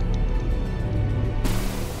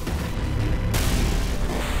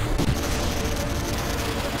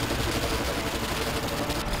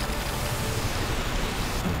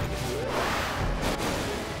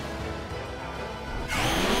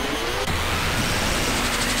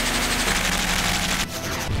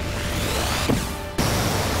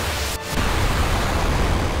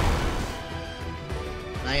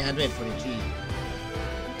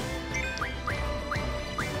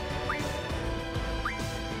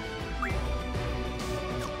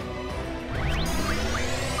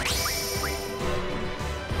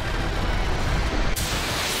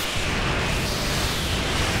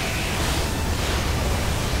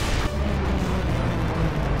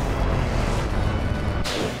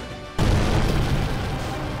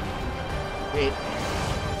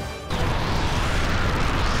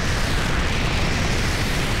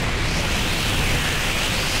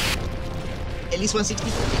 At least 160.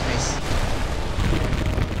 Okay, nice.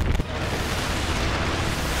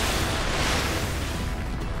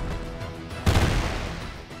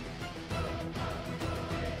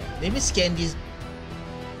 Let me scan this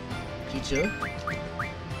creature. Wait.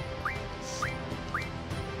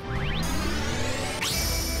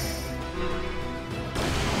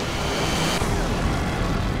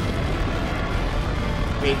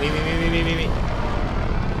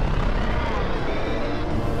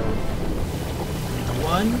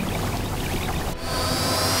 One.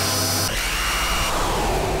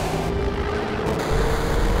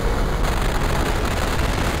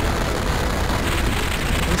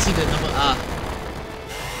 Let's see the number.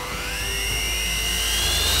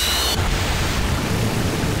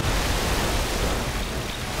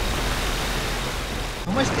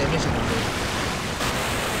 How much damage am I doing?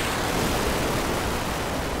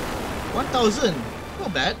 1,000.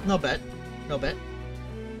 Not bad.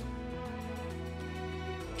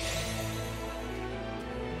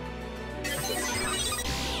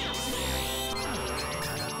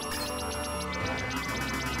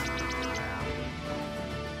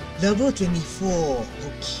 Level 24,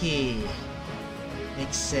 okay,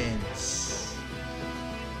 makes sense.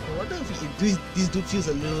 I wonder if this dude feels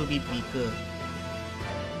a little bit weaker.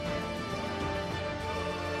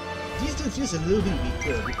 This dude feels a little bit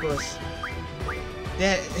weaker because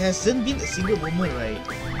there hasn't been a single moment, right?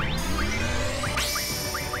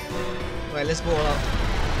 Right, let's go all out.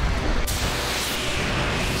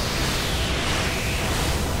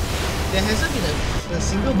 There hasn't been a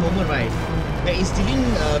single moment, right, that is dealing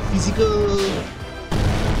physical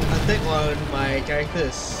attack on my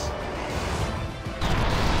characters.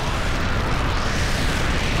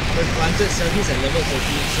 But granted, service at level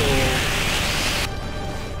 13, so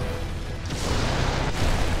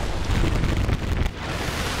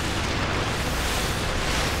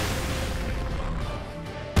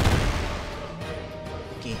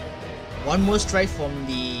okay. One more strike from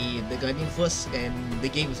the Guardian first and the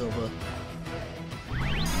game is over.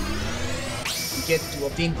 We get to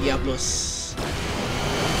obtain Diablos.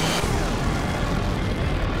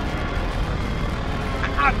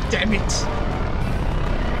 Ah, damn it!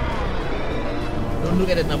 Don't look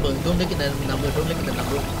at the number. Look at the number. Look at the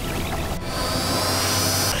number. Look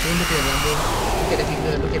at the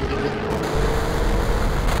finger.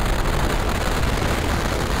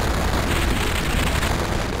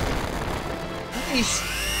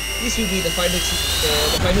 this will be the final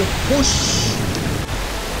push.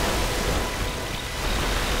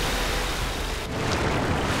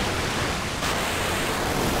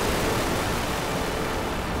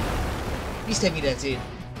 Please tell me that's it.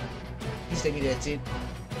 Please tell me that's it.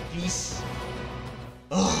 Please.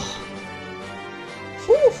 Oh.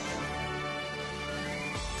 Whew.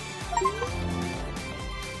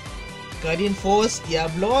 Guardian Force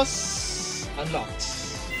Diablos unlocked.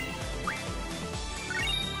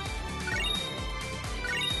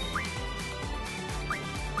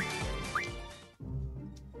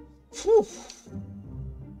 Whew.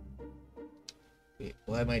 Wait,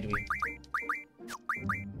 what am I doing?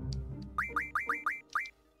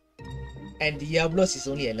 And Diablos is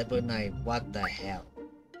only at level 9. What the hell?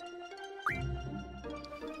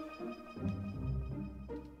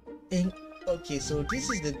 And okay, so this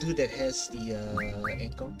is the dude that has the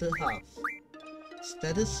encounter half.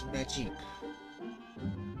 Status magic.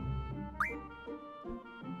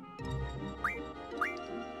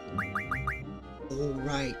 Oh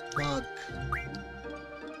right, bug.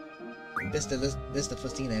 That's the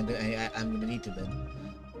first thing that I'm gonna need to learn.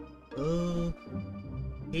 Oh,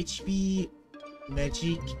 HP,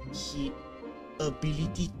 magic, hit,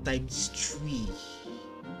 ability times 3.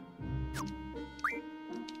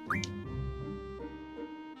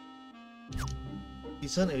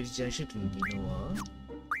 This one is generation to Minoa.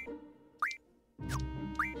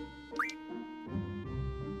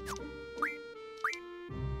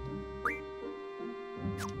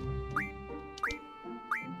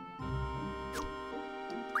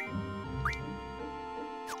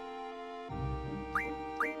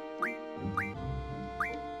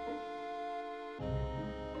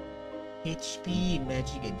 HP,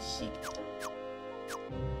 magic, and hit.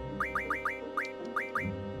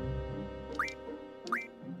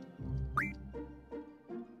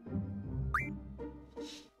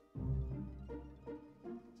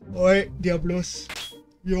 Alright, Diablos.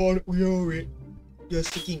 You're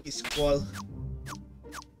sticking is squall.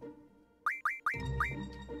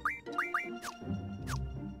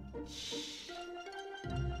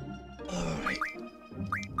 Alright.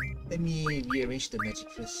 Let me rearrange the magic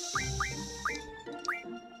first.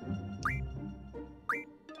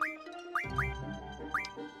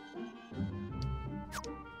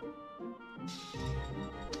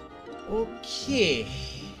 Okay.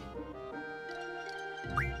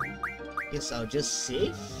 Guess I'll just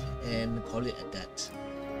save and call it at that.